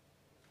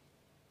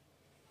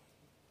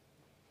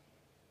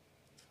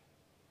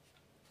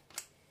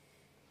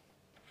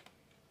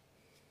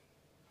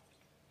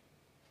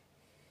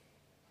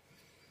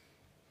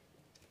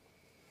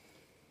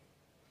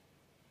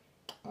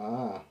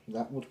 Ah,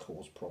 that would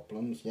cause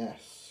problems,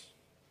 yes.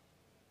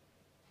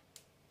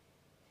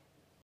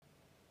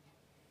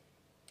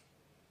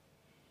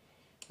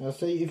 Now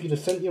see, if you'd have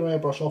sent your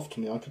airbrush off to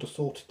me, I could have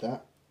sorted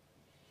that.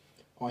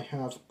 I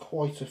have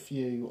quite a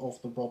few of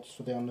the rods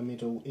for down the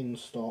middle in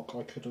stock.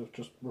 I could have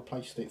just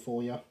replaced it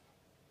for you.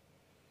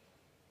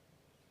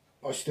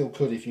 I still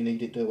could if you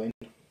need it doing.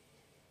 You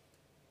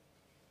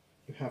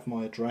have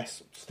my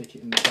address, stick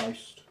it in the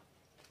post.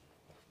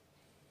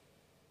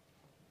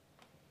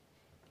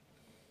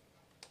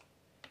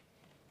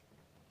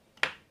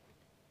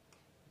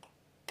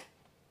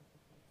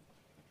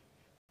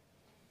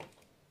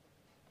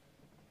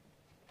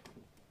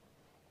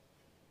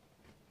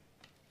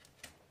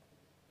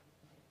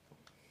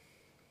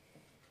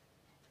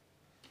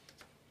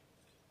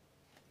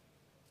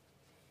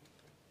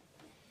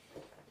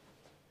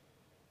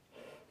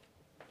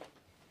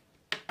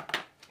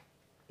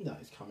 That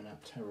is coming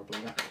out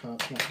terribly, that curve,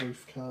 that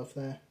roof curve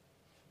there.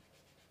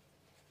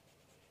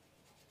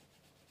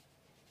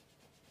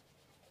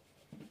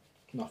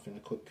 Nothing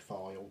a quick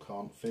file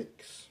can't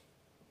fix.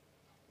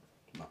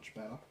 Much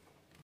better.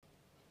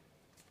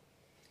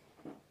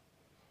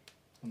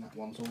 And that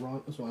one's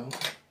alright as well.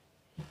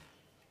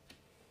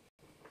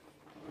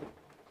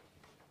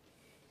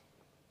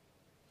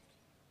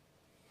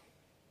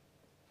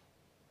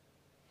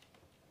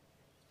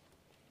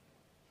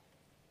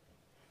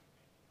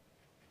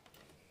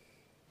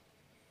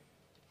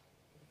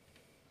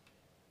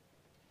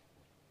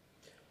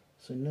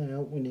 So now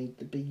we need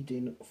the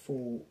beading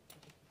for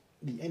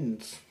the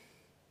ends.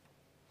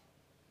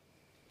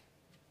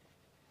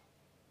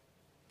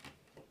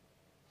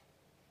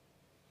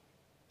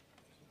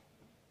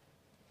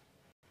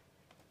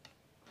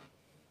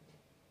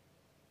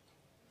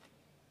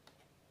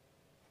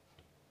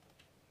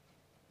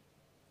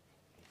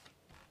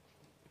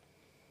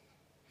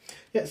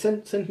 Yeah,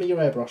 send me your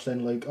airbrush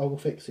then, Luke. I will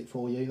fix it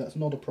for you. That's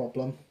not a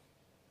problem.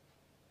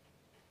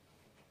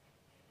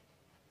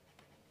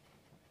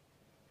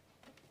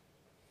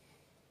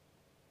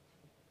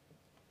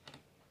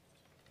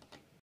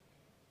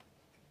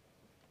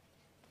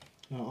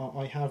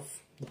 I have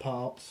the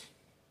parts.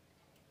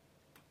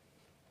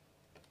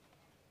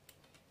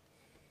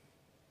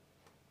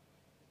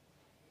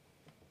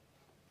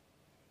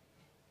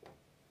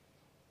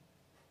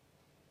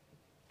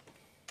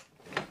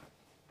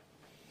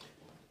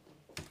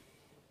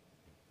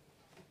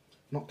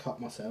 Not cut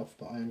myself,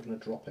 but I am going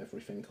to drop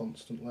everything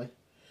constantly.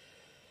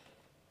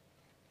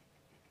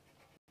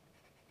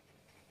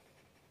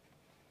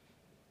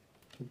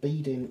 The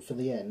beading for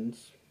the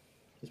ends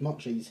is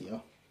much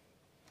easier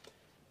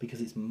because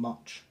it's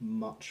much,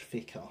 much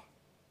thicker.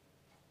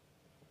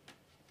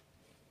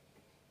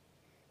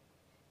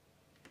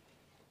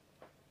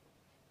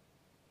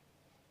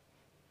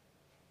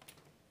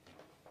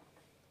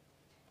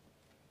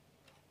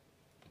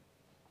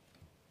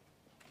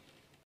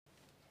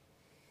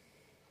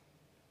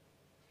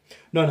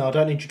 No, I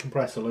don't need your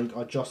compressor, Luke.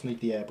 I just need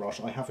the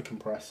airbrush. I have a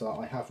compressor.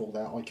 I have all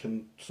that. I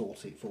can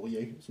sort it for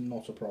you. It's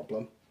not a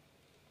problem.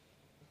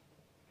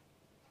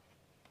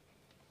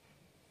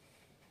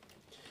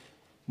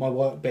 My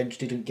workbench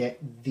didn't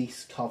get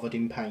this covered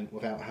in paint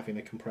without having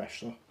a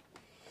compressor.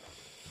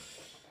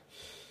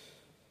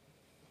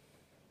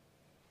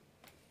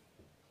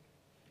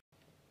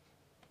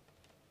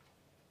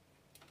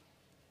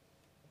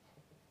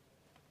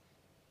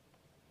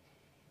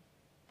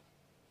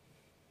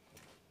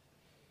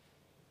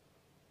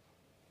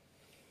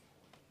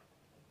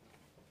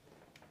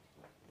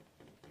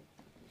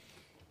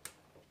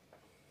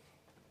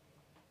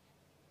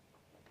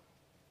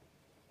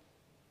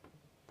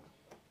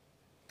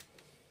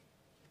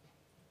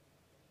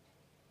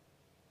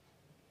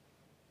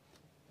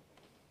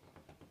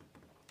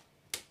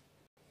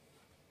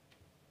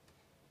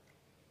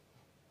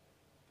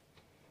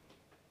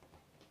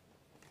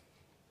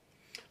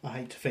 I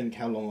hate to think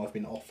how long I've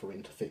been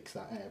offering to fix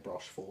that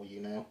airbrush for you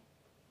now.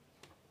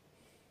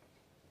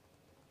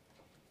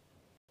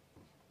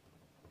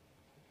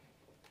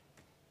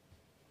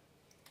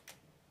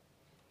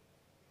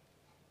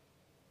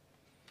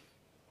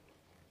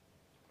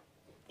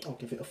 I'll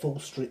give it a full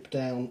strip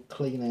down,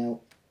 clean out,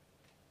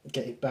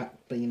 get it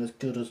back being as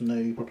good as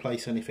new,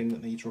 replace anything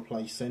that needs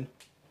replacing.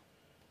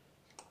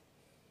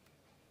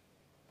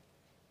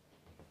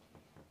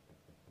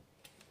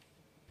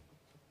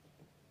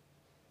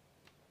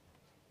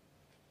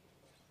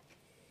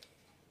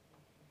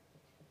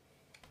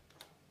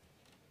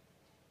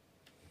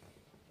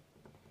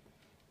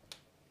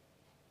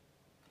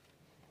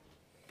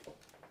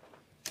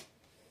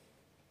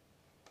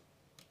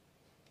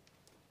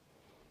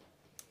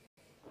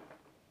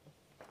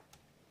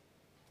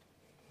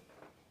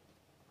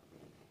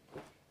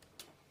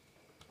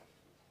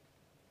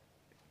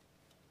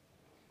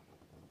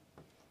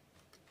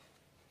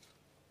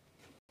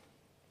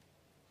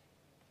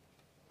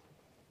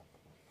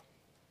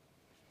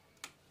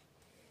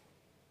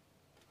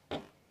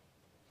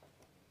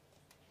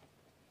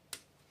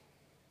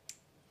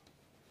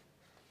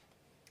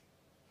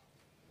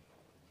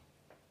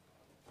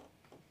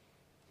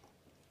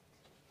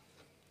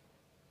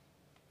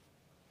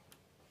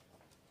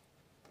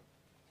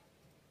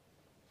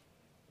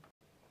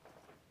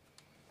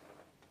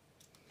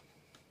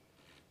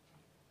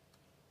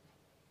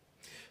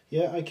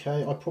 Yeah,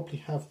 okay, I probably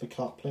have the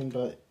coupling,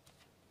 but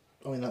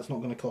I mean that's not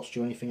going to cost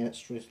you anything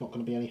extra. It's not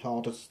going to be any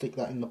harder to stick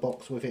that in the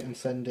box with it and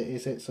send it,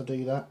 is it? So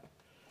do that.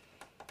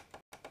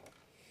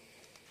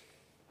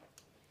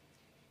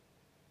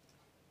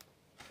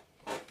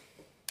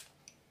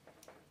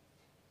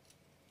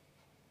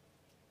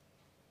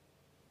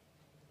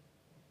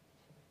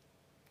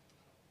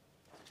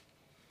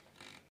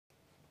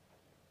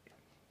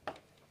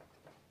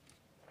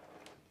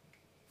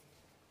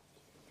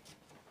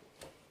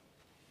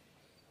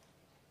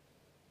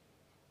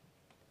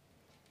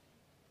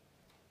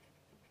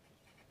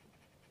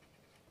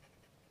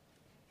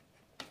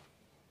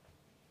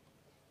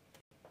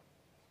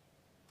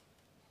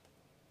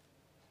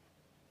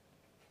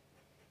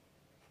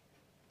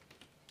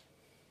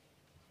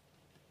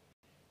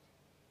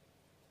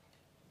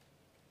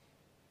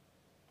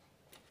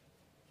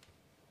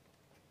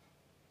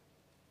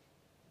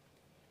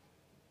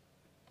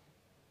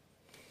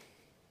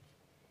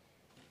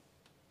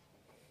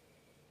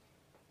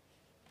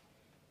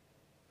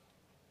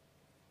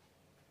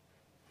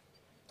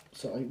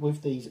 So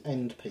with these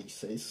end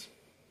pieces,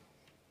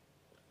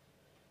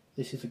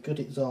 this is a good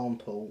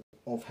example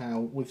of how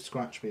with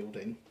scratch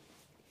building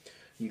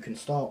you can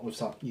start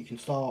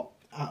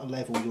at a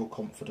level you're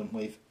confident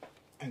with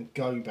and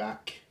go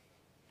back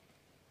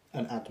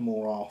and add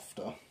more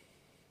after.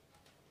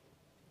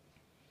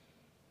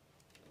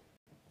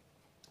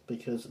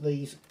 Because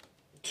these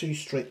two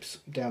strips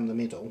down the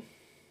middle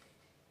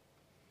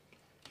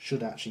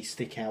should actually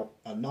stick out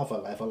another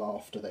level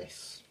after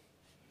this.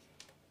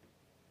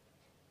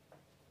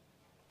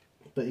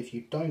 But if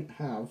you don't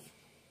have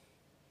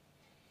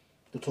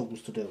the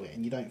tools to do it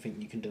and you don't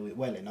think you can do it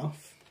well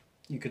enough,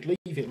 you could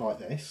leave it like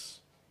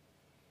this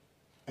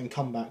and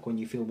come back when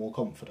you feel more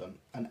confident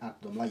and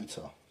add them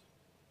later.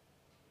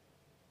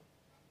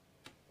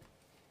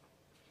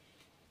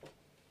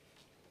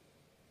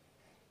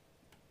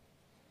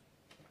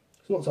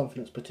 It's not something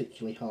that's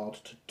particularly hard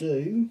to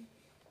do,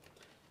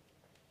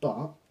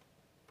 but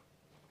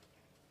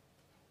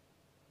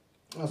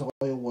as I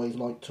always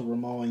like to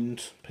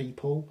remind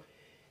people,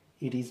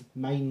 it is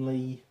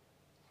mainly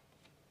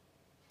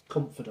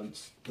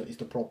confidence that is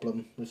the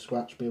problem with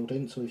scratch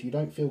building. So if you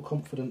don't feel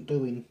confident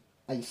doing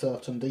a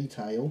certain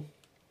detail,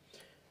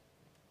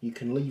 you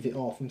can leave it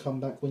off and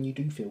come back when you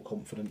do feel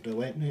confident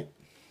doing it.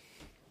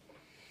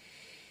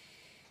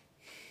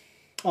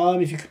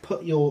 If you could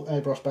put your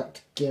airbrush back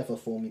together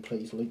for me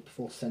please, Luke,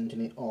 before sending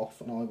it off,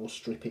 and I will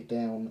strip it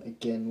down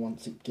again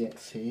once it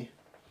gets here.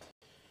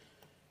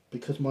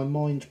 Because my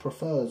mind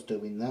prefers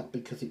doing that,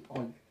 because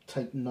I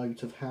take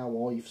note of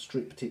how I've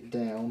stripped it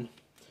down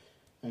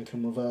and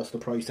can reverse the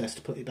process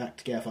to put it back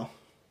together.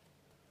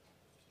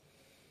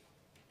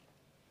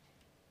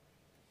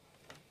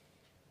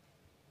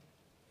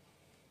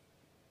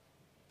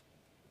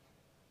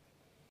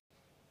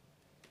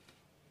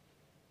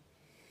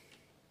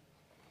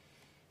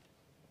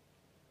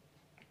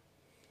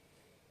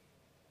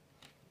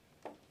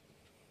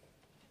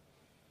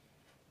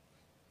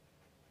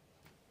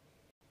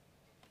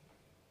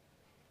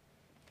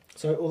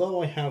 So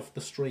although I have the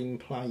stream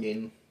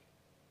playing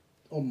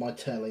on my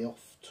telly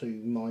off to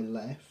my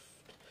left,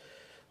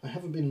 I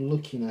haven't been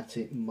looking at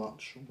it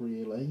much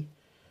really.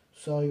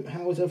 So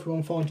how is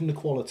everyone finding the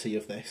quality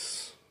of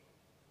this?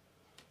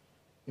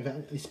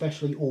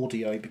 Especially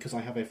audio, because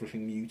I have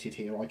everything muted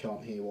here, I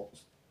can't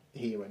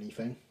hear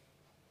anything.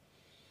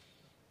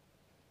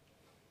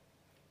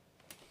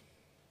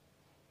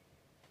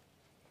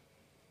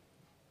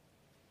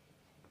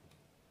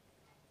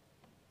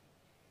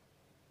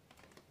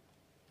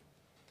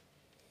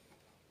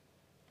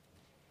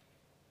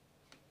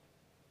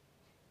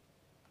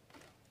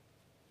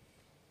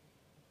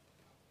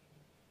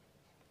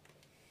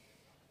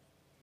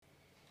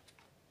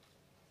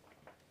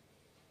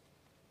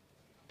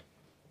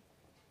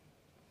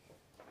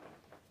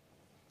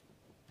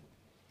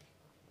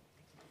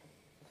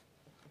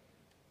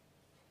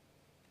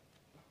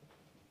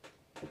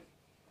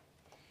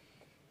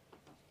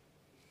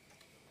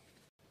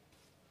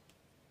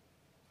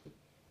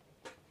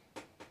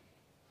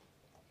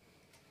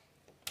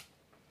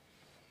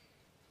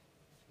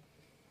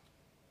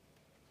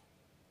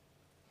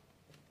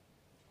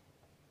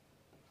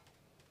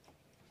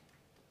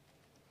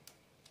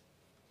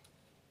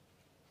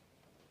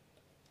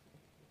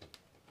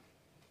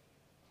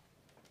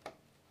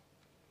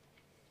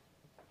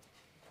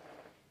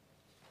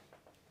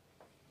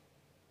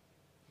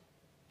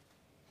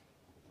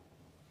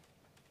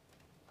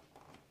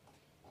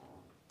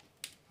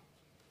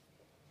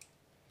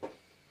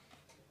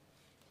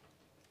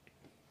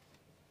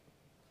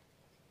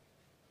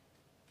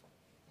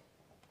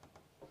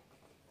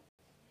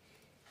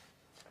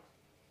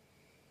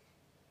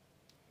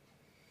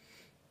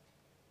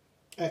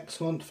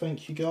 Excellent,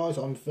 thank you guys,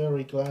 I'm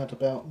very glad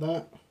about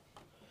that.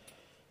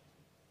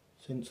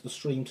 Since the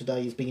stream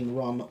today is being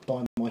run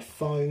by my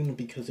phone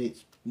because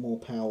it's more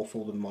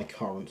powerful than my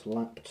current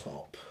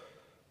laptop.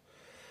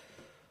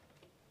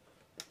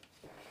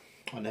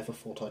 I never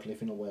thought I'd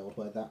live in a world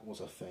where that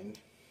was a thing.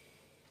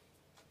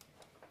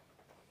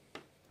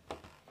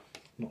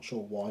 Not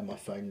sure why my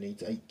phone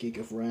needs 8 gig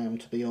of RAM,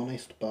 to be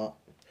honest, but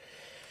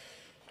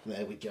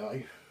there we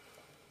go.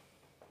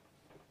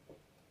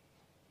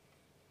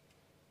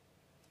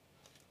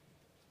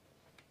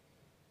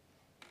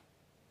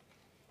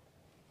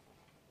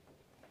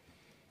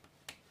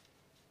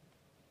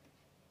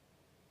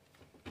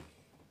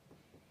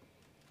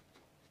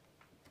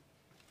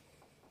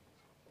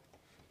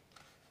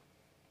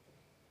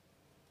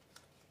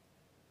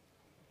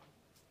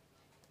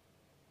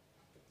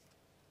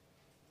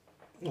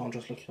 I'm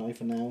just looking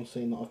over now and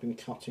seeing that I've been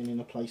cutting in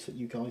a place that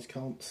you guys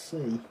can't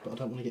see, but I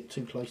don't want to get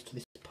too close to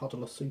this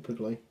puddle of super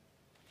glue.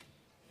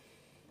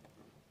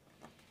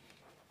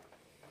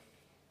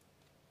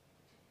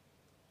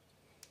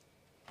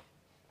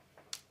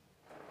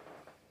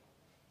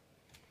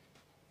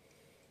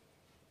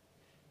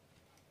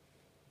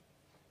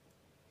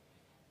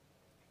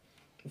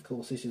 Of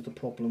course, this is the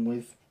problem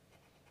with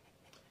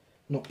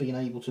not being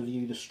able to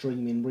view the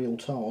stream in real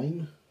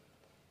time.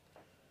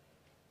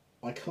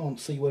 I can't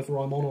see whether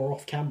I'm on or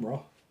off camera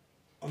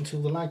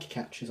until the lag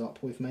catches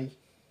up with me.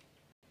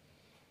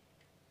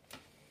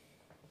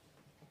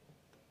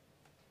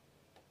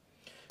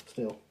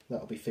 Still,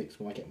 that'll be fixed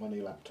when I get my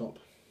new laptop.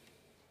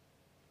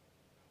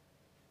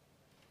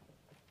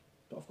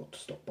 But I've got to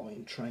stop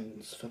buying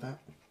trains for that.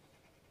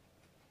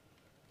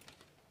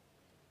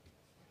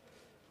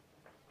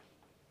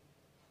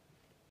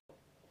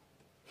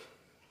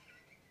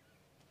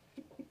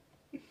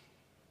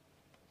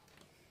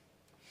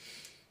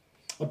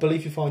 I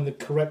believe you find the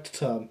correct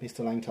term,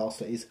 Mr.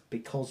 Lancaster, is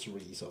because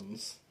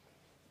reasons.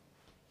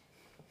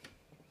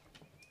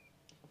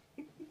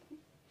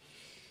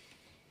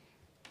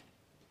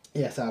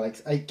 Yes,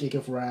 Alex, 8 gig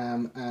of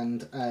RAM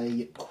and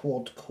a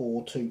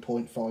quad-core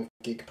 2.5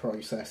 gig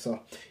processor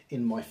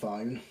in my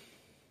phone.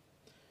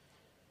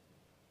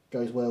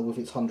 Goes well with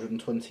its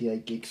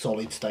 128 gig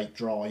solid-state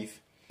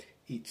drive.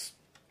 It's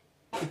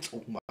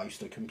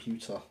almost a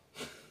computer.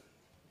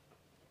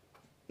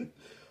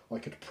 I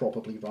could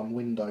probably run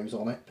Windows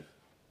on it.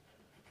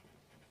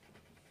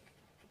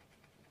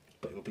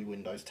 But it would be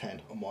Windows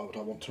 10, and why would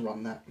I want to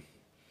run that?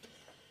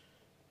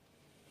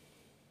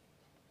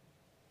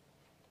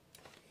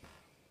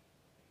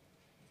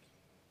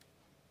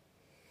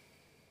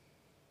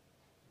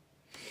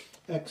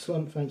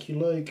 Excellent, thank you,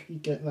 Luke. You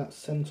get that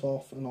sent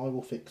off and I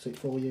will fix it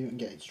for you and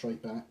get it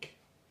straight back.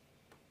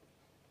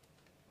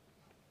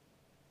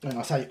 And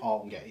I say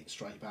I'll get it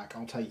straight back,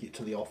 I'll take it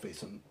to the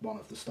office and one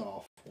of the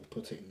staff will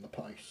put it in the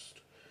post.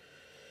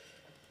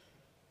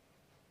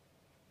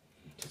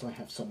 Because I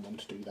have someone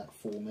to do that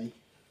for me.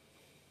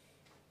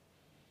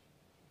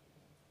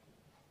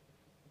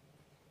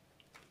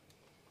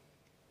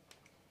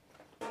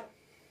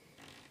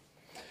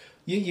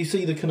 You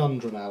see the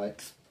conundrum,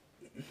 Alex.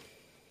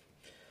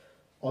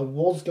 I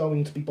was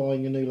going to be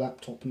buying a new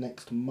laptop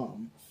next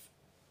month,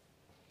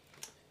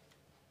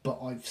 but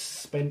I've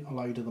spent a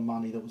load of the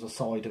money that was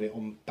aside of it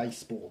on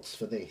baseboards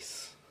for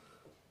this.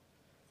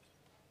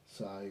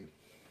 So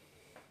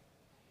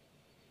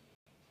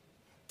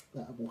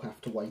that will have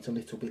to wait a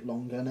little bit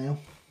longer now.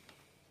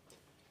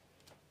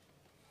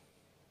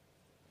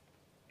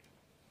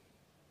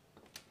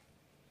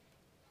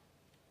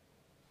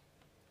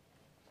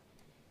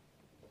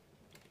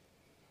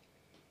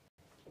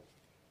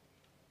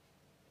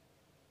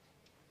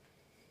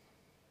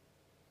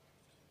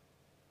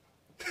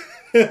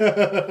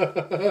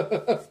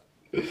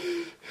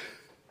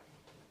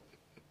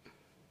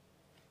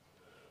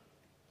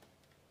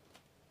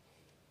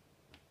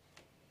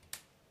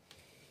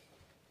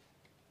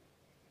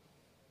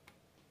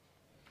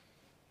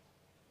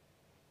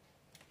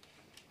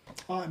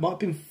 It might have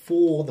been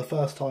for the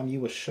first time you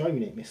were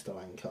shown it, Mr.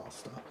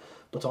 Lancaster,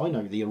 but I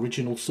know the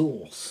original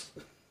source.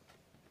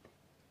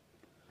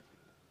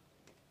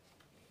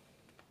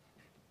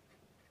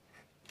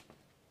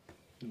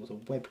 It was a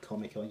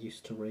webcomic I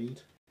used to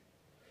read.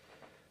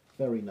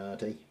 Very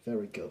nerdy,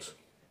 very good.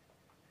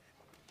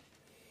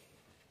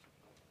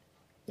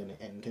 Then it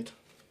ended.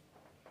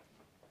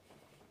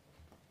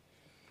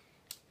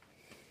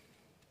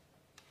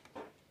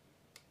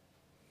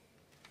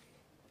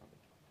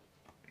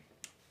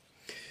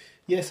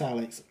 Yes,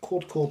 Alex,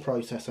 quad-core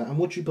processor. And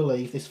would you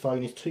believe this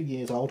phone is 2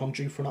 years old? I'm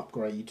due for an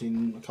upgrade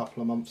in a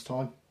couple of months'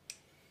 time.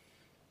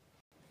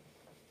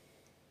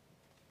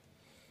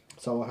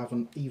 So I have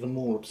an even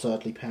more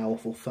absurdly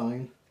powerful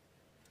phone.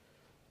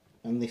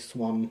 And this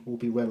one will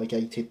be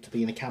relegated to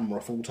being a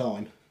camera full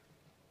time.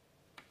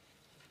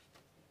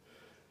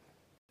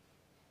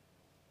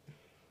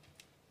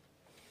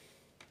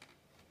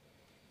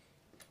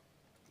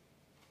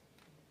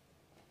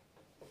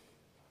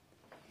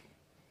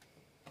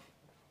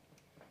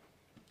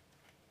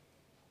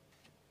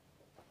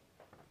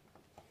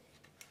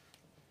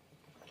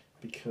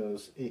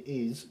 Because it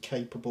is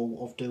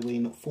capable of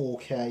doing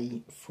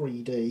 4K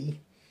 3D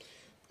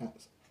at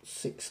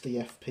 60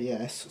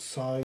 FPS,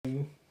 so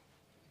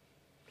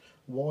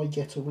why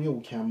get a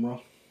real camera?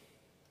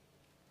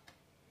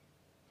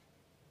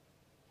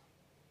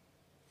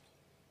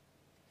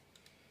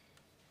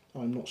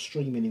 I'm not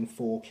streaming in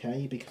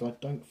 4K because I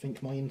don't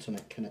think my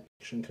internet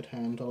connection could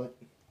handle it.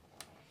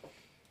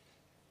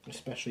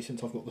 Especially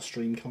since I've got the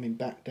stream coming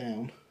back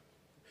down.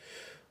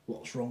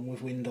 What's wrong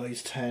with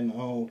Windows 10?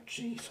 Oh,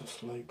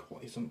 Jesus, Luke,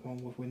 what isn't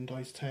wrong with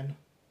Windows 10?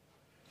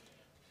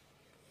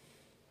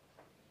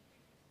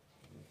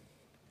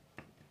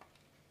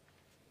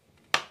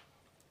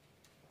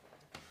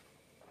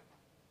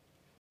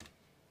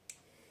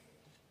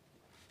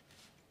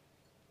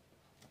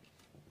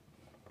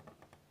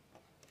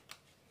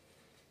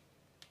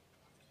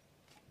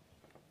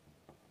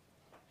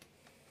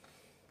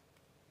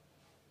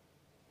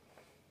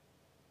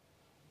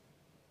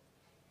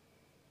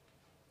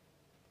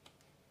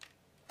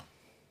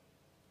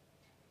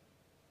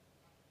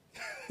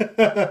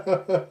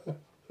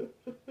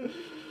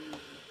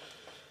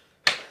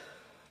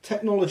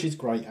 Technology's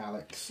great,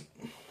 Alex.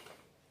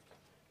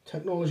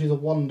 Technology's a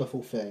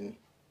wonderful thing.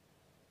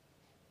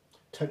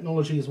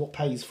 Technology is what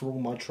pays for all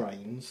my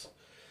trains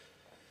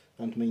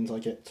and means I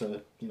get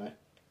to, you know,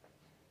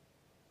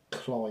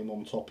 climb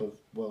on top of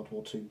World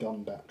War II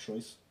gun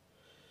batteries.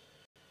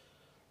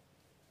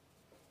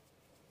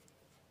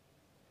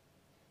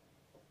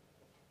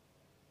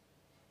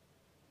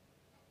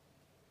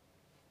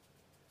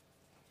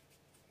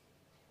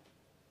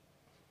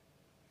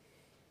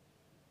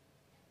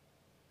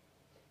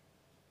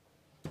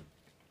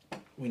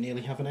 We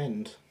nearly have an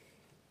end.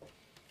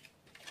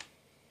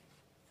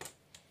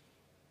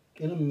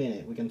 In a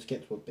minute we're going to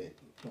get to a bit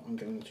that I'm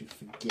going to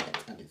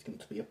forget, and it's going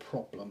to be a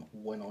problem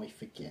when I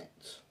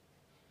forget.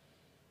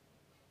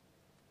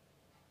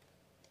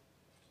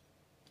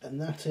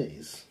 And that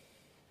is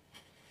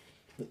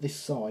that this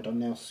side I'm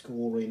now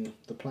scoring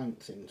the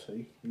planks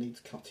into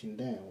needs cutting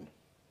down.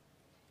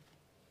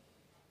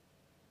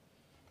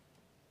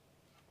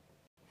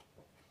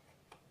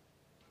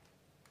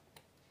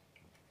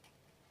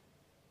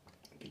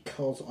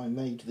 Because I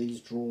made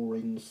these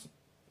drawings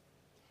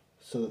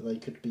so that they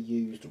could be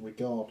used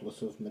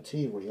regardless of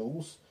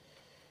materials,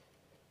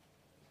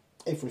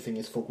 everything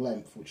is full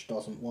length, which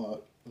doesn't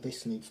work.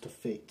 This needs to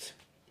fit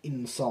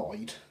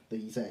inside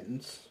these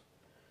ends,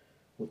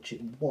 which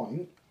it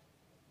won't.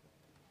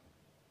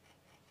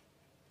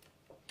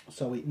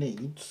 So it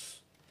needs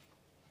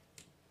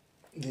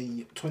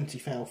the 20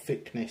 thou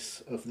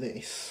thickness of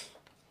this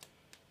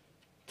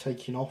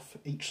taking off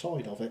each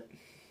side of it.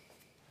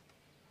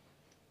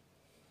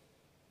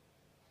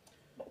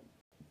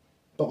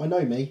 But I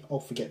know me, I'll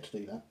forget to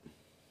do that.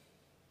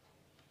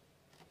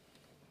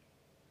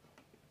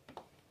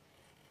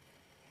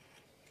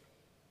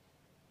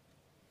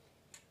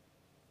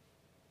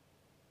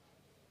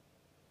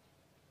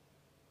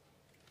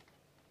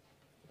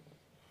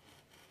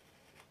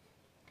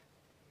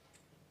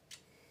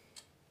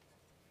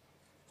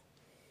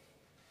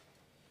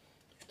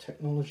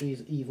 Technology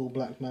is evil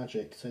black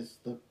magic, says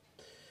the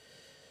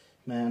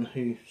man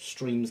who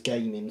streams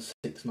gaming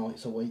 6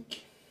 nights a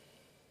week.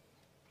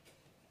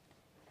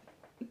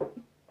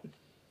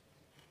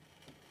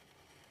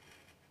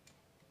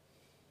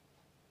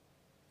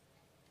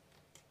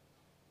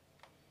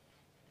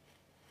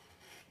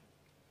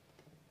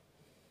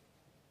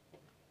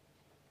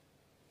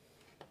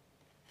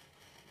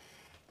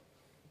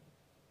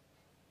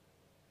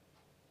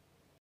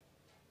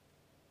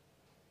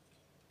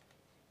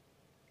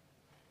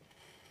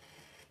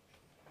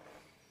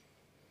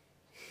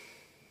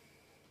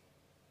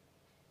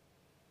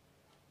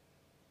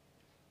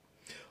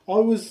 I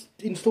was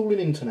installing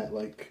internet,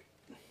 Luke.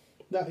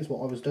 That is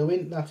what I was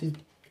doing. That is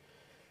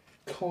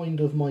kind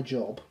of my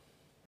job.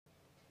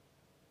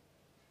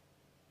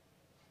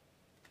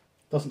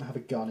 Doesn't have a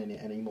gun in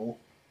it anymore.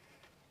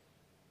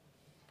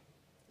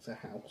 It's a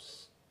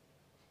house.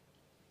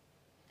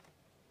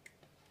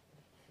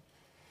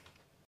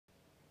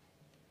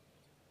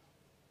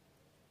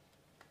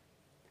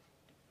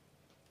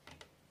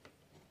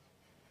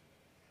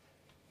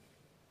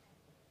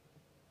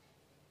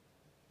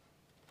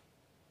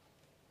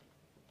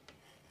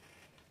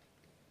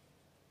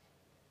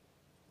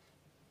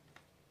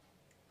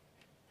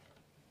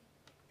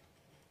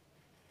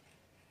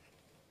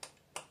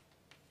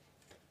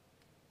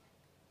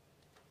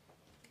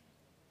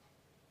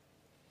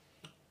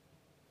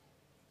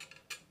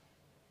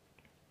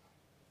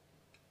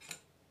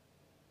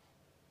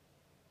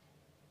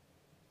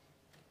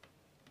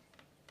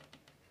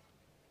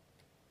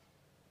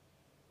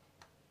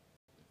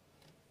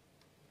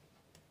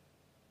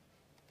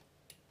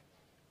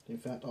 In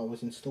fact, I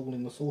was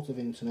installing the sort of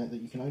internet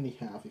that you can only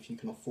have if you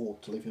can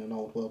afford to live in an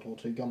old World War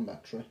II gun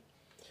battery.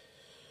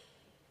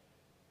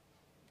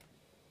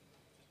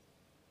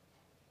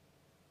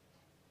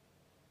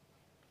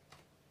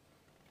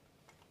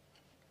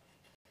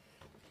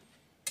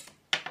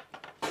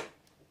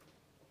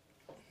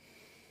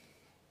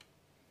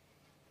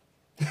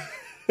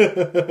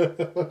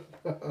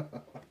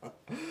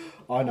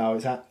 I know,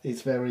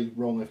 it's very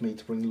wrong of me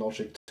to bring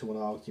logic to an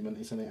argument,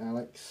 isn't it,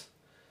 Alex?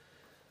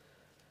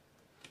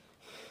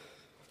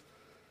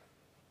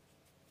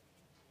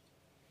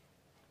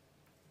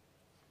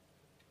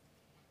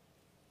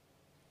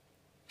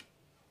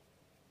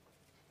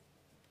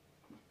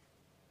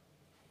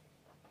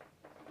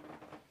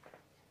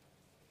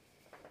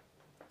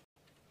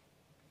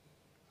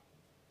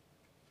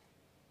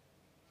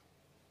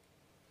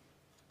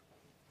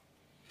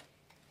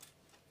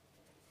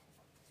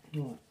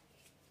 Right.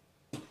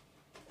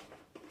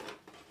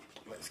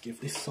 Let's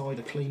give this side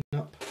a clean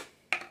up.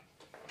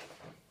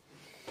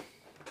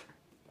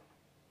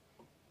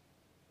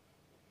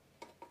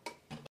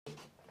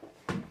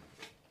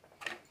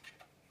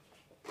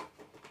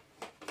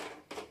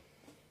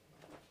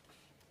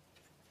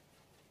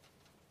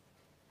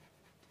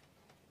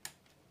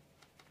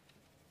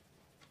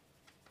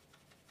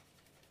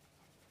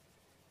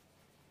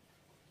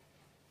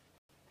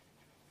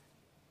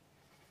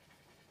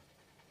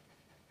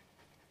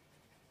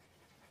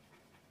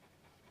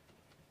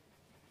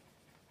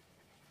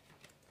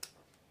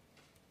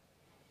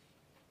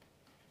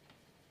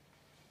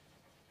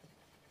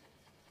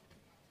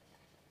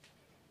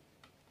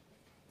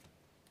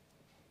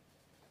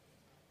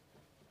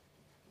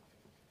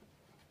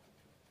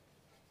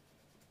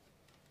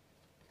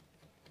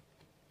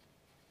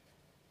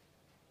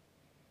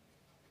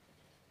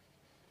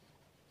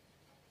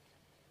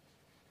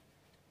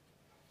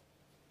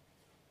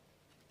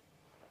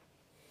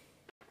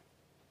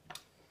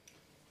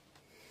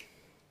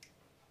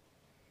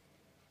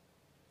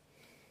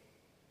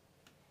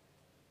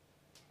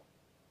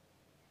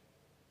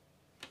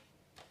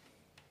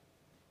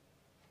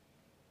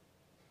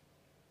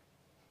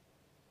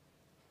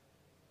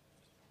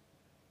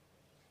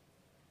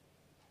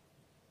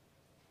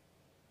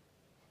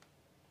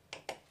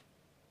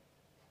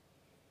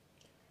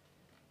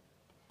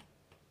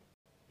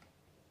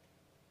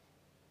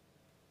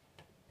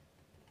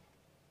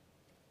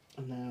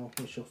 And now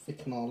we shall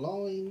thicken our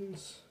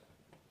lines.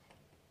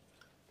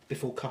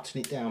 Before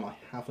cutting it down, I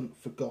haven't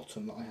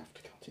forgotten that I have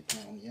to cut it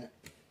down yet.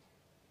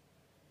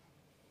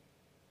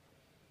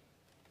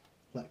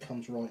 That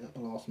comes right at the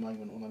last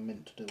moment when I'm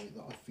meant to do it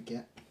that I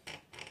forget.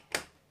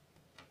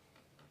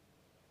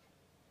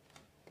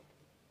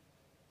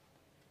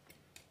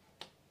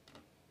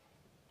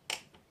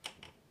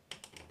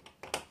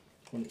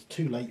 When it's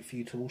too late for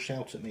you to all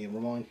shout at me and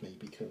remind me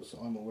because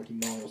I'm already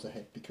miles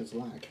ahead because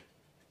lag.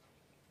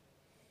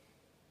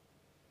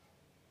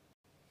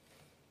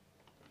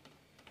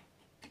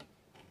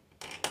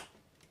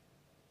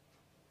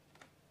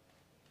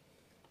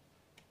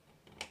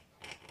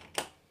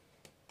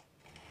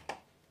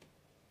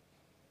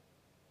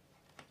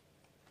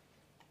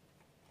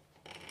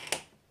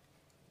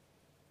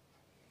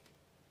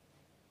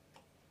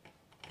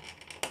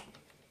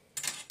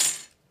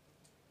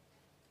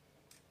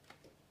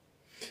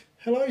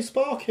 Hello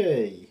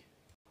Sparky!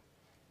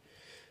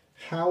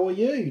 How are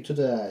you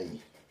today?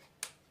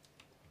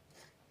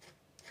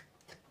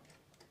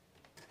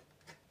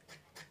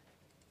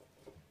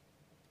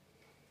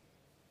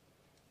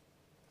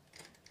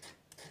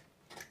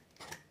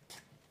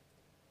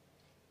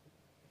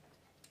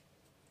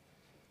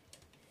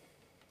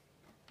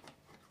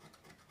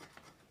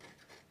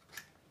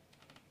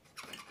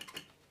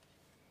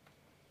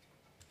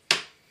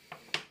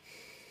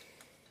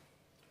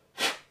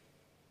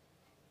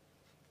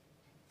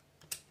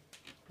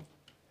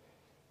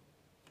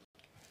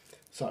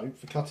 So,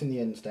 for cutting the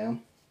ends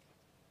down,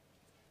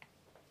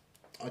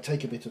 I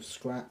take a bit of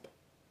scrap,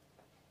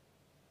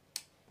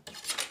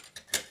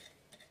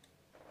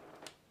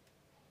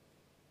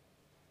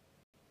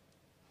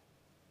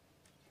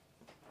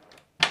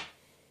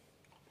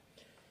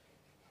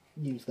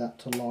 use that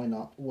to line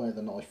up where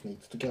the knife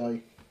needs to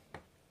go,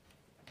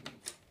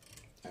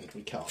 and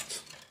we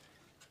cut.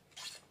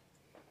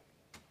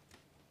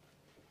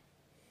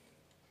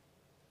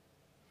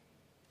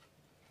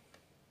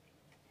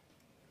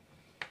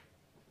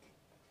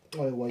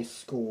 I always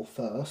score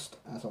first,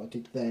 as I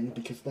did then,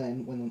 because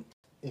then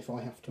if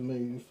I have to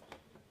move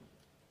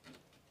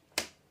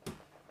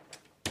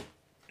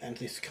and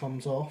this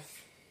comes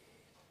off,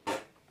 I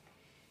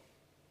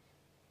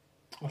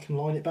can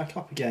line it back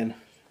up again.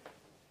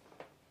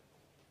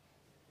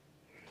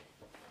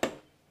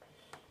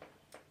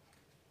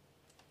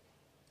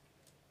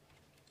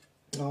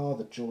 Ah,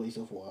 the joys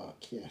of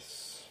work,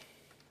 yes.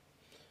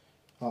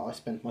 I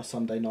spend my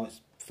Sunday nights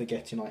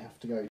forgetting I have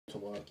to go to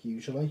work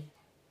usually.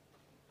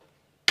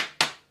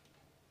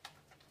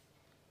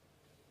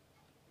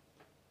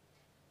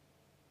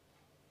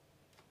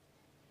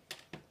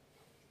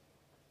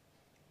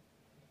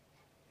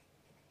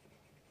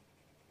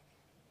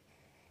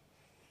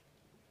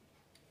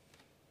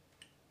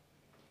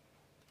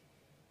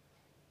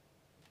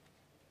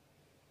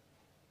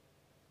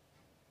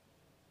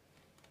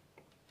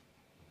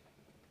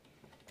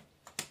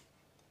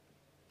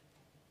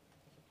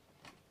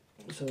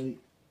 So,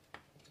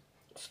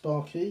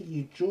 Sparky,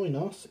 you join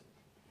us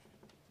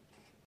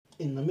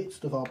in the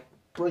midst of our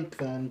brake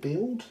van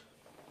build.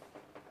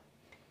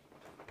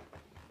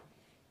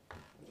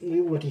 We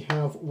already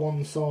have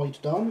one side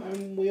done,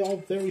 and we are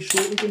very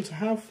shortly going to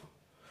have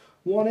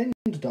one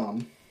end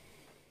done.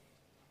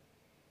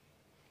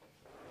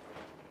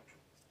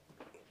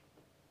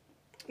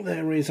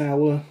 There is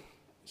our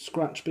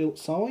scratch built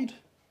side.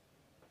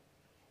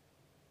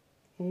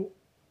 Oh,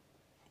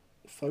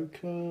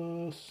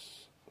 focus.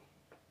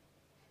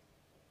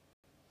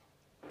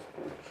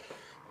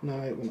 No,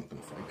 we're not going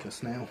to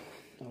focus now.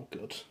 Oh,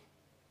 good.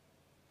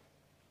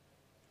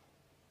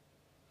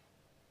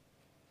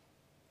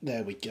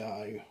 There we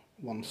go,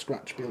 one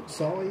scratch built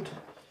side.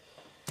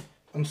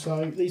 And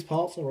so these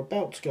parts are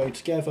about to go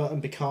together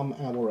and become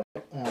our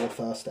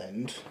first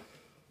end.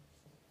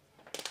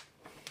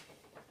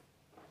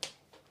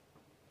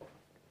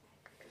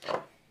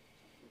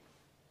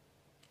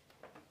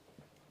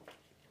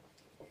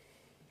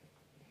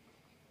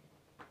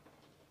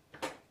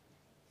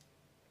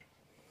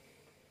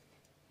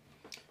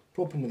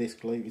 Problem with this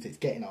glue is it's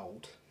getting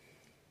old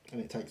and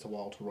it takes a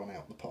while to run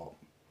out the pot.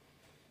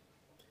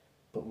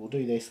 But we'll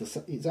do this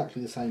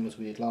exactly the same as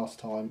we did last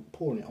time,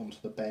 pouring it onto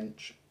the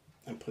bench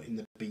and putting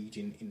the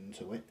beading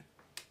into it.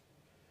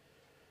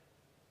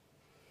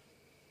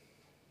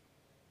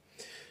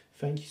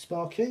 Thank you,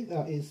 Sparky.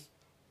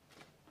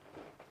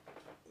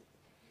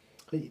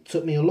 It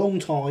took me a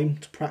long time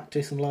to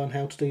practice and learn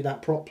how to do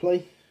that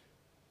properly.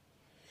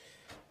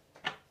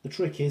 The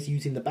trick is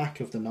using the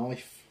back of the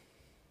knife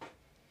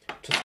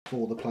to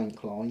score the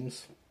plank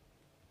lines.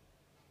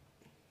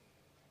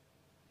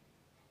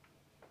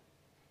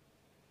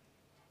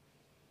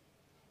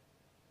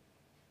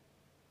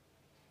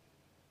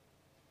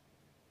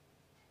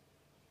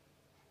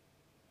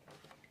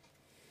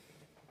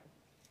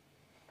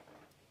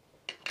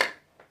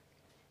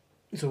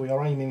 So we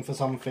are aiming for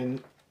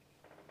something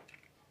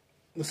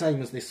the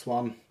same as this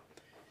one,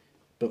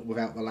 but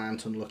without the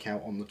lantern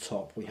lookout on the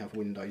top. We have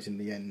windows in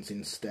the ends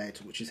instead,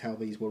 which is how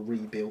these were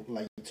rebuilt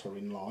later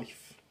in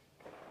life.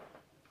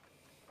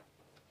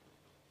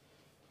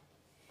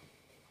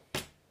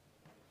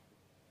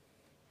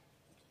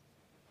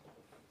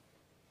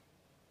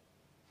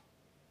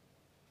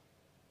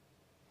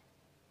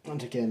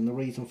 And again, the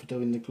reason for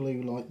doing the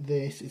glue like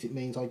this is it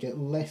means I get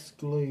less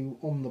glue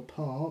on the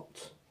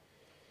part,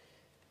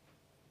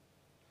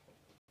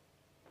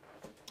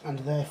 and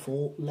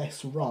therefore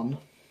less run.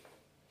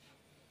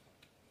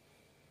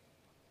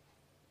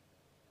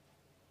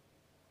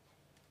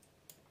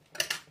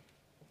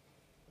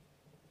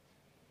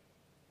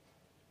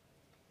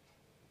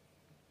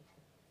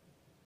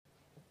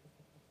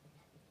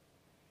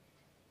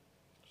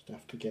 Just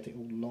have to get it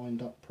all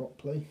lined up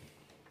properly.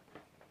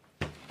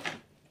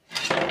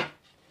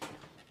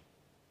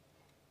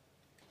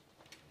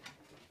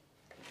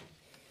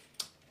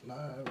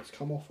 No, it's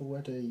come off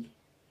already.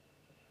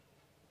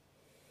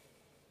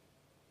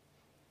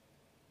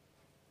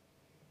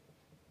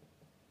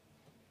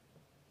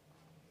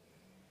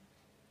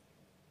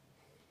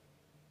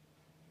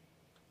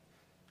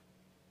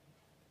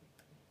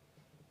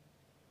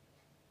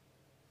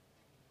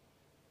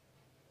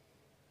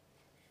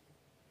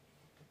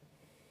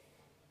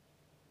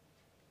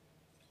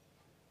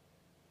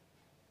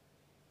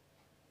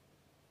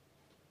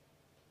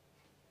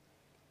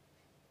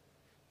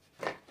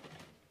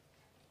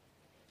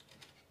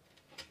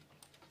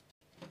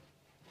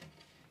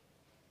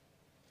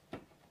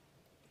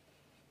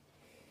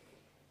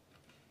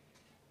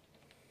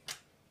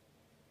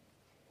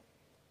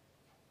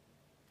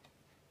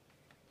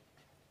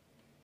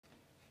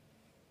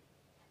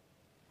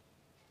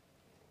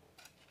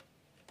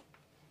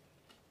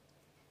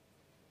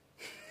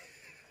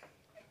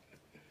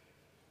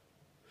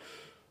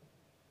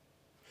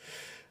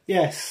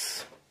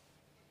 Yes,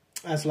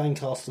 as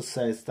Lancaster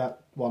says,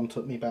 that one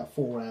took me about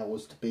 4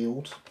 hours to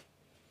build.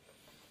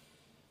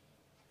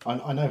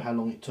 I know how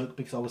long it took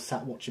because I was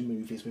sat watching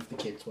movies with the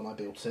kids when I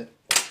built it.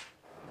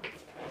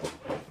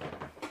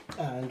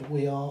 And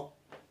we are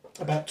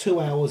about 2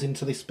 hours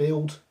into this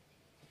build.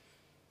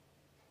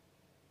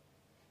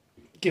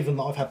 Given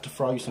that I've had to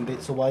throw some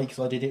bits away because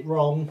I did it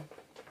wrong,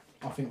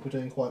 I think we're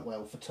doing quite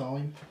well for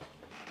time.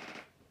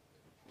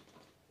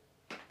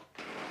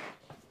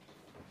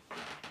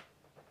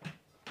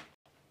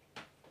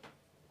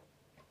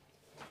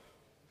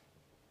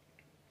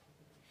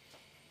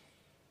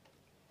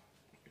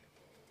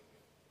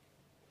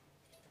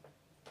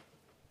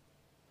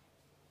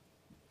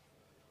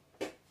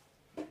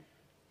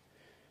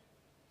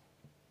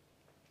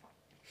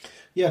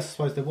 Yes, I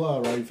suppose there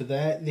were over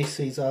there. This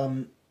is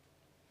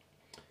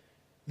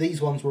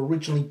these ones were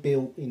originally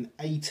built in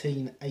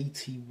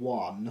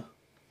 1881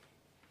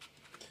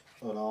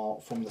 and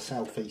are from the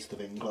southeast of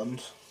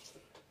England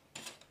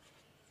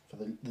for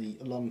the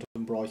London,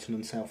 Brighton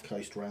and South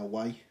Coast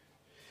Railway.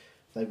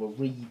 They were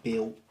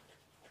rebuilt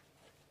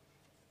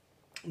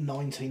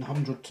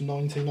 1900 to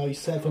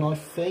 1907, I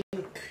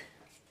think,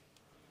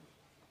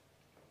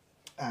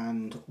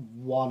 and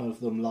one of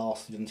them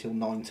lasted until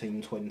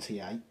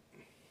 1928.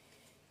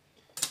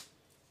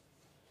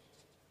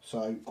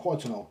 So,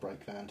 quite an old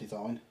brake van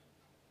design.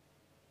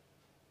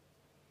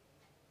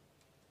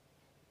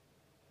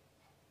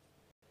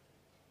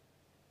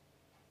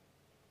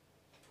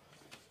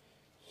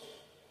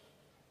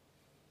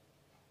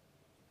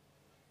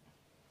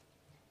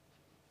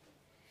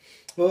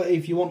 Well,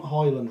 if you want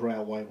Highland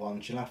Railway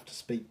ones, you'll have to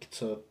speak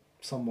to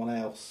someone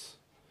else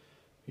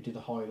who did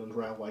a Highland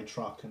Railway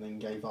truck and then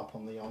gave up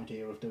on the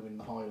idea of doing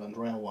the Highland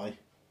Railway.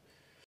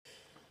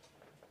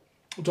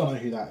 I don't know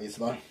who that is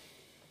though.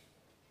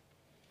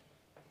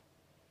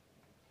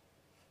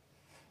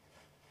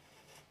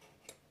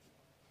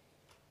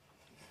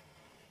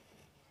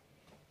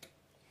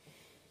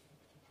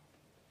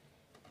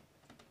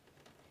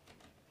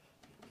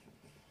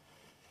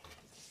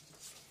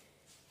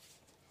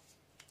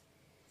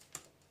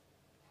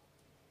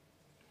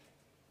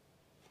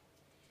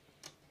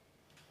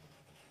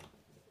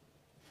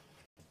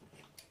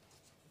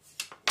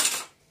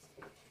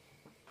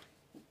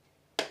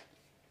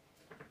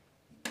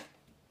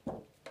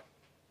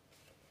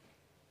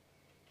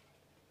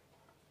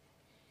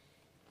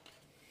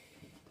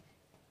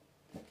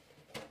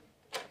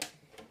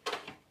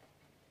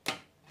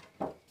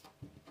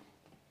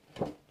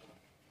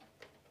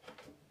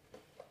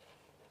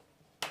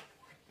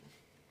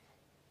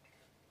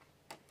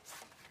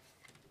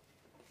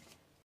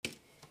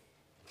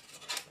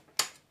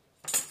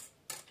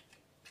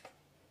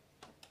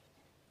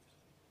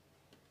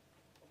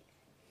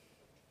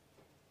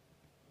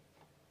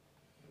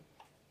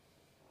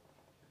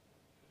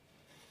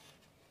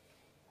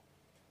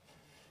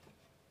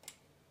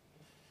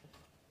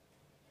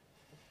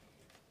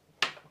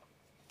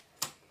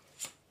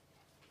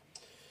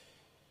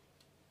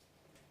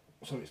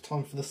 So it's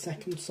time for the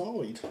second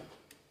side.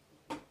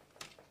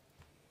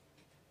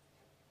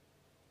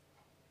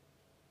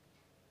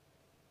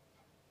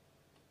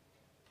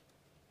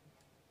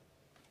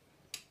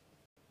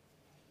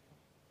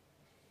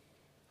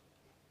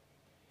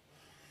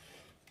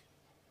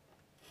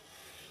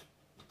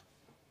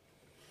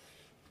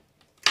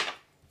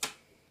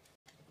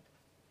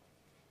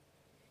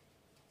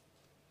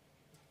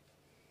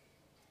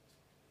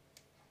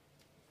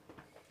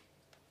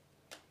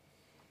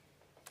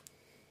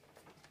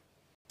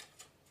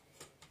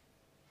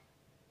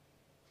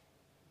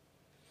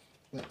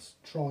 Let's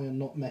try and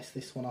not mess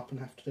this one up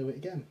and have to do it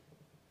again.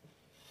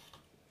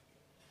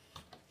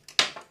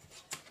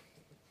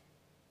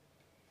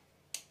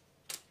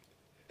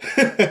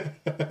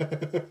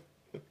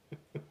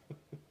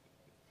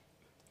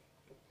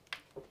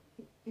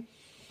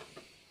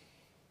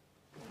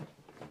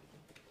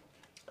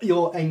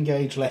 Your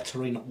N-gauge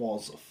lettering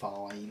was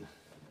fine.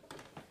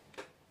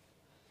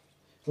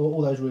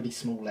 All those really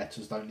small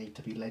letters don't need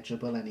to be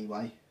legible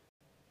anyway.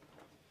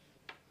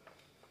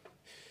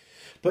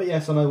 But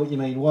yes, I know what you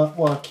mean.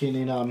 Working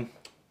in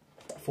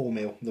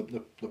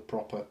 4mm, the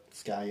proper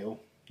scale,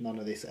 none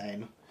of this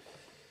N,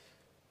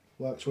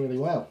 works really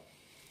well.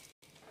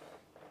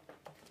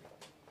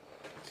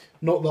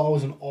 Not that I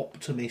was an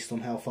optimist on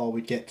how far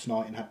we'd get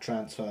tonight and had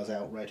transfers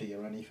out ready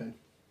or anything.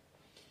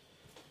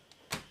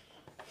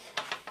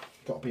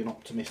 Got to be an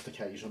optimist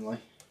occasionally.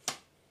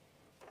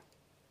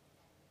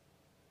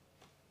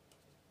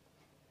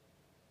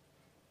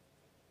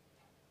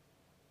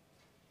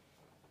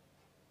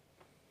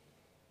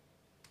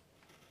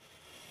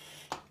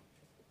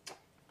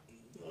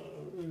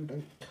 No,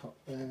 don't cut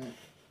there.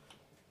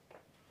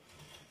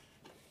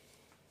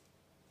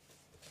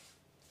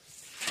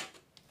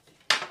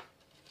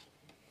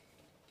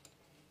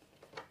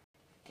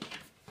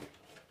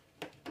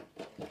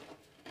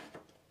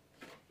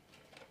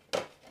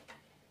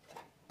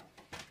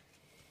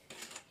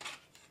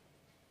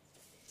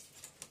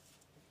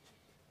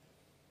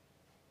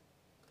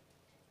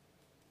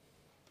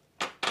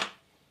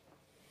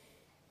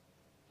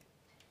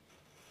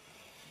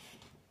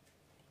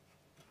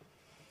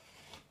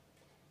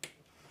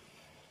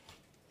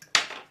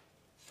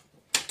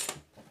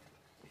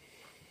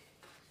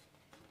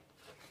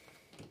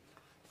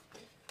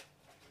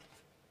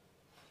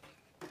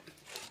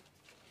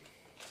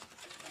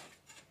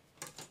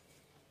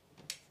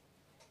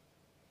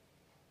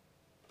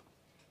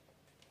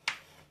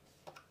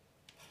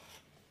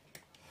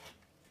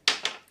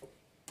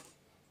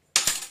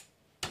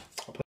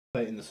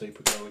 Put it in the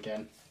super glue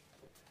again.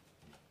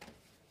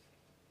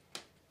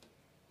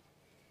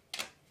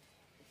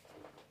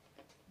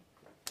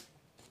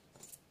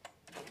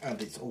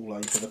 And it's all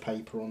over the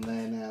paper on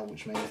there now,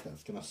 which means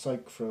that's going to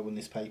soak through and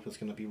this paper is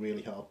going to be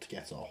really hard to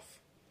get off.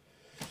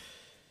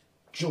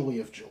 Joy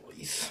of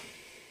joys.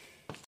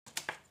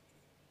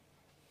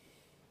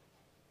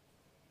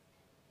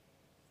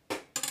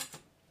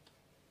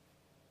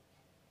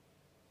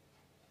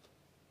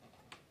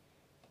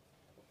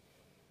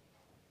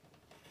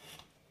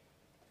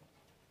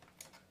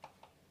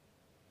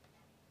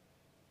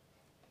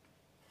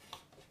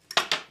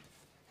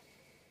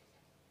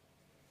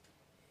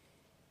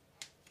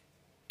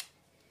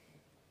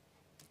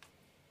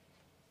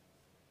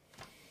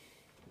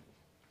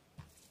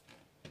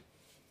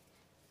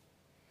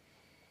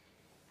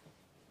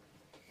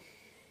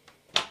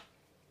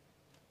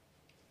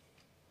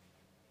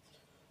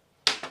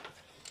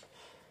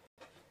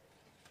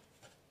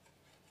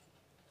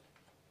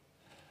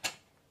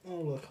 Oh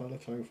look, I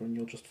look over and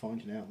you're just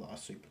finding out that I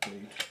super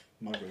glued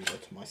my ruler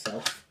to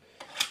myself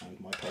and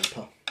my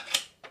paper.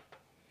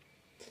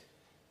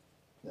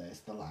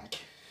 There's the lag.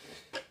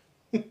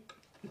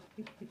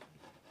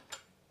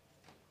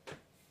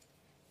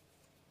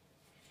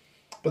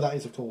 But that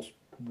is of course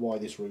why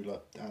this ruler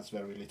has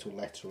very little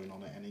lettering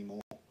on it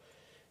anymore,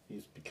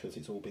 is because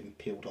it's all been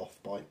peeled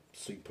off by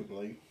super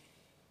glue.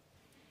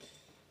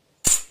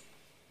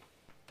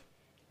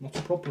 Not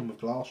a problem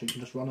with glass, you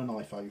can just run a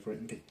knife over it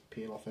and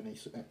peel off any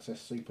excess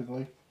super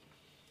glue.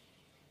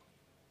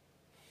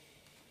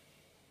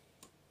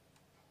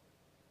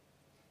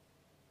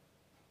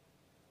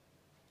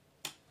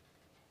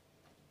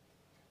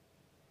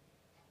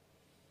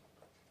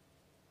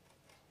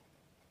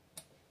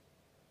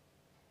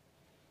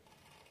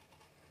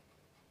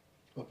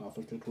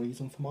 Another good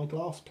reason for my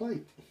glass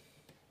plate.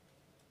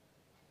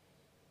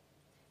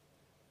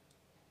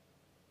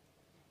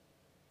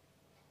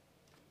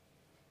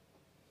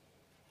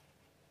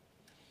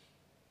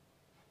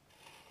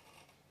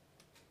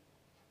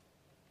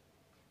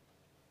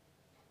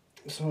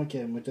 So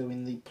again, we're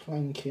doing the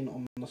planking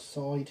on the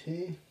side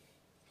here,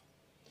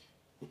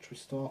 which we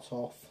start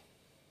off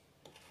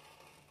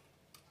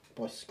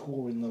by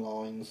scoring the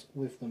lines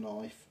with the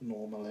knife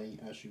normally,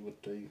 as you would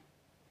do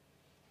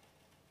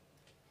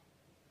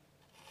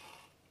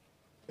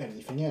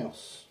anything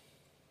else.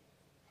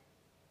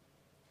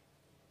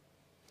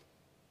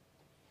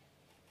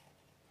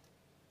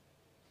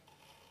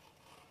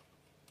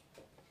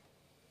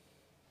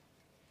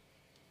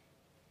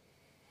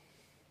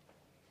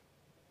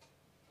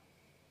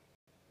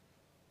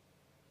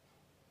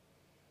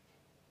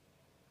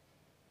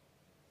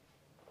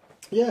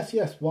 Yes,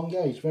 yes, one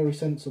gauge, very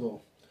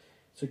sensible.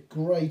 It's a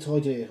great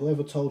idea.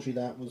 Whoever told you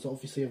that was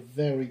obviously a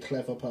very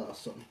clever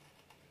person.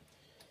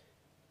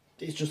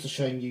 It's just a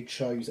shame you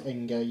chose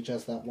N gauge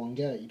as that one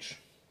gauge.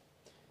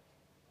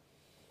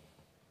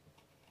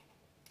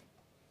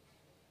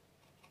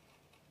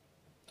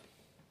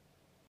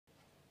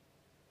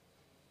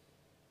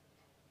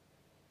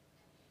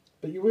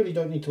 But you really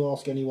don't need to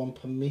ask anyone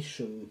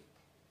permission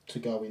to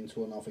go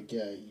into another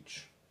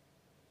gauge.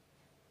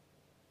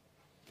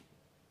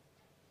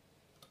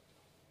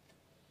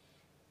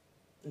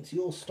 It's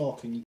your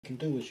stock and you can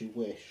do as you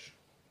wish.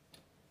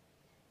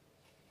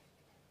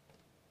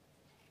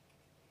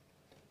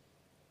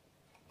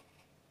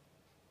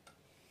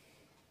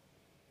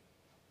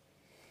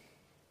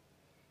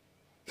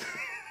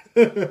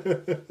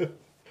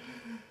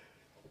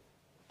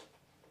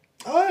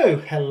 Oh,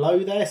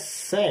 hello there,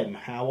 Sem.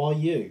 How are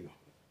you?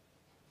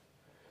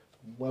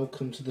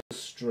 Welcome to the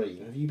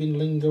stream. Have you been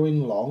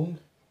lingering long?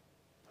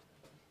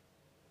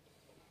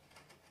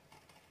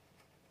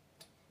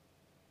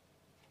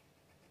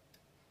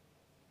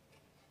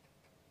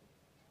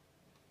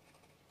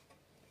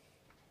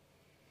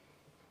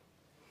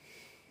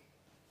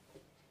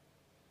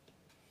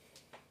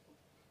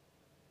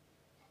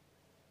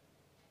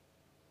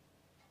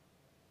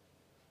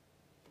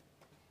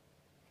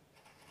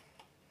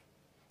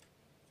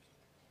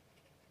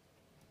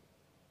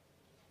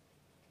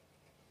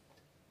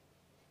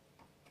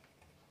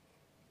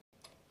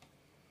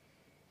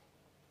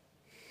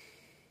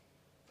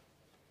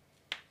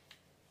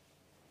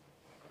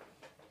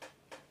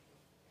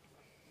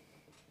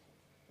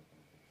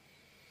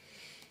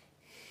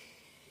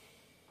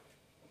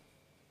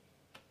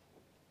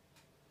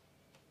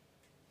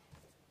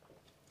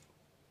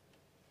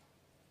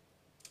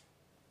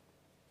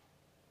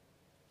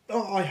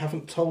 Oh, I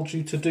haven't told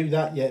you to do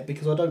that yet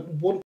because I don't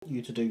want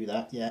you to do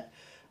that yet.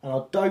 And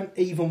I don't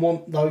even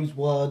want those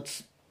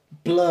words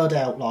blurred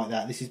out like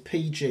that. This is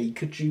PG.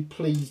 Could you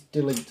please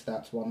delete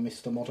that one,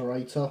 Mr.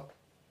 Moderator?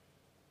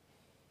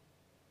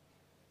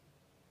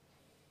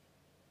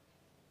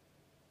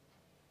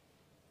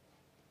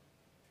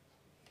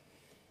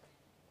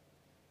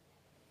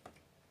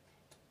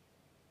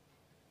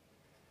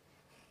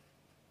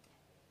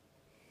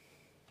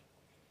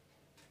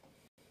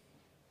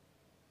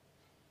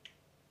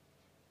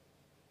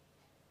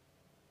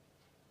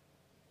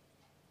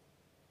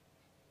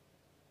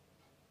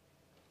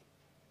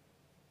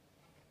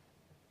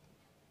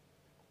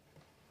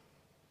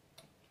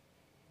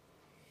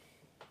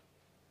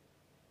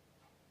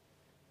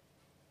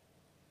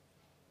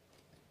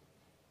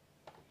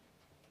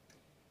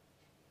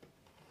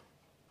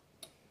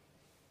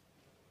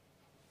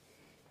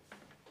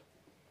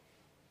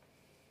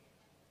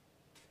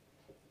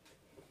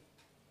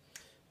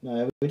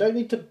 No, we don't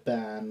need to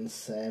ban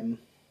Sem.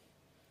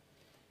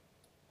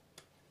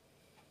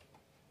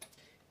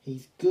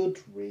 He's good,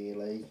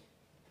 really.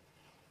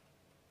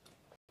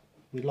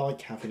 We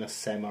like having a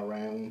Sem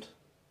around.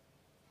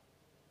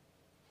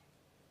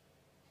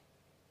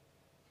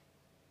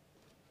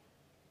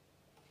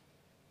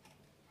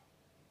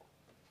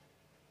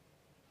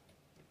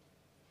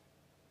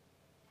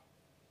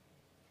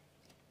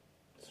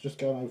 So just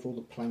going over all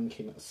the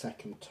planking a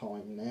second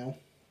time now.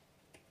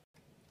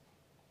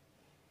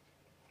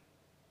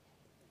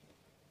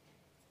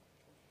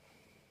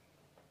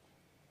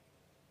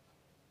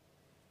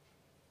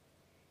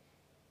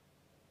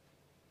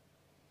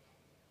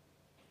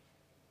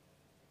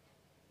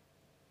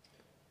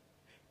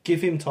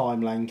 Give him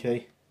time,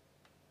 Lanky.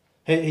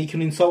 He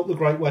can insult the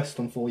Great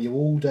Western for you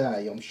all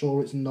day. I'm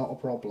sure it's not a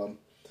problem.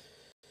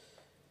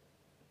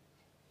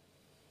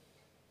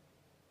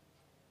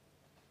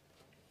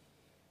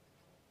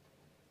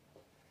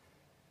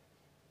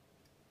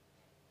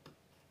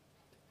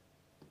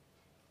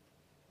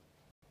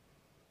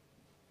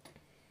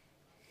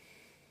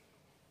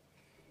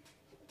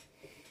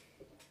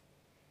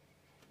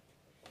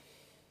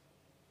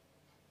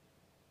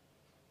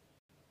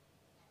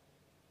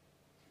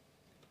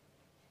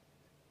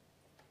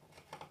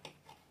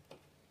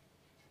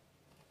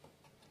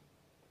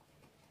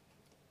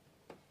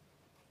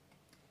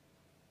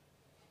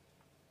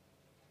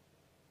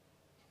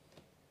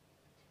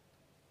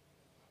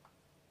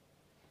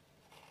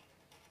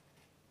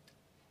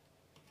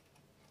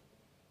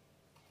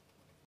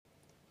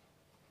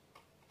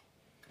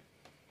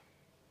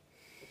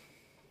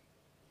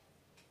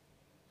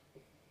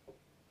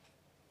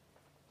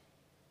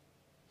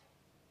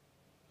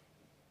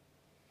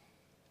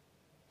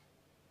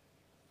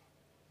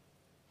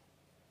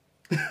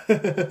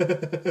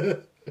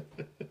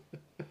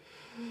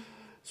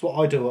 It's what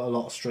I do at a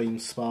lot of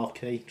streams,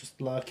 Sparky.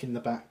 Just lurk in the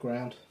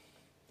background.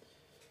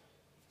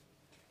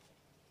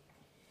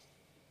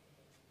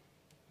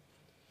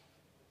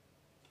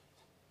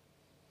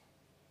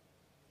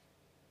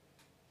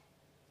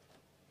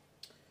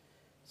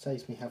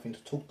 Saves me having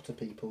to talk to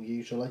people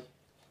usually.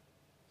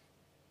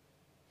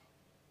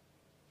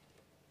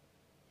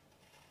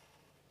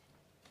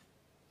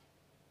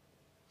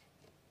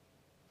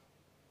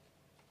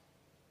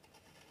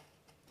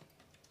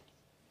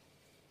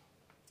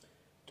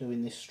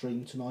 doing this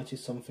stream tonight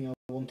is something I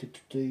wanted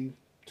to do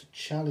to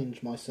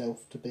challenge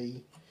myself to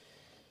be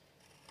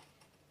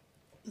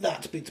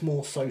that bit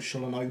more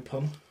social and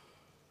open.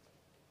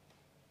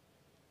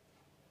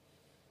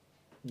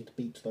 And to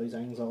beat those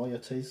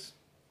anxieties.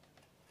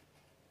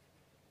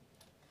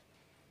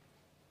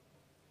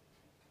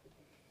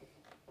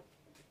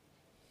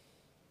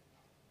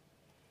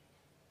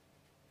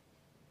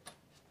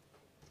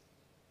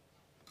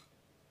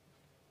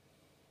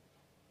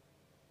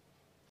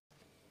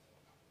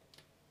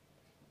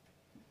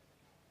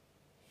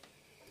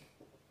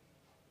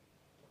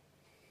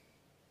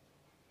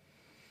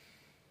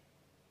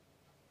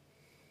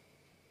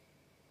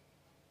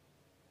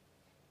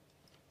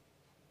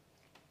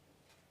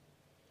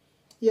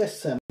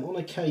 Yes, on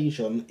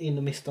occasion in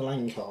Mr.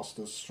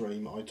 Lancaster's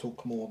stream I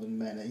talk more than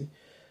many,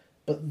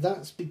 but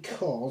that's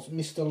because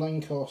Mr.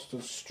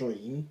 Lancaster's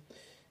stream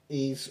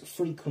is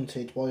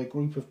frequented by a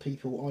group of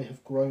people I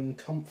have grown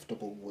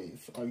comfortable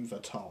with over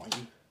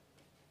time.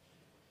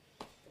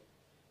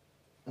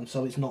 And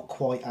so it's not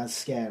quite as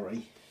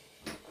scary.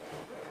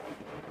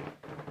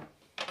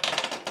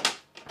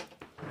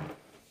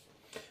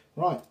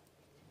 Right.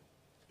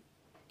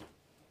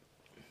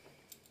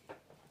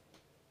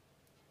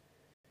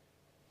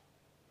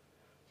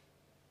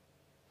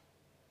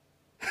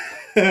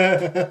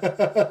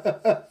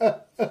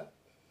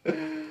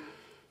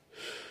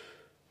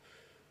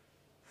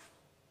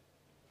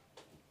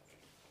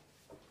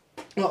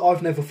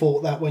 I've never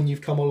thought that when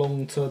you've come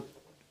along to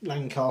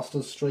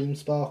Lancaster's stream,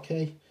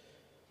 Sparky.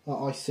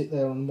 I sit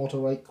there and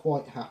moderate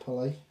quite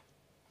happily.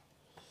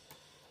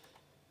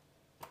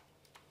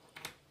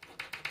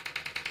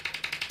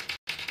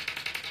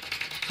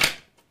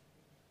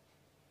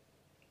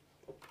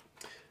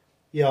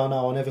 Yeah, I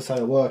know, I never say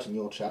a word in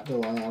your chat,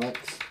 do I,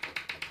 Alex?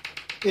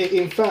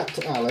 In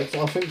fact, Alex,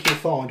 I think you'll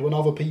find when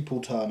other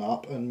people turn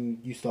up and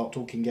you start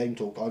talking game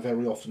talk, I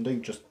very often do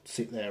just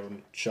sit there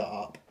and shut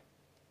up.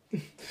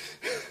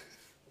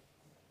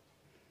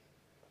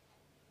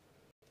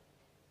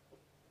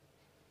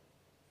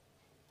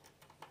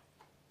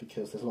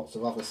 Because there's lots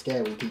of other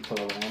scary people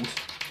around.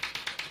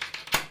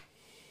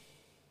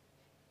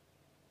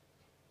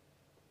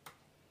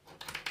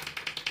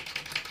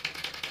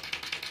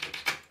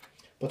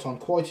 But I'm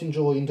quite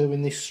enjoying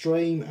doing this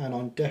stream, and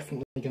I'm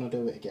definitely going to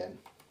do it again.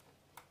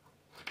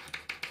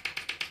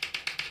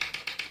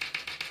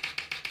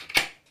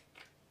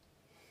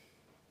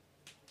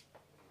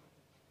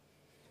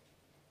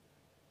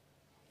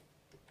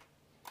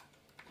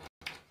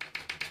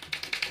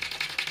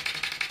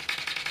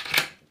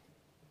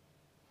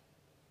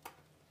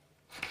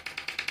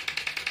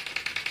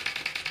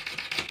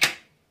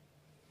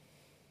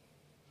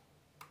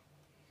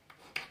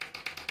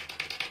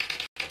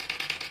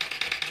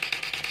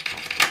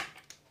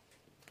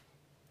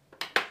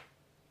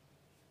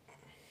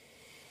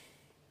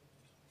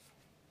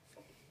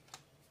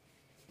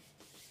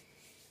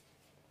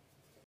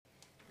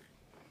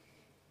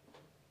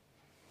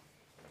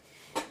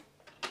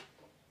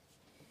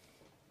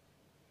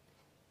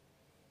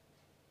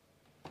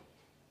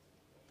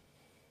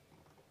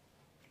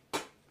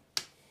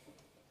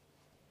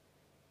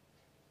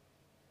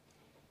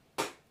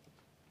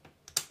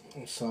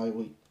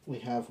 So we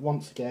have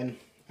once again,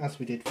 as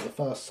we did for the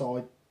first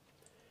side,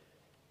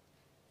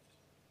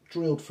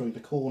 drilled through the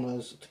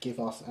corners to give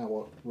us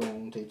our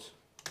rounded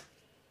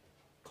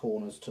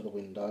corners to the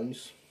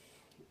windows,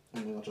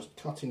 and we are just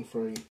cutting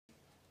through to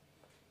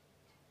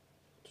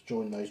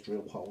join those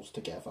drill holes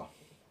together.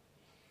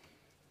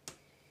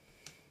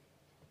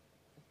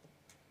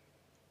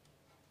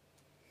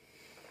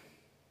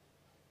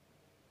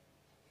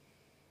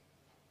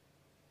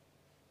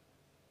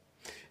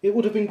 It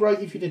would have been great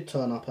if you did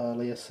turn up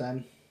earlier,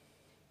 Sam.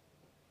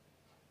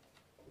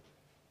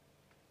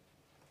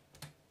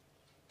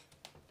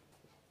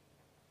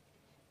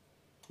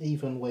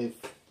 Even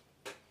with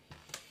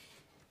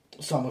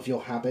some of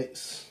your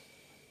habits.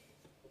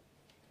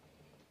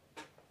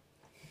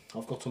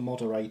 I've got a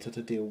moderator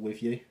to deal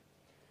with you.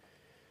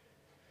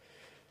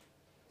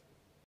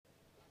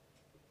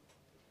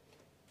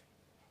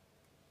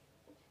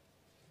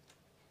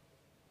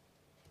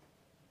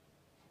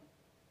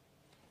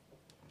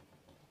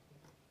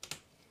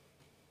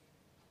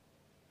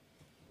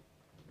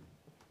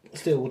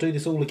 Still, we'll do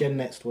this all again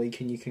next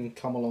week and you can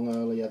come along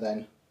earlier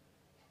then.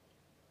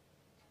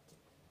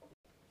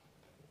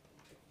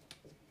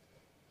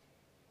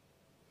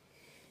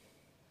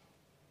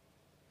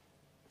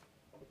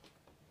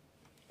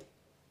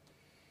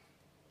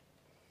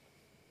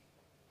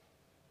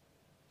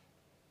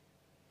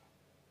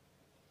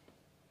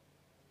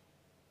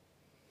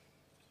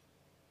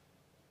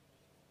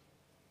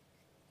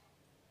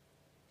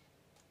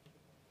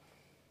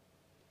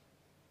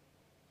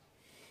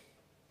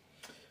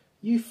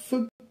 You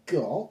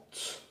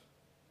forgot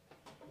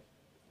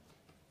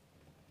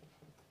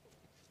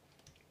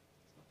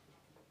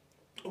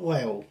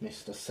well,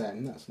 Mr.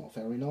 Sam, that's not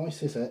very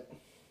nice, is it?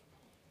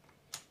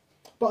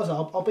 But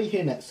I'll be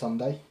here next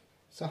Sunday,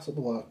 sat at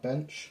the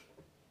workbench.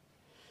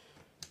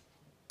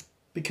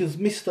 because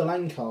Mr.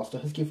 Lancaster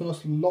has given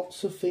us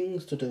lots of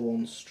things to do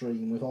on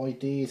stream with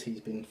ideas he's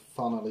been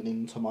funneling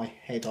into my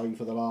head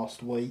over the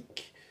last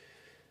week.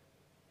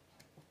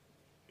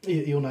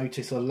 You'll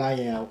notice a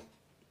layout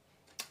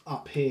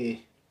up here,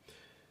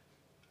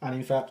 and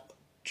in fact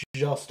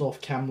just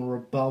off camera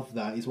above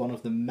that is one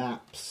of the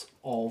maps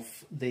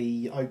of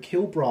the Oak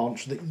Hill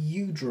branch that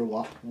you drew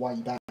up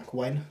way back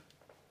when.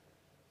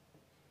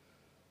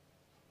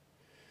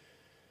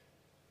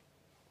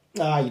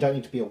 You don't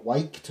need to be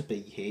awake to be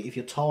here. If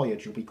you're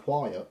tired, you'll be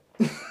quiet.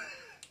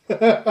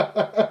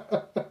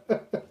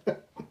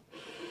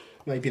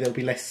 Maybe there'll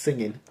be less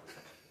singing.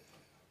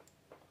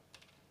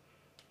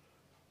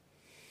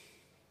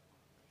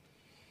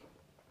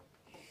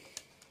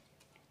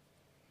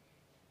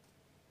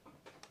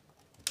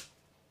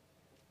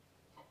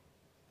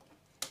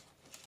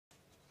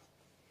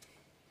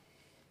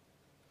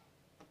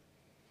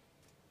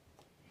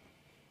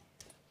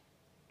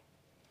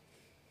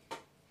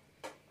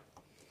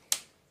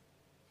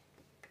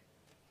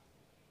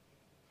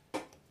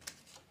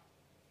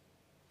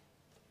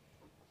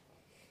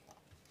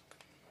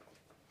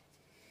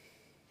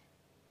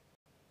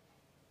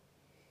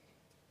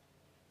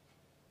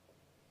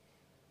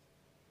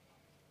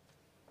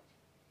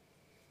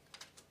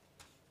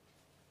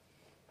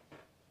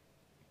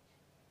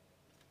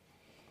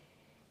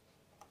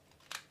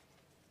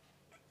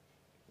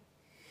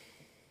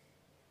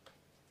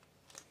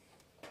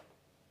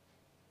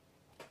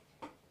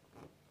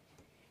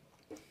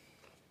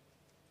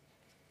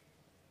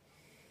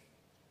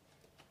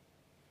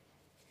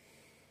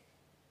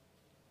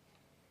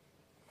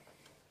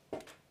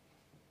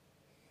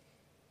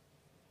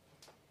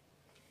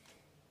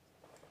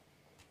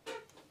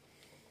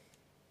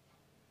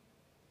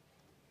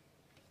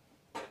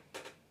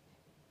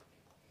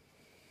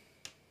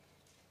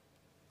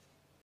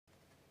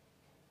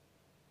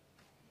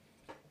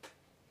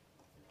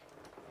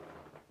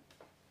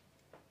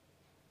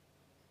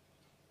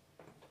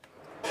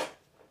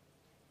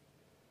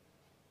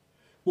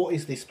 What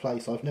is this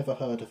place? I've never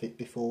heard of it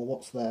before.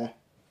 What's there?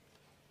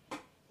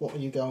 What are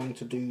you going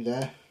to do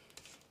there?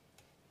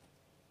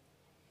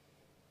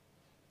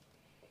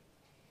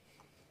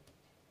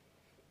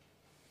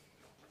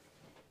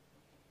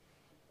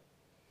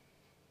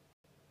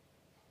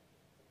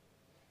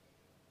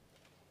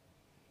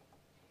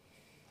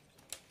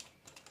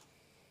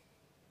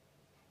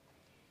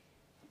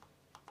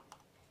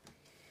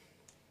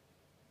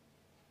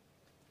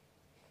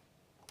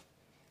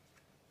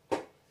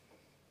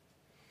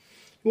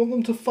 You want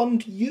them to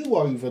fund you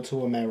over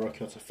to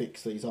America to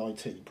fix these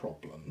IT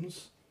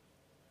problems?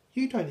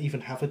 You don't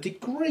even have a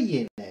degree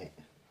in it.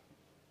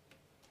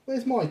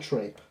 Where's my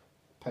trip?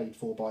 Paid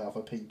for by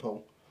other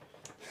people.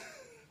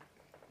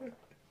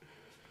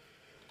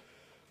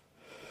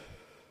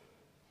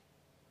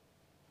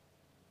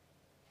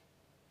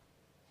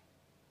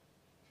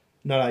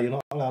 No, you're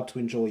not allowed to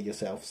enjoy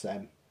yourself,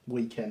 Sam.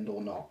 Weekend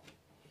or not.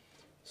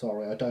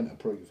 Sorry, I don't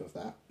approve of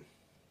that.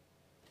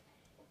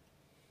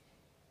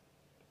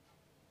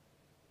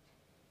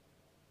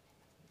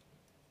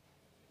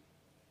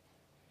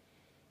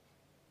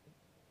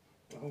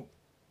 Oh,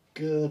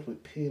 good. We're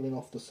peeling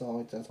off the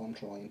sides as I'm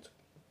trying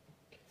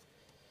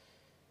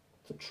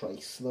to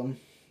trace them.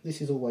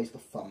 This is always the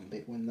fun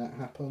bit when that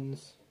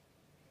happens.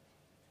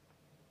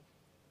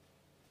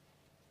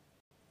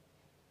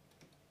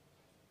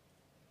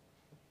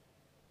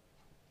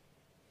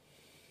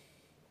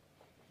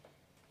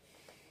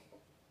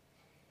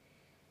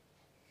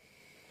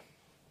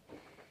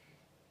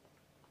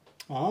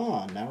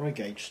 Ah, narrow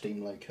gauge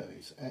steam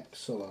locos.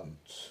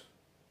 Excellent.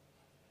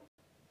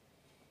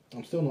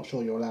 I'm still not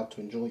sure you're allowed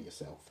to enjoy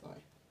yourself, though.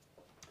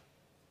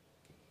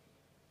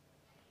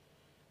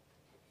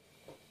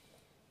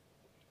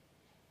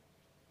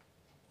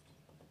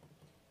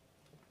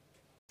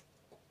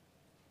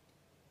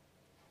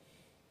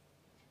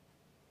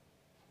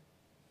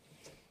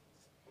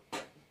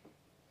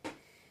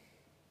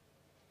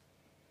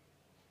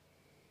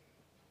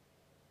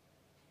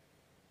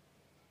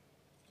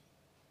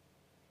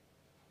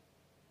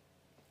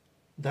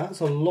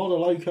 That's a lot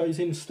of locos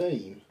in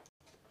steam.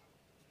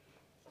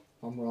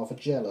 I'm rather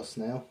jealous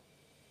now.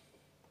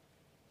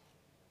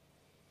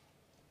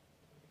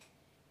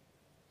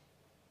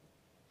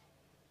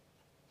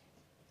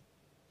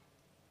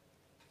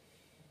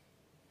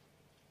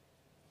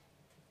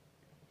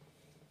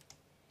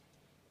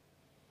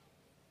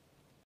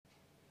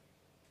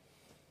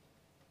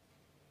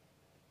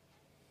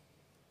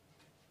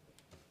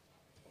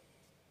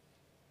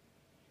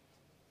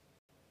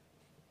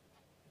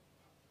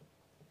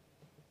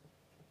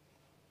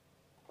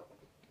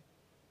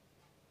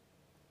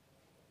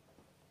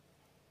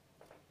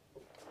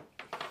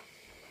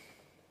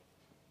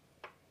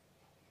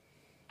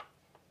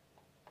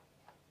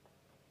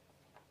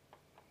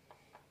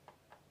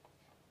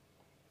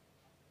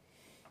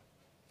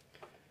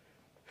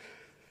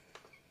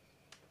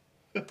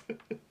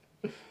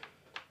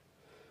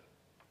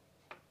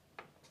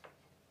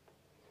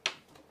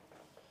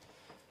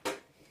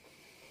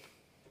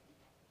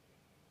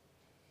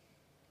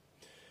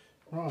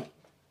 Right,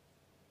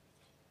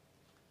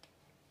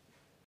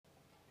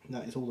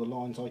 That is all the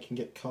lines I can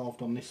get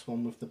carved on this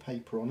one with the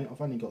paper on it.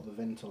 I've only got the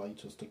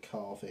ventilators to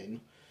carve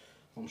in.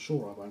 I'm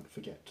sure I won't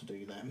forget to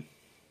do them.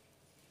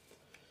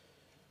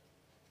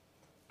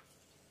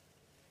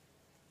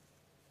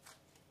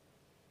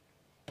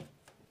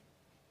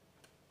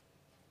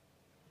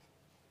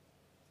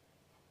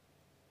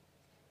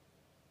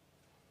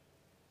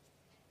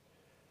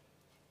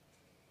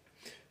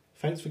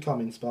 Thanks for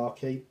coming,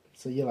 Sparky.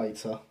 See you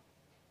later.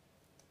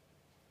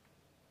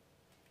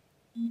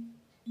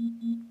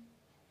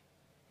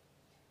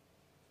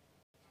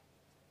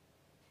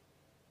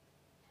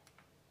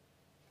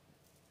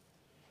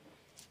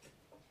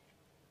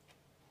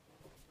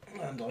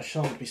 And I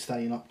shan't be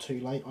staying up too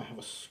late. I have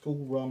a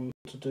school run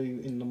to do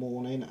in the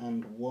morning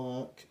and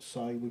work,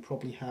 so we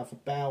probably have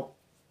about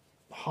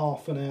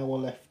half an hour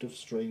left of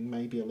stream,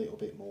 maybe a little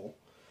bit more,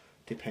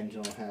 depending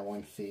on how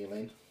I'm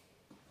feeling.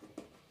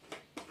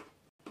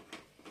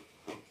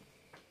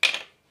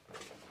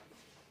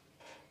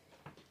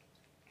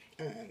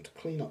 And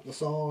clean up the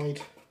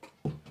side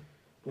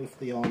with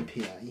the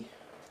IPA.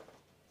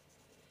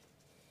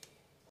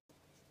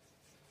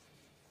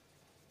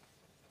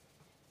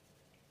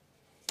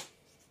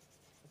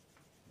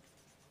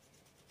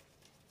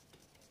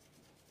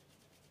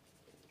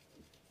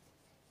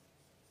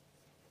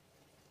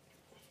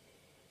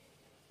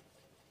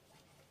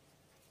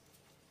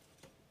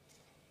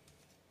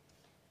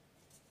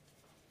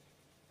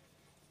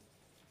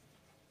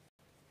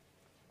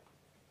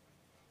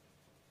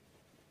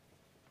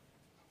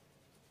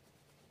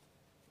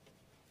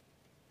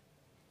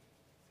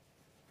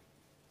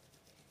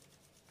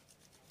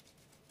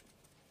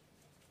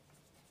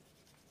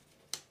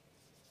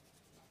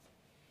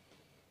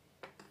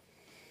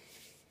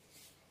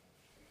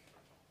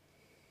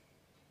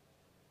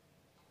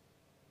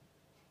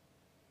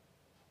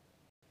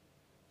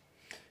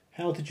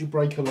 How did you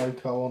break a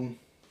loco on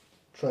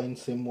Train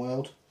Sim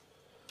World?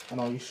 And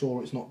are you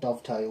sure it's not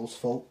Dovetail's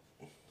fault?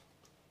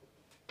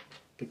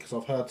 Because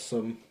I've heard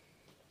some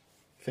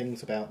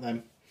things about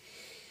them.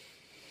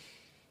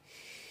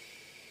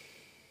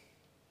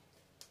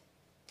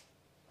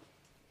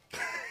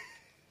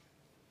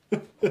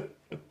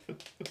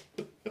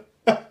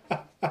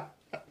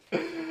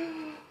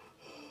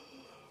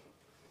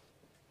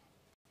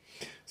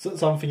 So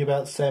something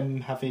about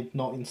Sem having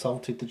not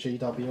insulted the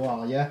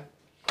GWR, yeah?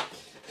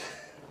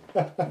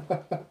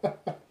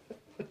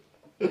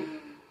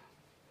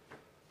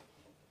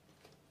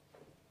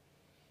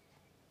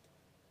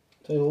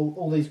 So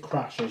all these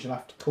crashes, you'll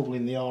have to call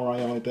in the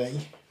RAIB.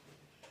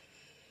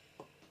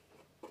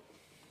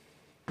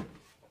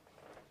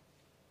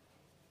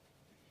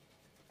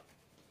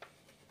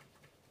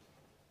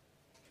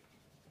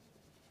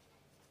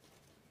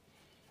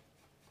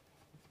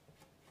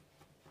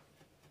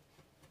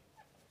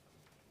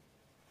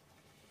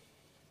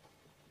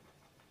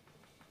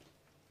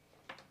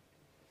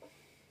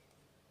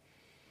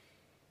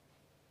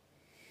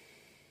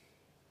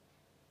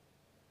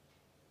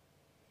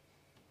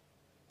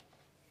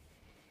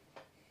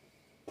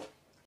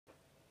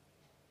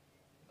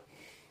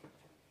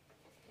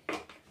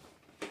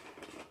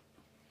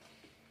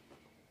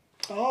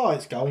 Oh,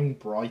 it's going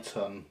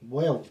Brighton.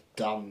 Well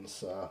done,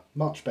 sir.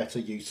 Much better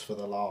use for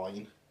the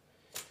line.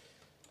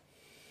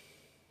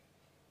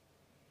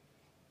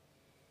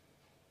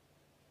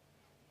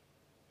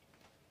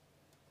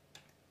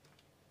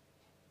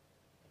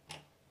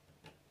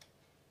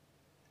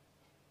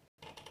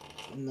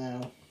 And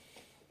now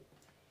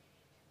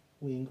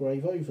we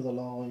engrave over the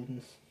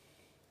lines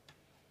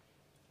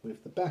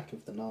with the back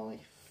of the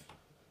knife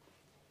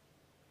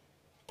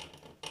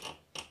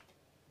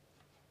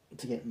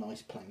to get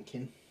nice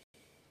planking.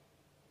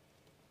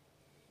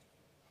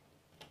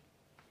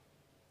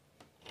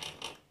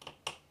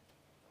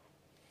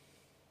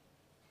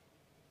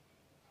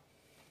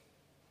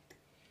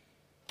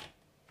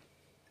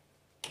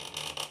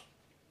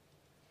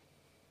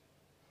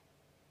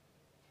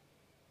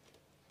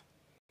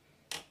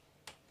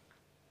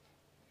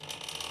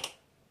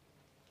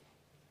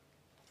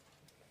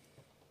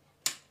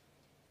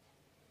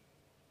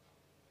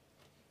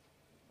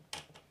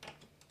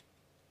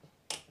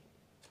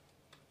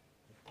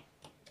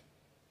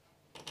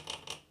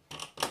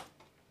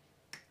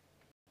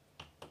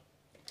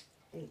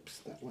 Oops,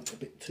 that went a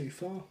bit too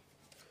far.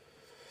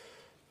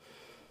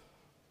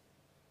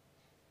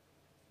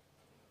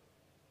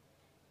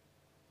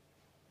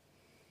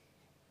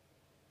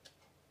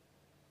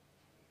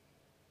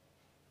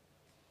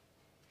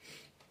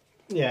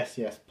 Yes,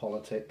 yes,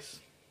 politics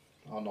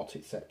are not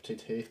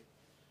accepted here.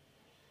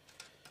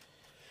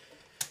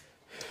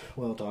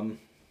 Well done,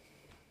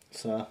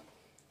 sir.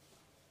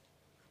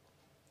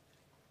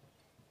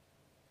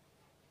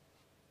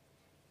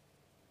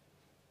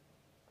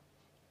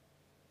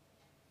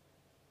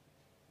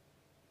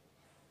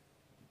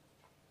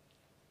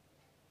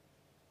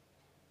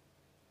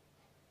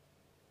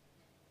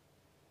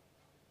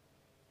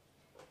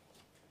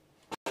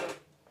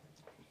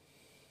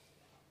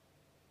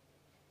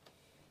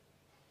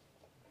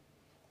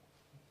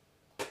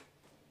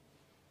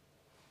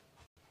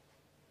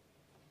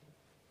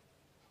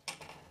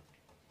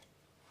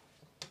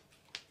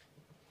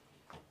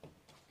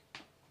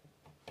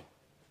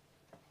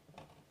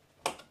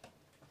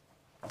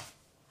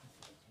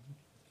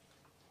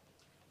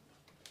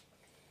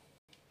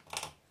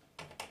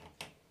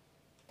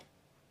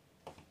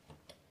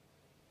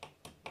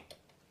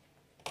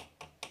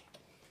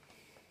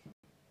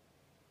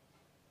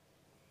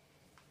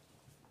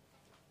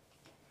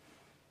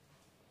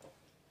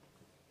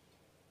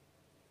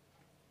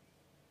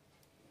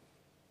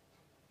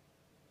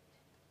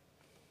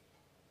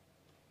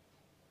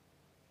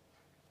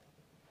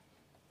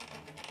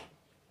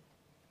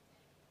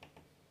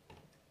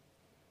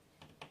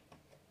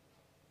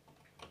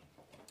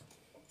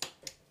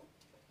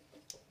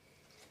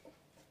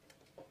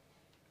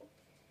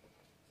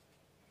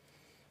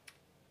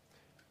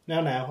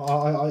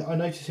 I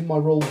notice in my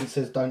rules it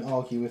says don't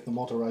argue with the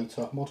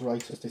moderator.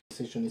 Moderator's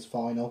decision is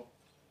final.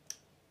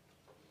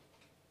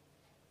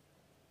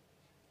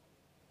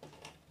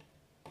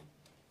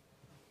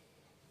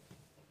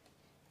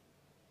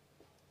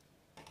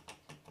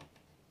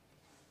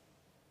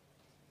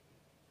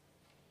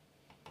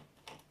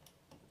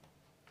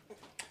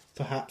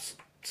 Perhaps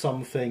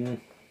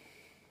something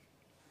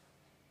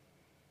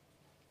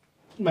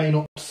may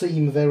not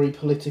seem very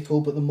political,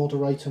 but the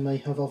moderator may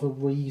have other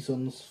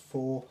reasons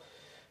for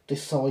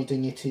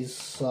deciding it is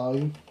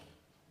so.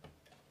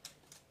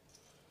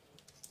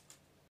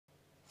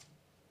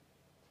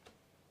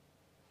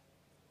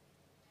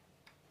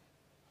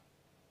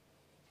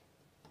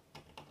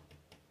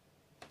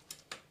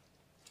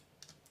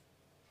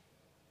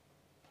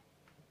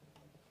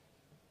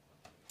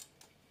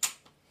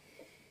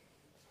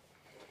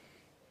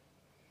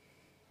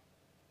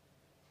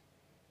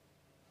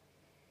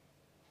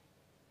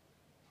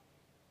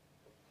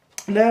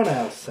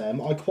 Now, Sam,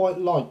 I quite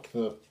like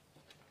the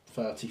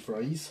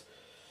 33s.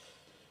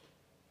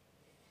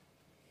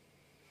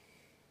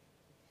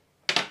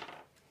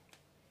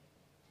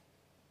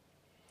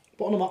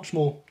 But on a much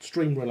more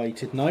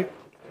stream-related note,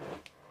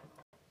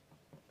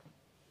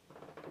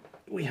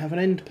 we have an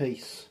end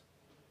piece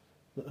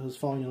that has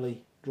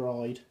finally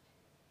dried.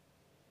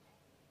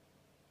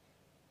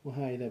 Well,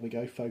 hey, there we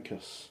go,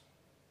 focus.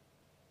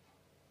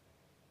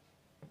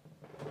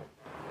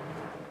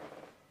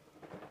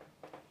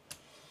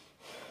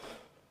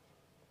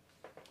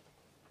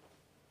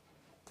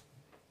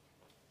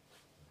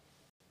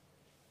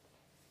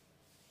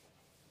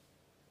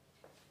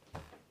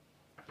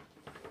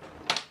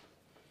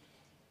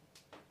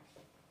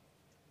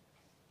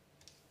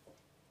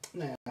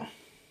 Now,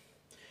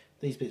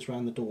 these bits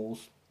around the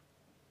doors,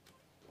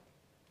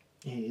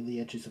 here,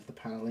 the edges of the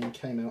panelling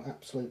came out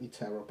absolutely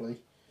terribly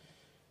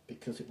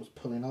because it was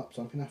pulling up,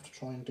 so I'm going to have to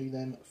try and do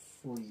them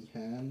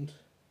freehand.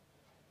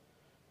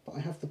 But I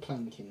have the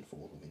planking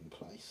for them in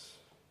place.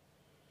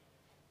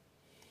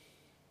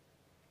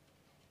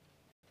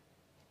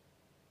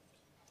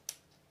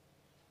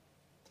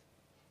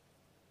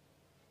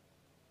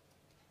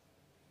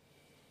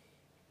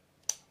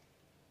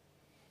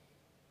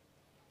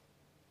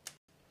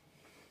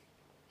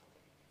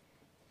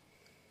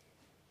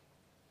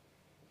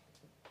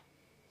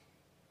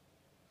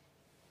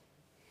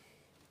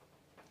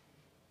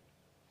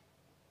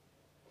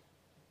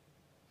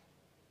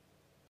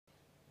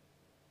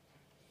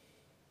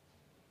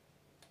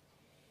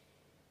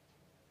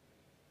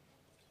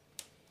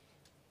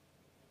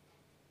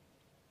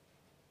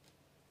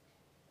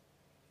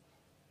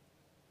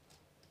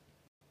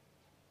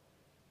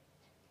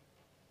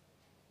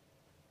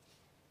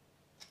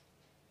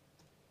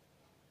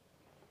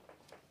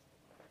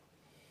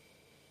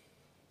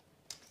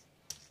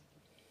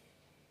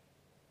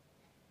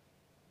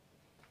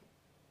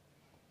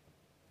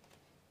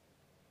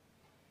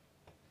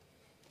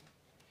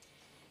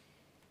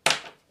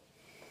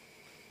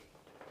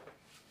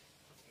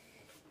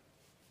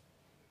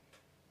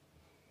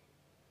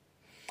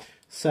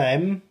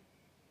 Sam,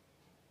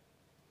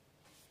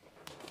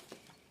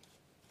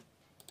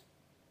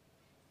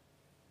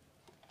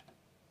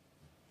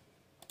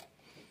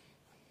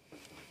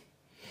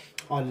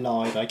 I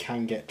lied, I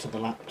can get to the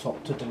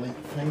laptop to delete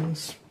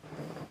things.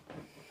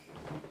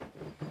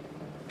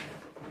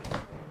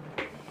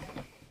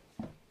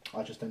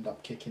 I just end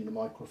up kicking the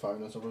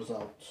microphone as a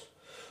result.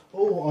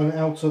 Oh, I'm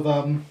out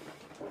of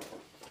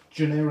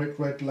generic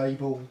red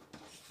label,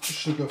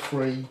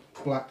 sugar-free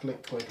black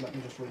liquid. Let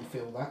me just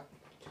refill that.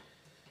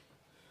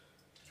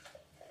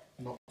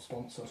 Not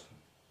sponsored.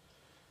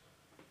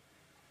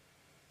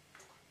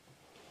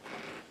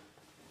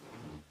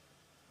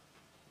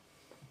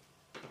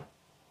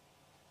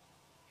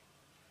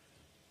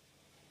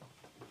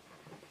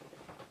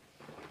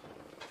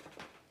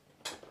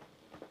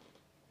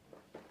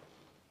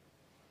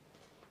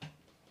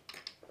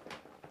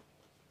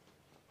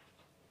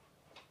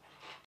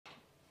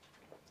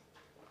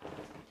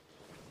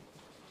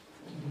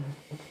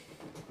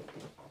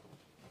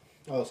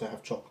 I also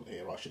have chocolate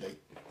here I should eat.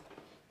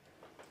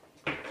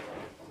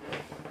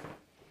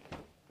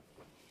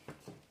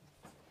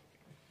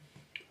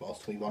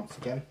 Whilst we once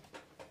again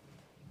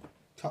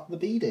cut the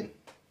bead in.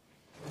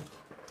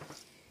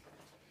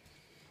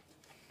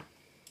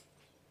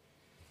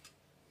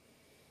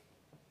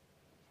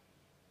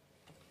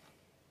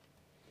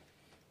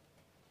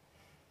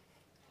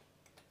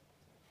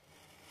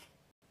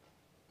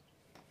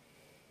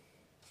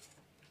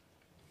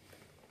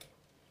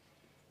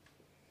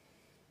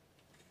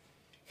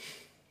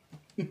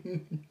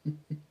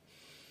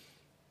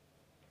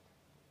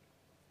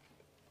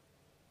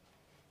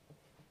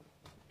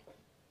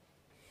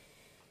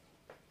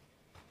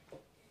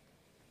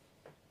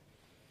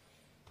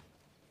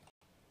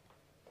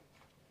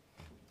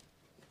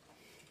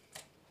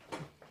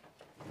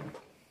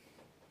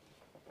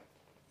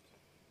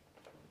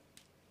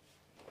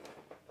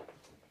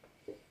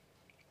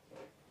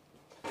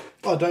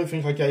 I don't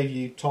think I gave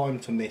you time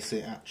to miss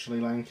it actually,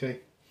 Lanky.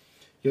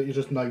 You're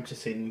just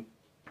noticing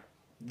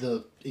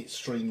the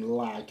extreme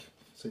lag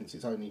since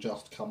it's only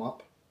just come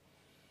up.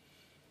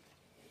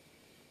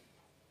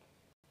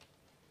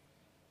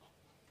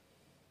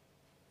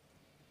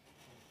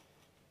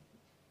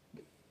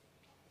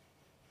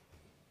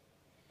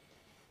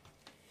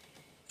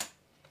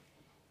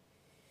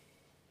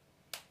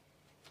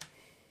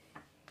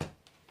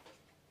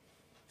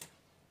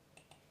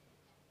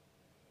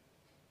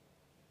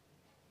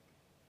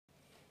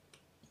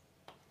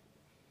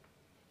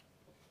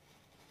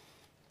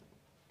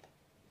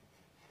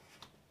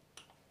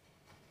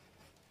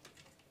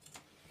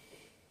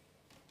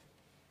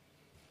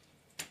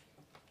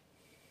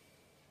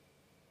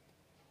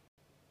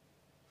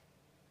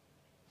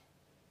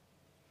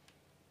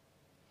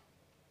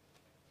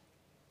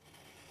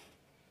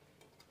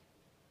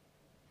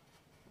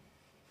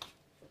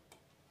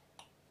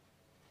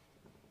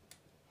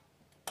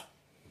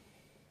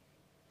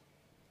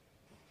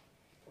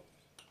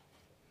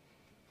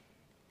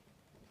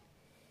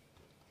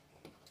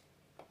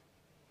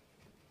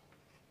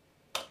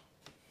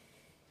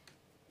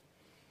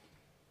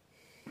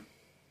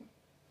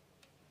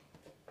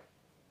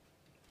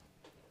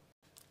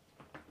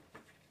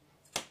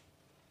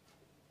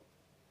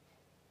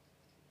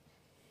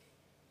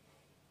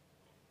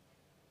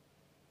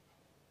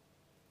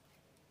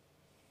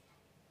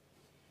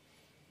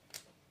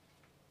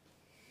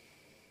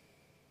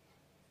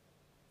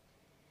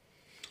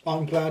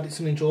 I'm glad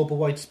it's an enjoyable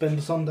way to spend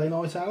a Sunday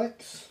night,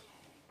 Alex.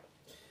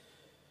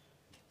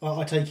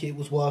 I take it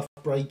was worth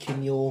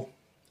breaking your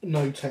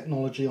no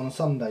technology on a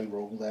Sunday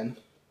rule then.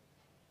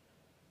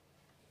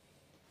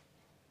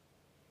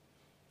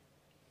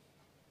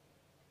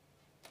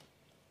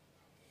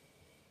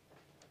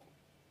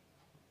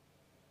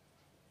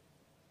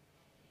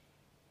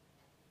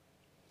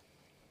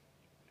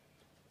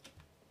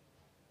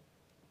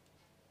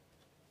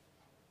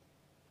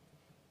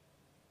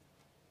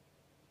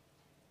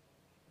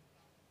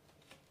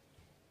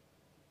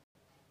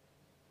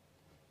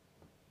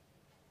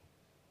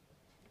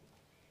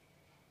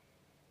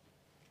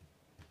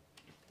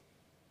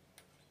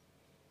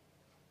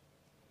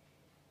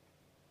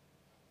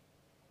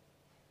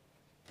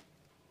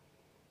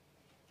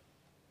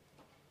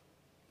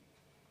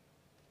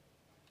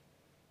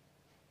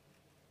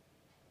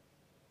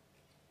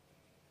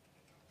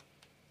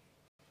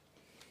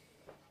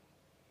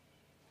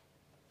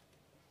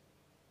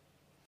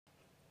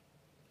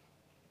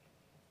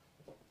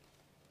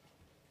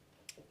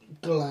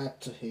 Glad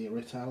to hear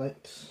it,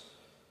 Alex.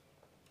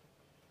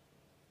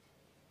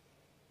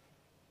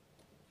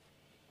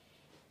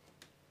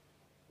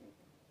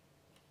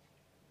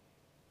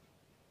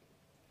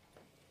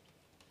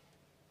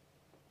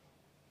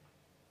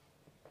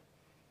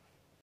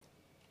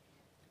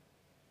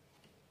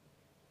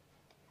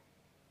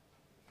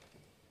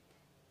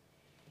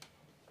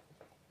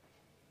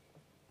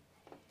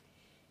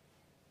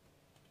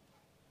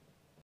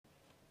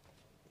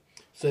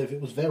 So if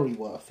it was very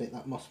worth it,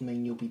 that must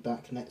mean you'll be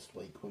back next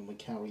week when we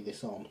carry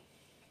this on.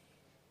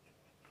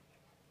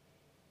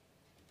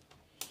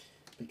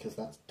 Because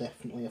that's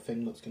definitely a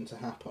thing that's going to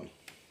happen.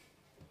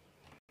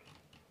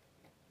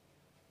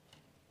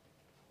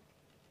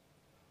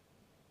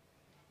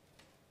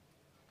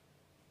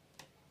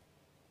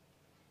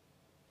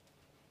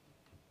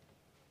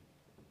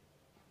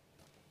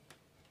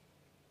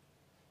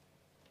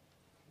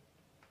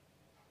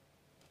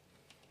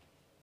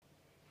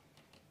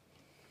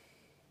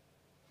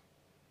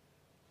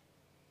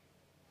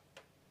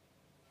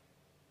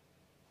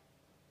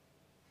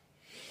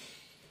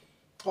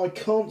 I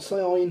can't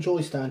say I enjoy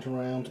standing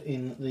around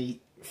in the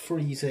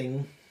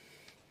freezing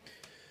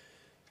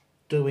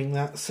doing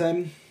that,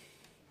 Sem.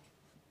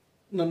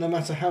 No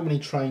matter how many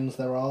trains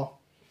there are,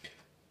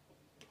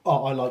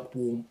 I like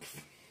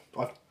warmth.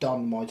 I've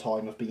done my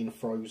time of being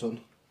frozen.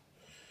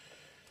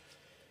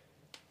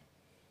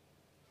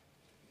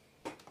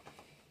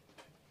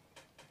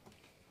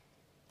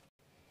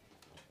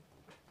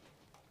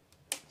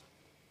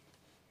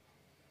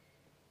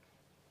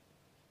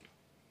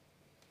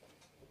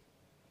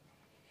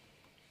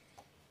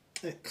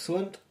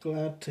 Excellent,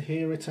 glad to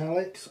hear it,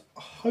 Alex.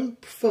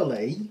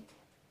 Hopefully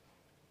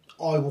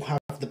I will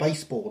have the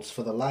baseboards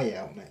for the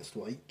layout next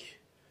week,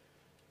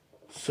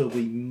 so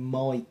we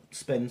might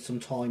spend some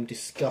time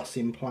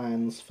discussing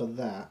plans for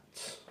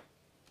that,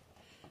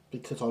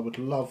 because I would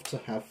love to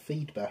have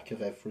feedback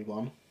of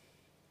everyone.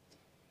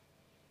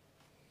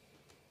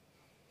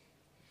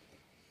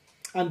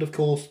 And of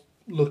course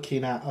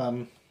looking at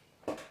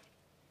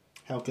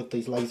how good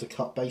these laser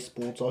cut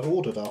baseboards I've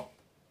ordered are.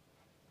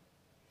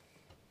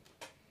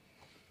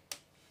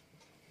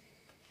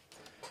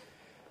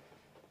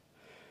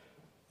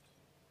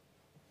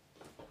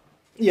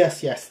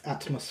 Yes,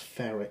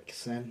 atmospheric,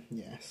 Sam,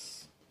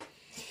 yes.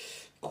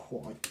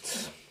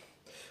 Quite.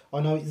 I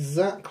know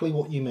exactly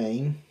what you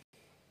mean,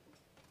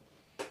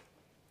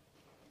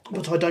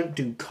 but I don't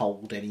do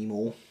cold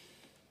anymore.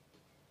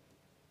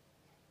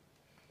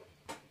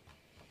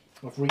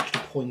 I've reached a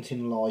point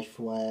in life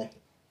where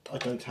I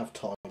don't have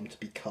time to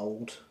be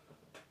cold.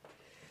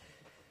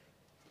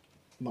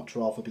 Much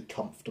rather be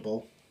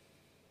comfortable.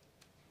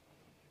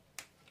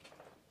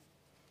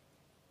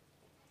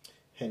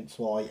 Hence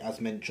why,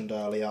 as mentioned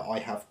earlier, I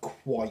have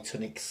quite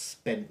an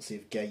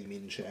expensive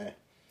gaming chair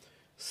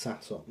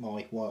sat at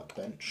my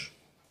workbench.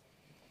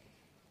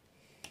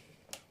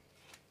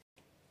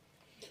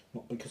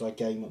 Not because I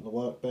game at the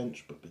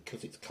workbench, but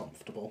because it's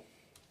comfortable.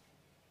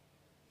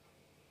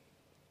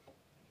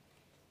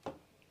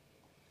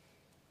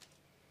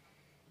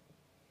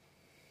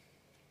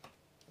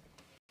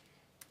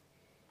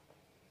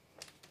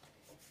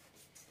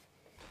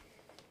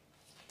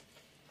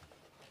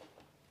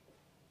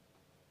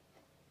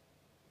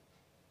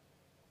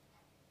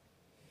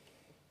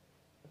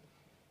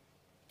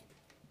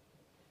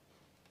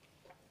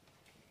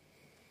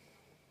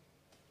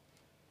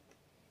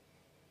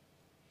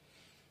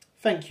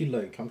 Thank you,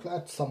 Luke. I'm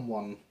glad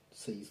someone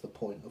sees the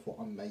point of what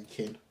I'm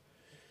making.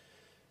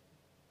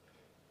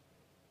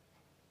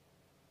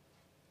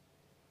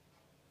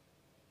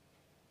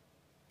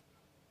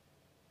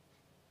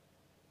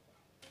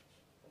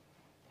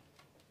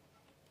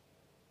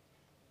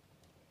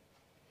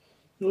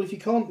 Well, if you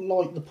can't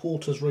light the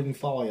Porter's Ring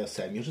fire,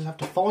 Sam, you'll just have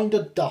to find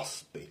a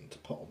dustbin to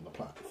put on the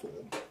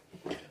platform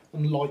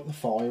and light the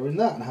fire in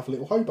that and have a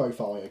little hobo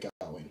fire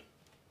going.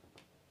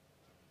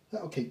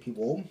 That'll keep you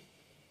warm.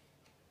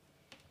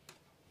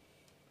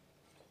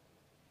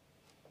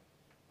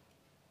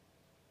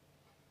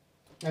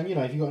 And you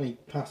know, if you've got any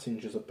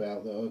passengers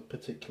about that are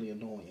particularly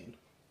annoying,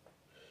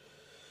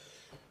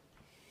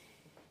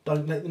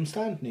 don't let them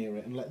stand near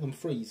it and let them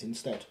freeze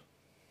instead.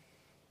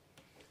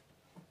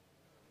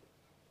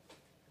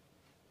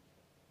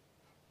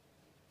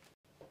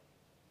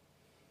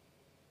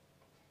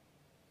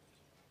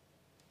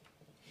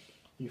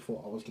 You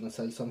thought I was going to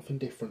say something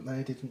different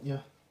there, didn't you?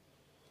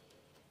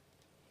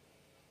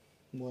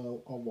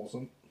 Well, I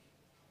wasn't.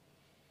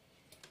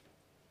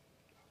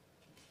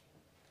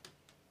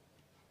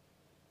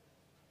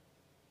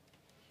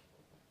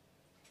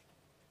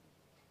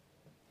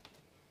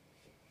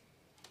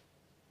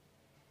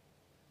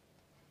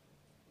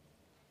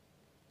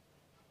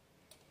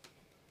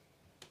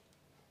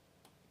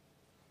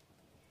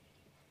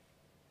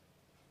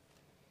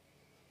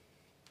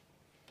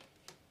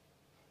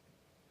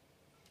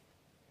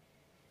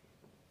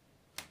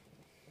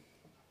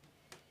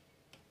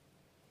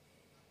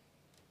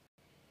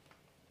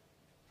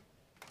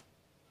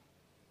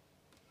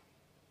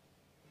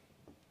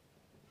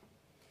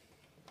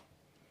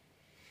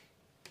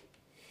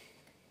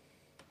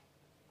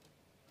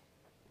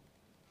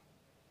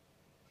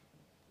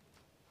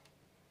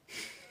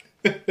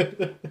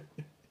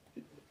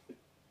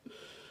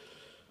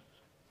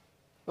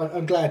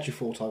 I'm glad you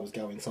thought I was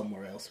going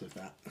somewhere else with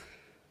that.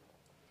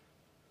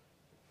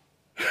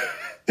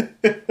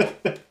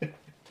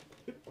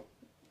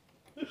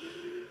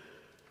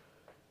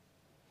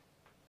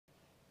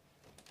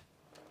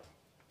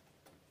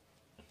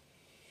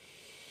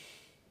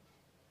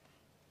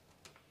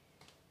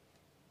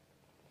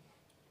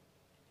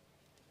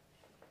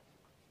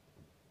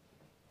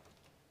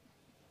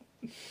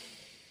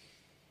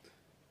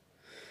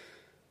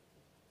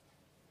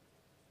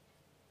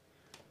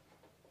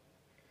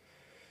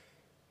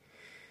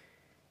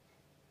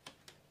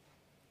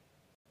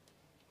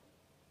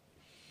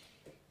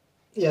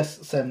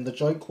 Yes, Sam, the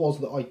joke was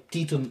that I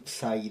didn't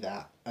say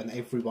that and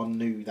everyone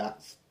knew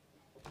that's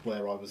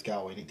where I was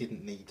going. It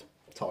didn't need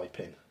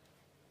typing.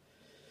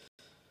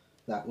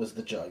 That was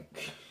the joke.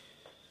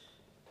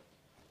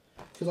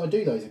 Because I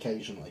do those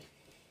occasionally.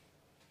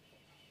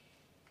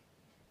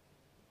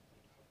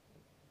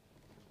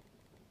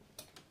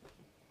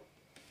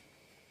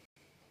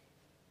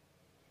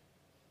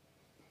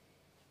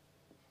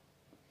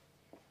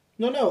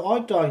 No, I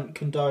don't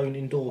condone,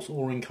 endorse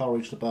or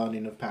encourage the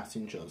burning of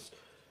passengers.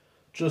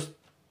 Just,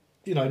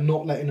 you know,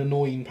 not letting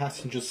annoying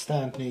passengers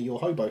stand near your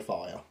hobo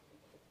fire.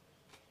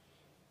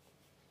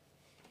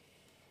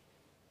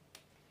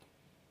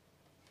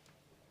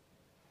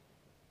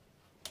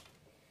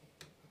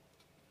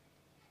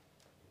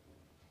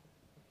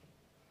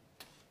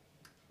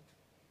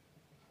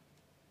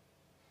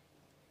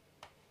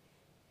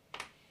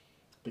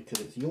 Because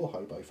it's your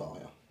hobo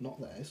fire,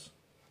 not theirs.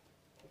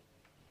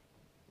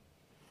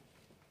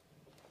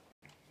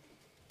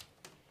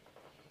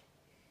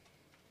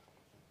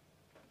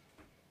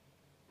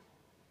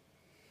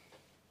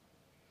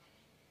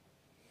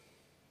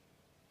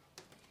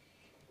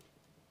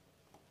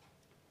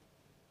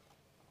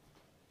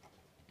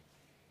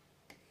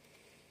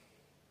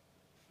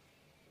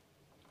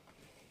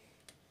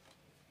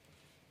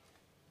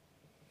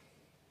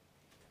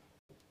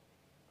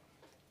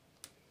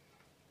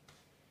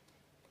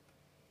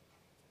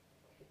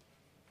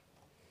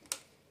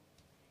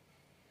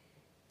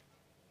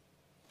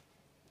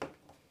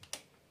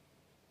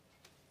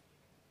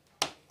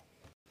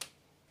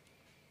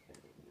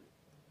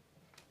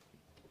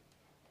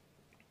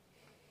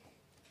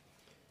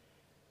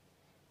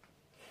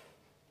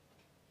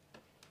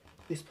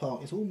 This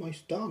part is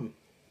almost done.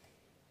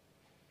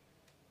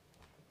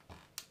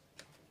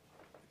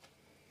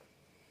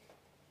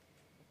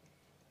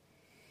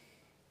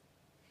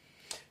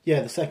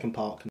 Yeah, the second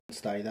part can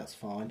stay, that's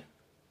fine.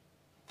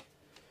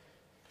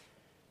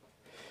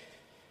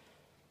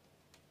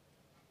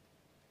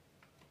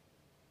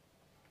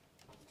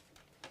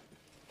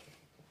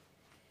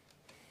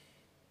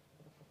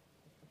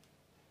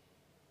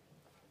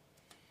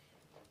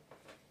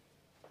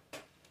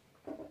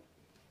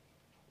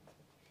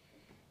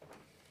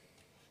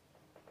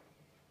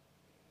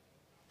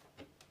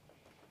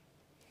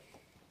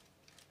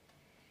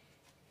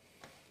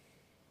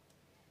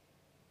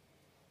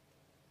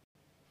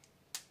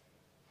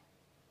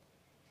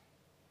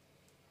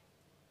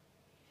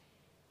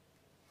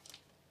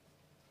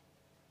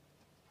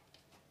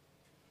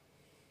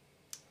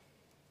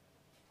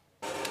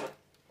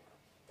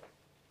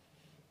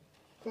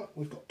 But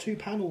we've got 2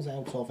 panels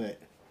out of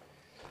it.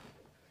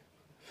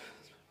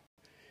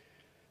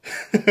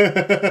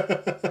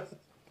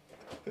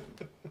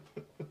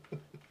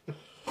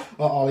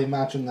 I'll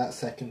imagine that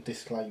second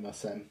disclaimer,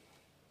 Sam.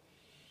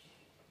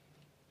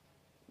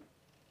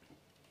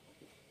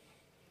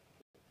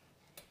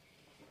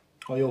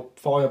 Oh, your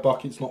fire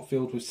bucket's not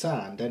filled with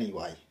sand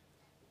anyway.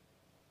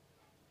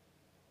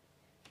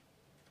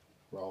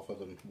 Rather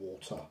than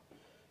water.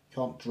 You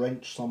can't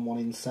drench someone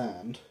in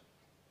sand.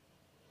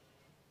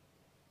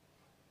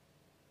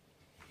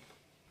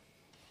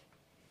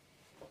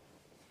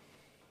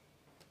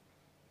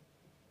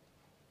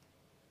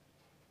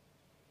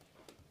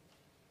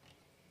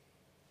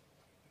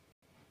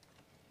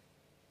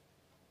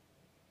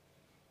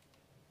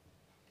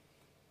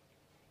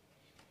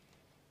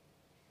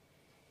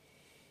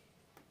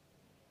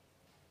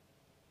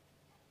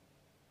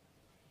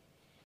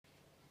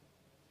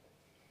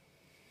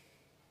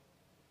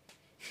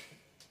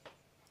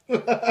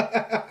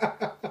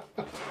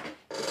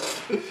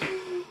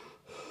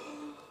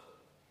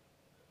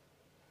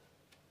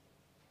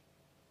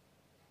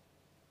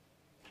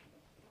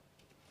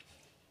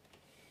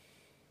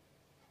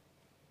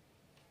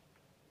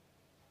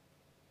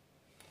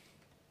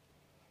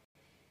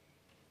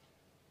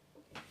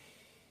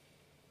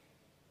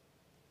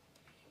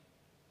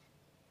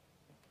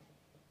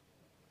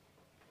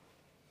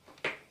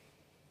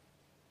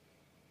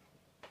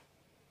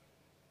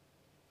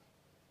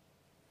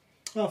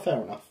 Oh,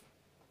 fair enough.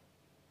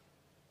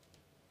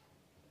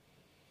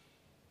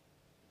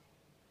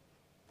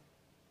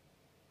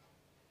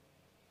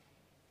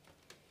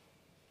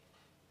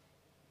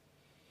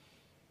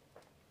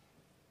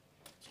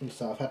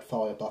 So I've had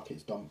fire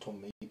buckets dumped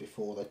on me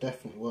before. They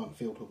definitely weren't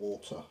filled with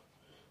water.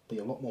 Be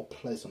a lot more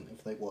pleasant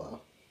if they were.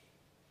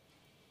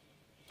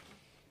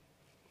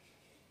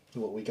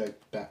 Well, we go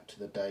back to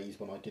the days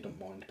when I didn't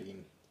mind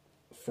being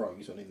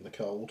frozen in the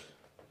cold.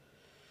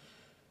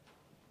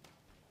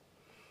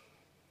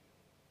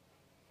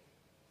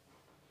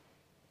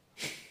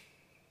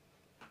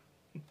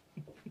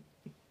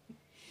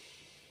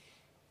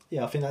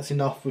 Yeah, I think that's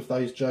enough with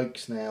those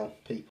jokes now,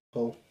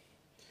 people.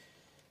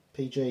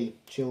 PG,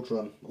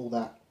 children, all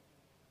that.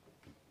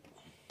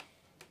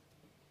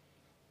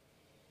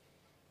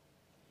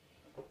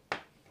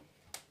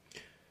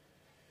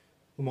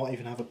 We might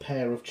even have a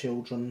pair of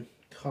children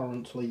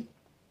currently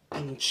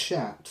in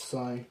chat,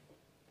 so...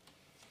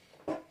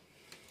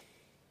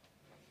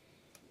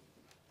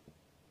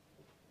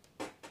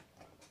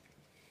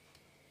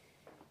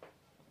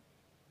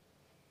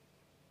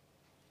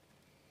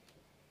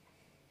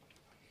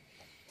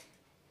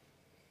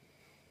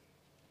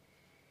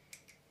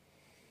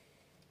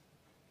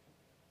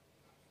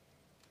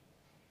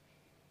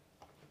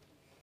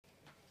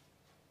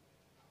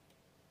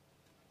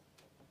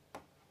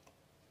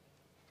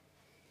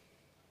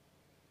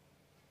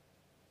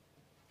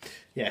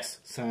 Yes,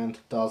 sand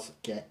does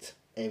get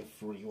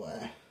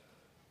everywhere.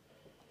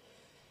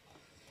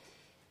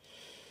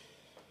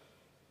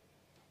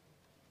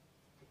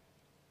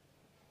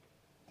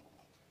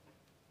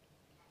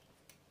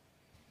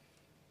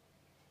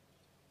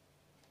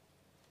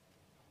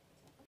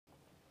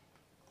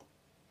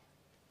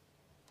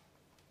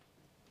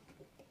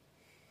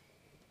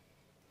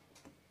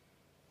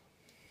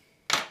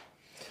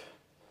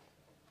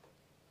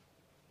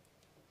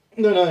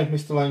 No,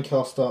 Mr.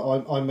 Lancaster,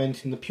 I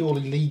meant in the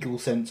purely legal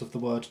sense of the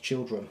word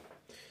children.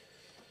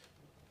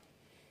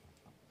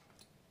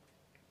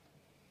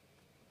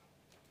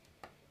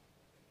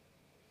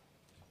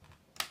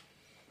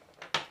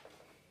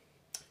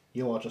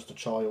 You are just a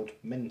child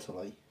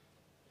mentally.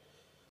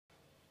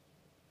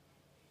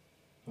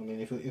 I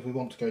mean, if we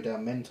want to go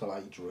down mental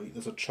age route,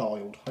 there's a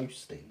child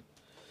hosting.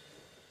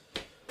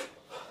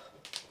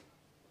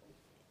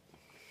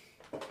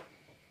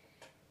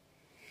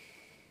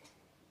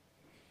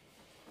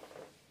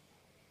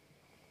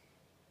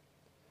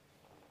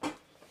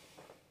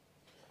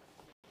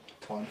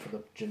 Time for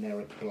the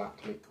generic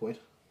black liquid.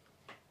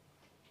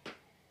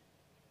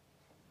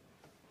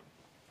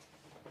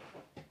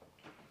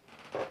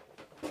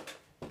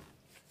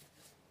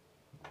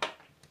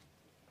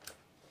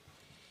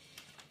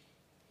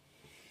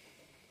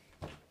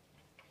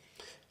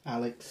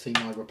 Alex, see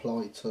my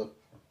reply to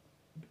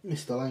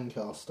Mr.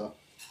 Lancaster.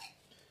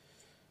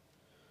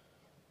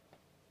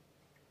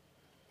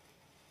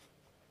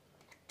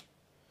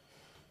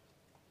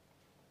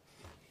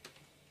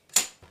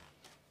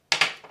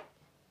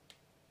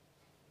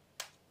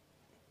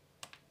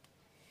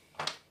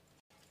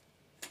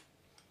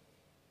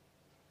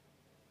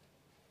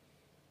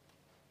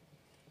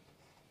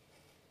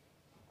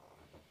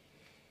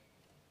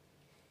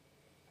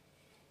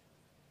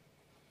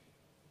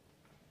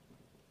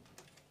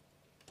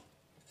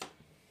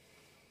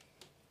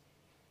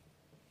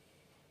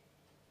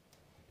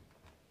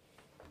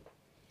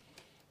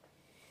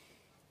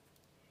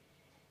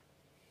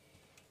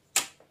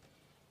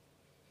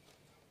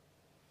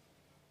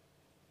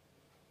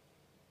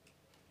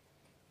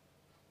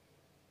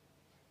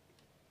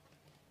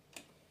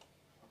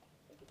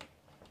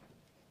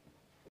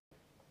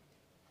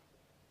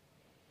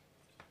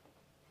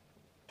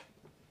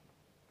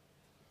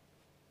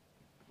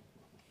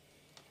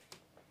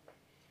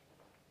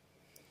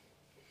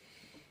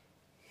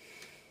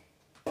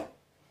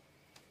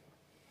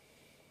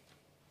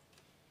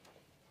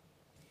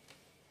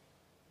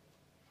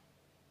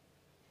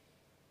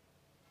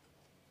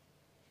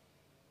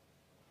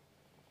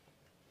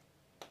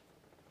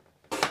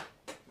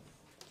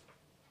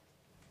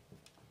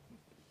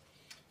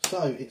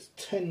 So it's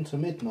 10 to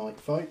midnight,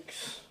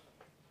 folks.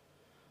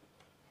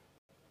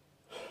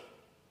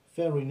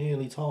 Very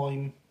nearly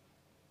time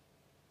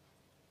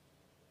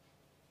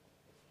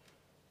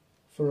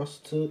for us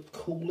to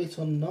call it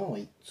a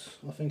night.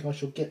 I think I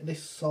shall get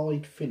this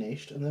side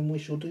finished and then we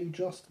shall do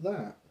just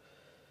that.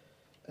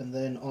 And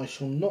then I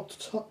shall not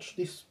touch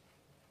this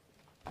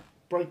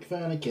brake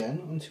van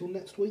again until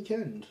next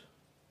weekend.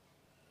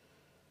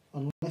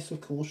 Unless,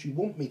 of course, you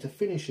want me to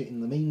finish it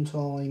in the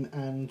meantime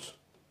and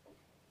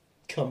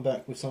come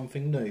back with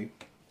something new.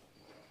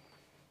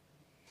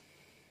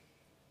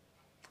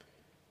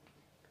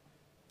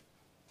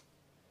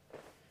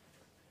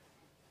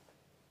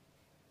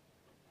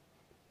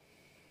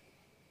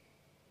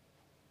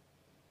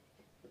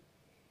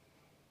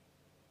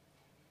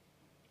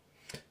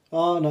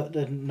 Oh,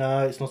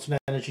 no, it's not an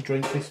energy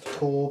drink, Mr.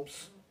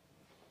 Corbs.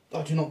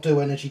 I do not do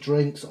energy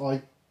drinks.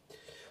 I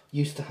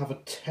used to have a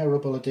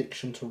terrible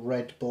addiction to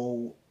Red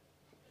Bull,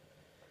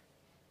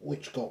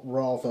 which got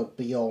rather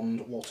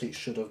beyond what it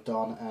should have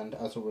done, and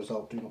as a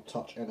result do not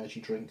touch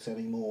energy drinks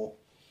anymore.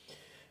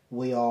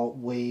 We are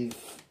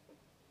with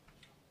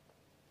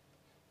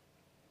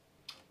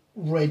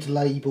red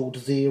labelled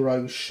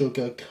 0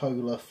 sugar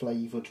cola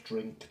flavoured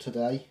drink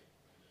today.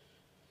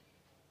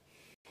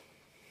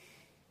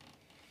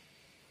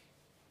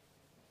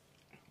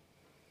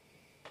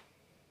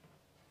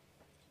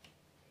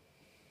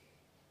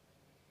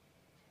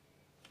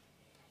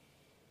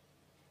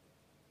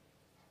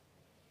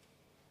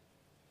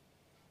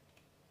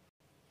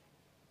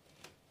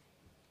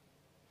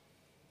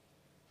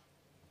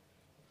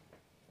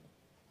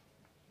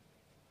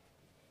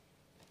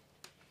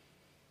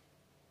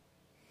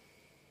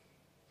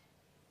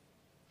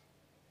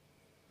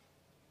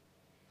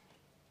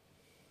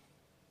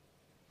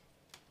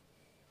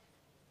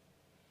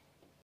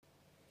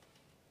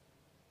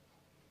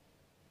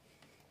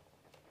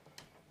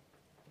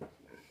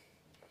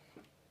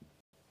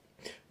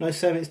 No,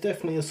 Sam, it's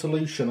definitely a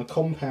solution. A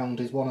compound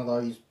is one of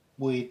those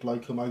weird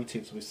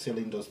locomotives with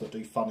cylinders that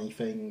do funny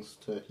things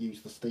to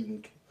use the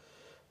steam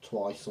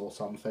twice or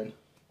something.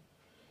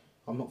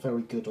 I'm not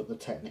very good at the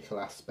technical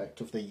aspect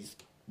of these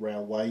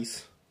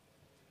railways.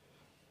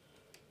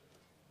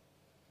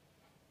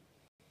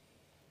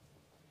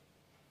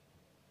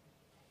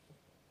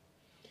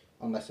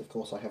 Unless, of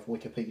course, I have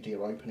Wikipedia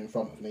open in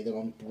front of me, then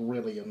I'm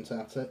brilliant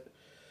at it.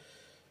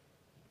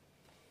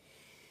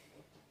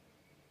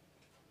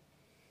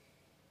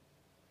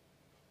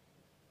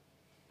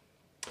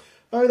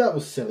 Oh, that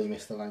was silly,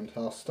 Mr.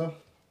 Lancaster.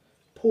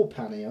 Poor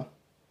Pannier.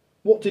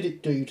 What did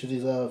it do to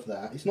deserve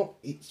that? It's not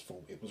its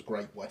fault, it was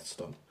Great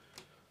Western.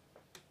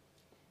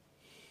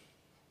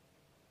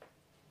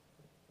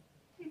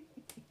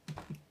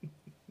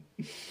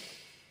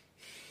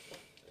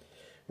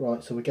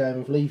 Right, so we're going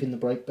with leaving the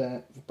brake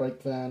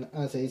van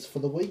as is for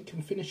the week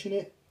and finishing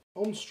it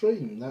on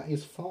stream. That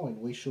is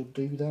fine, we shall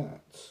do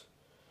that.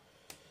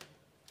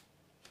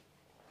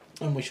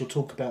 And we shall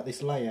talk about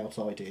this layout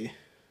idea.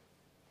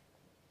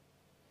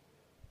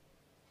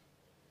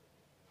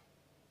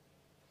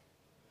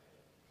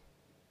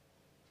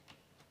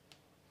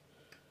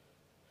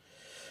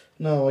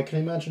 No, I can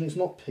imagine it's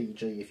not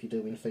PG if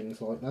you're doing things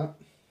like that.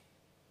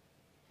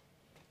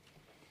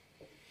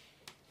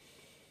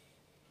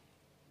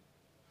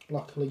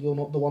 Luckily you're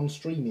not the one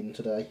streaming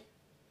today.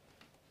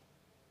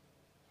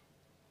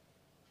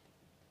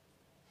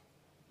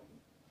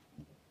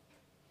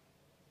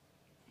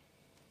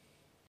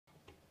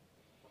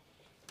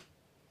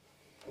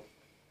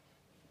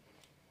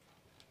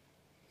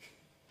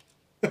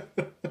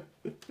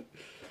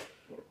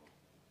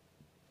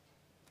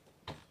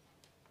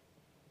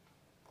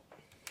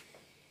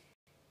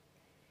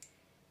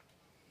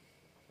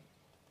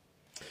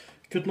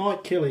 Good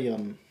night,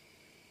 Killian.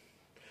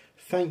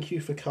 Thank you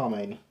for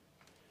coming.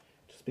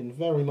 It's been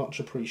very much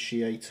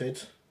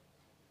appreciated.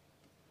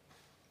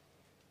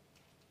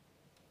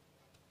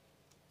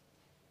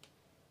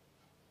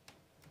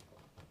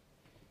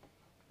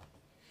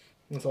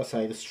 As I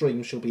say, the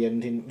stream shall be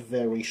ending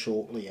very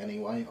shortly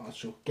anyway. I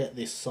shall get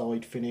this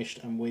side finished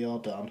and we are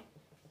done.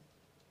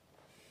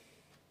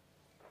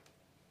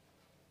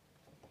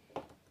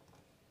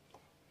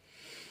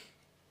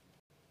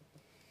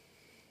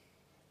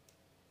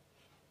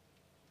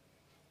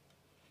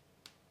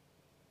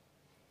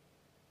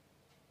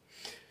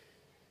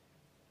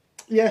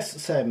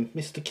 Yes, Sam,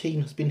 Mr.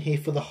 Keane has been here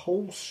for the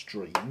whole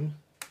stream.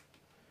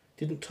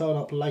 Didn't turn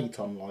up late,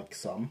 unlike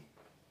some.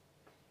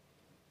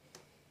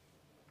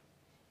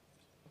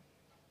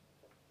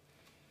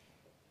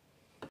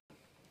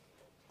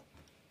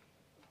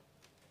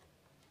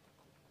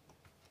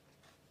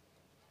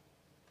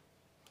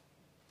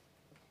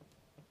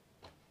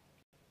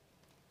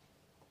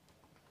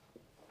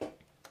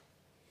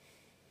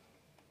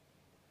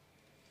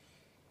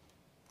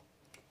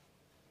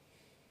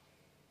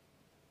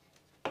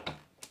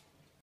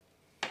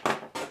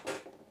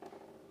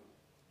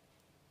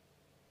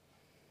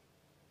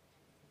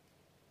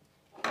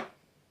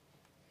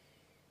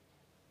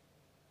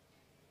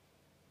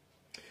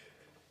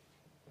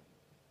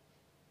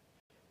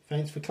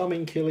 Thanks for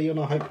coming, Killian.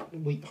 I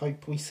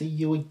hope we see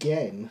you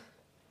again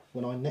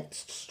when I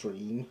next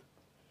stream,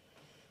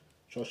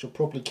 which I shall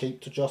probably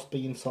keep to just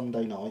being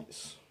Sunday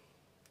nights.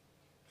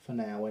 For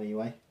now,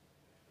 anyway.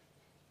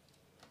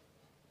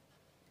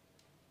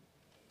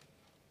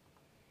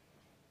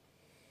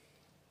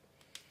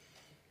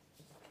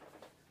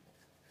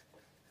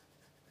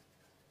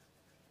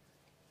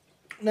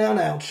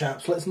 Now,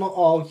 chaps, let's not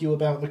argue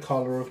about the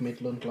colour of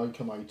Midland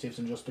locomotives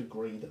and just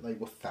agree that they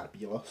were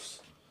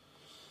fabulous.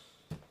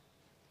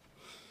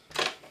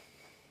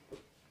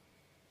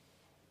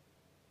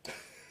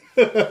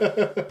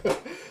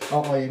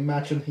 Oh, I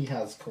imagine he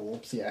has,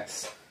 Corbs,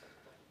 yes.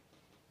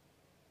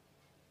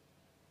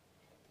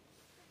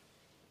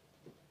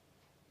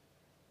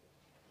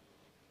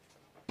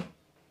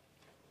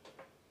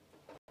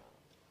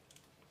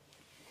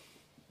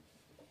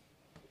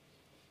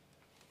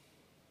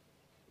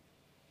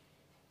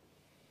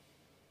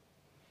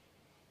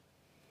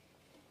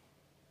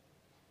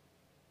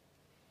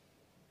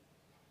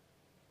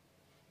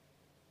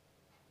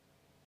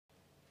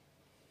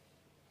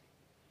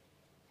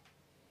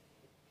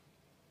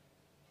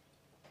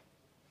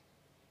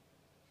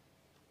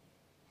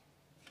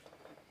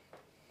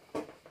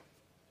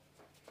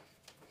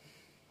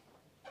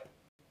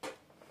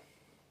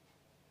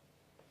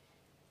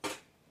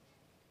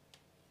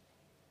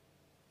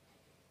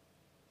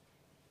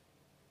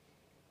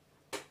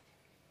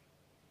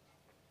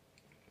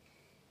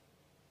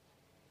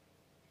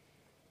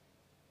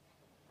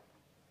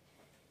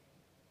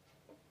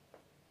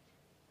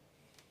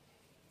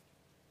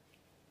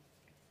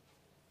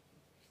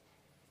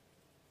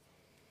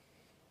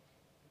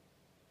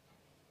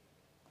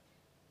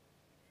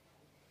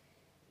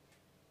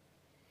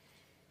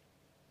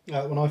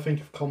 When I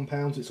think of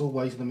compounds, it's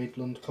always the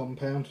Midland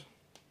compound.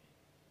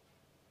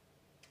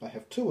 I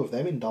have 2 of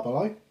them in double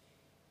O.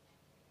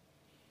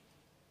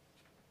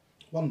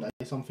 One day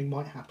something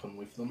might happen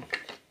with them.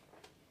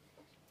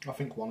 I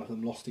think one of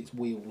them lost its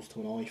wheels to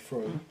an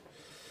i3.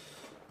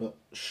 But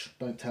shh,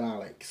 don't tell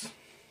Alex.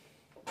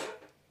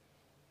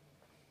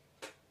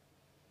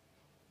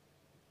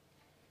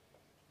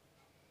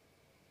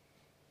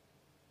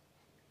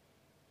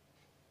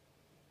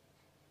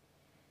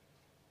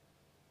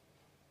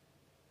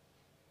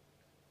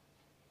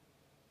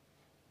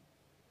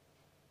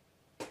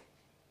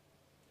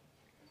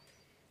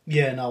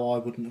 Yeah, no, I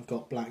wouldn't have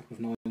got black with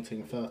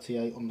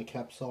 1938 on the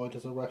cab side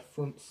as a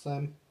reference,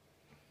 Sam.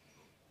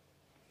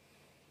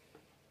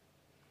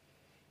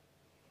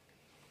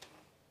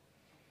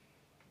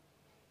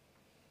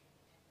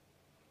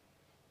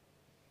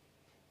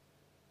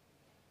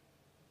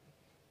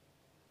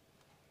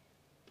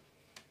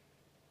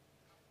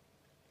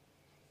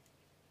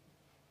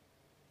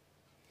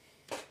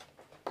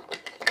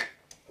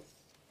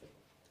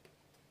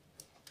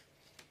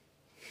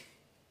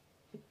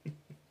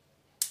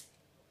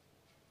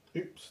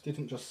 Oops,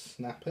 didn't just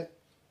snap it.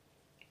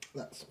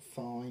 That's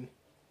fine.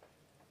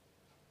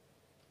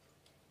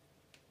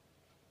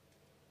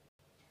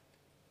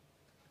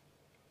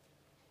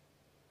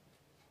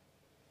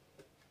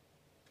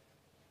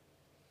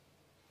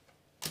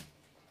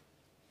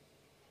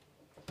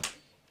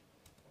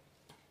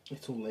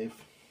 It'll live.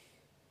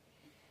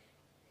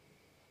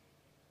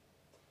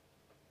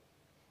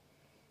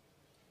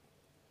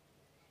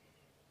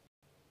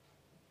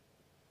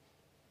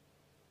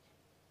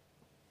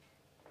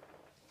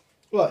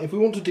 Well, if we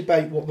want to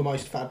debate what the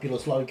most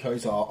fabulous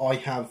locos are, I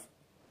have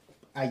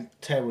 8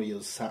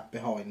 Terriers sat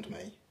behind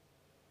me.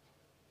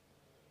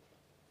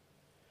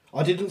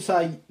 I didn't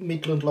say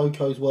Midland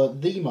locos were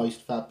the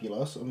most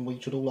fabulous and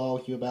we should all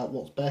argue about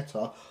what's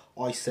better.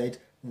 I said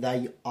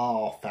they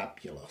are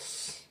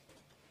fabulous.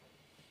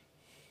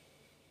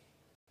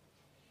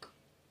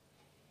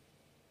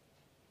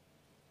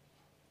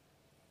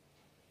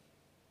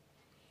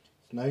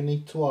 There's no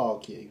need to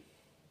argue.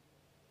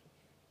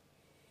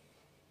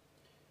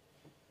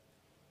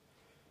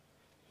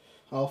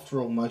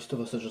 After all, most of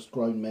us are just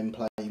grown men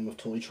playing with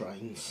toy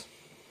trains.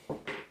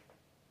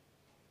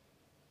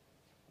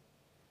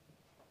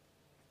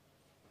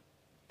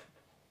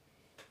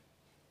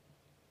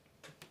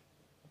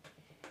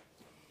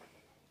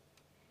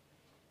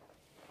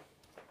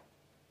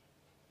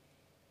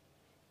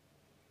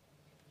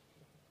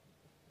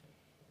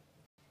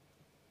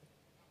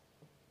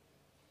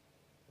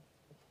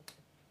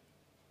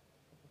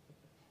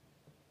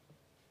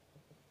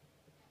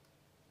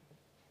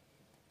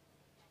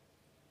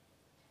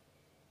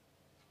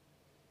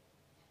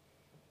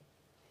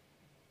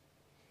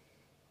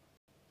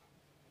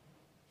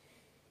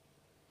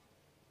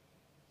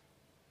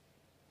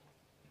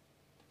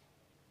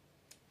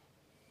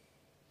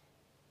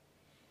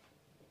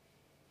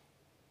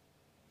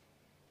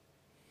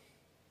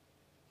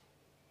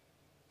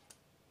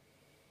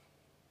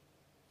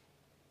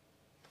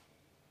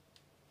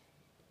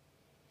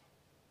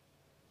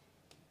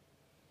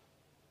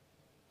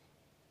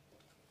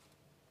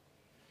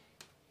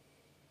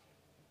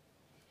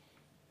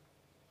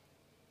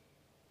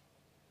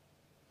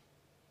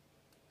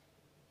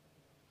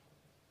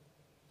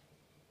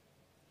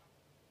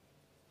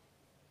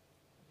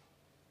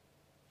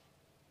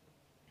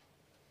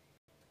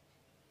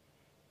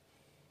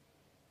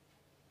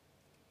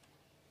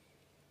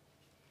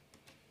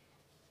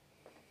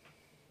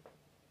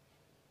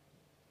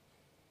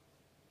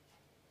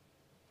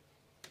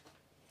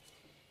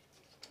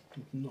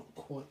 We've not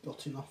quite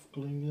got enough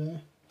glue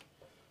there.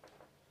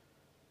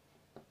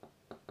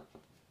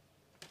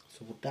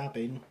 So we'll dab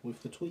in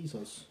with the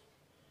tweezers,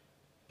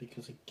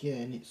 because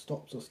again it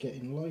stops us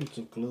getting loads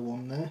of glue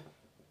on there,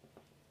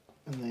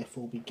 and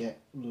therefore we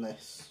get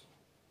less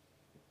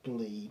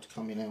bleed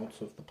coming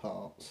out of the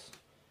parts,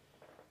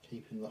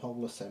 keeping the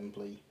whole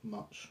assembly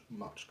much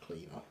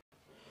cleaner.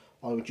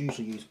 I would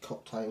usually use a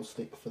cocktail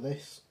stick for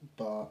this,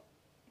 but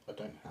I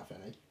don't have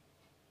any.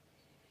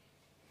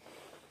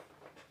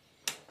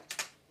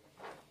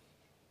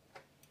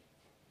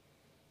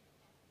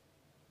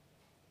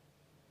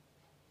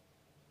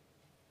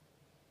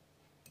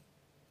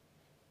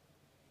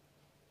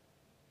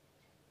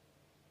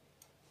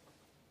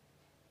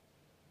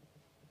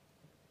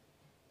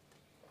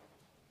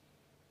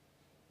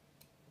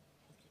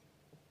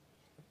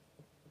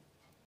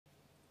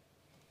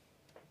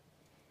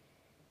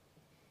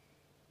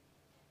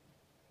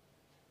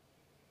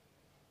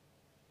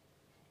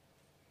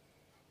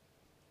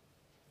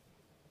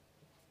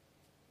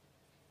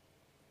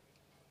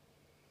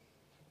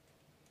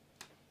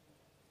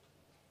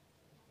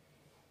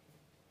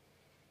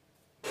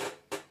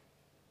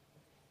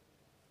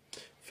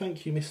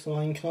 Thank you, Mr.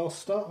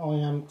 Lancaster. I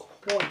am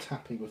quite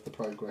happy with the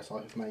progress I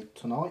have made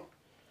tonight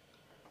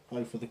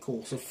over the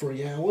course of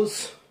 3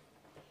 hours.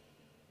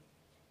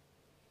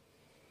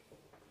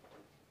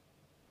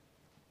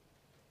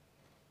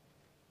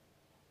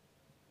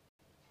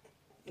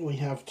 We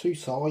have 2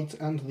 sides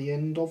and the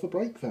end of a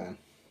brake van.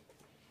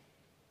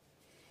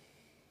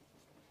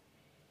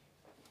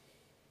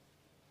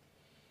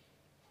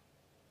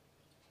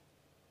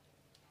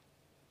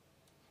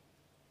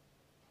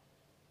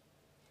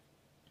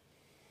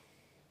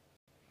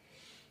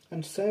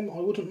 And Sam, I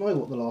wouldn't know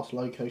what the last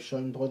loco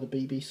shown by the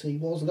BBC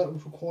was. That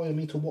would require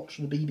me to watch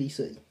the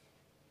BBC.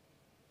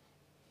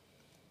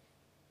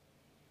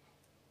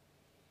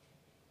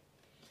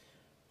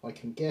 I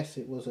can guess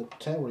it was a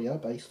terrier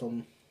based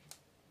on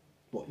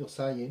what you're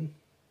saying.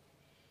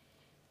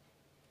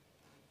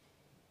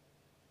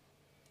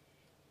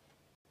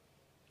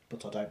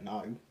 But I don't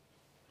know.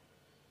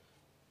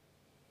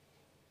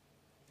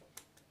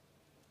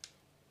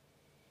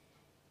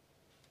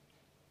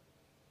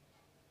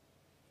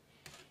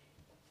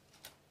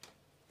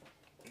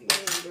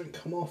 Don't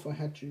come off, I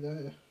had you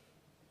there.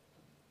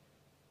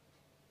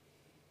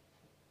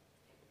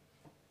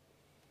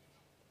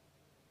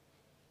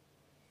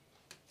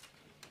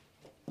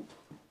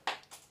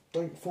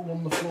 Don't fall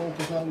on the floor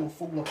because they will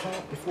fall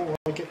apart before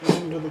I get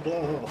them under the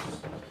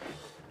glass.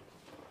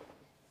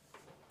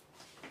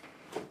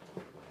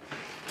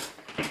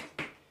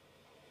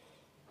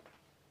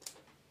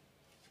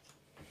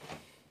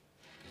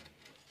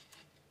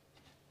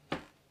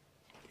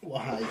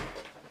 Why?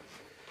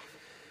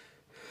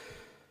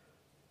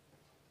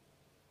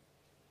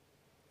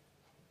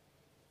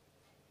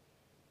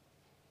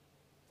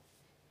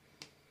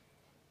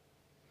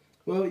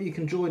 Well, you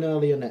can join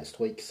earlier next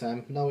week,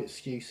 Sam. No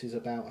excuses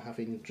about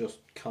having just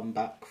come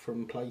back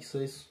from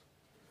places.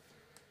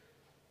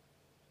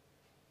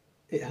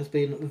 It has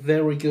been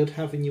very good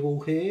having you all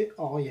here.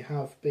 I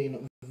have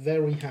been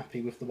very happy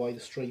with the way the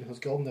stream has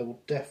gone. There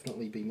will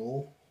definitely be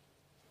more.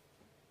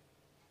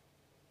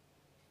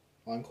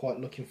 I'm quite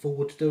looking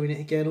forward to doing it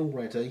again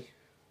already.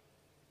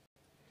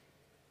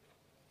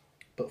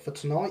 But for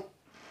tonight,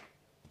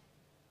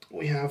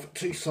 we have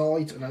 2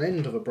 sides and an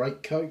end of a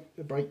brake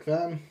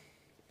van.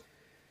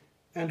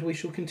 And we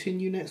shall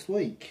continue next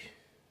week.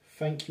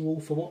 Thank you all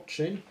for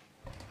watching,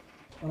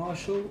 and I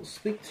shall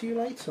speak to you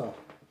later.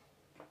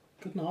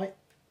 Good night.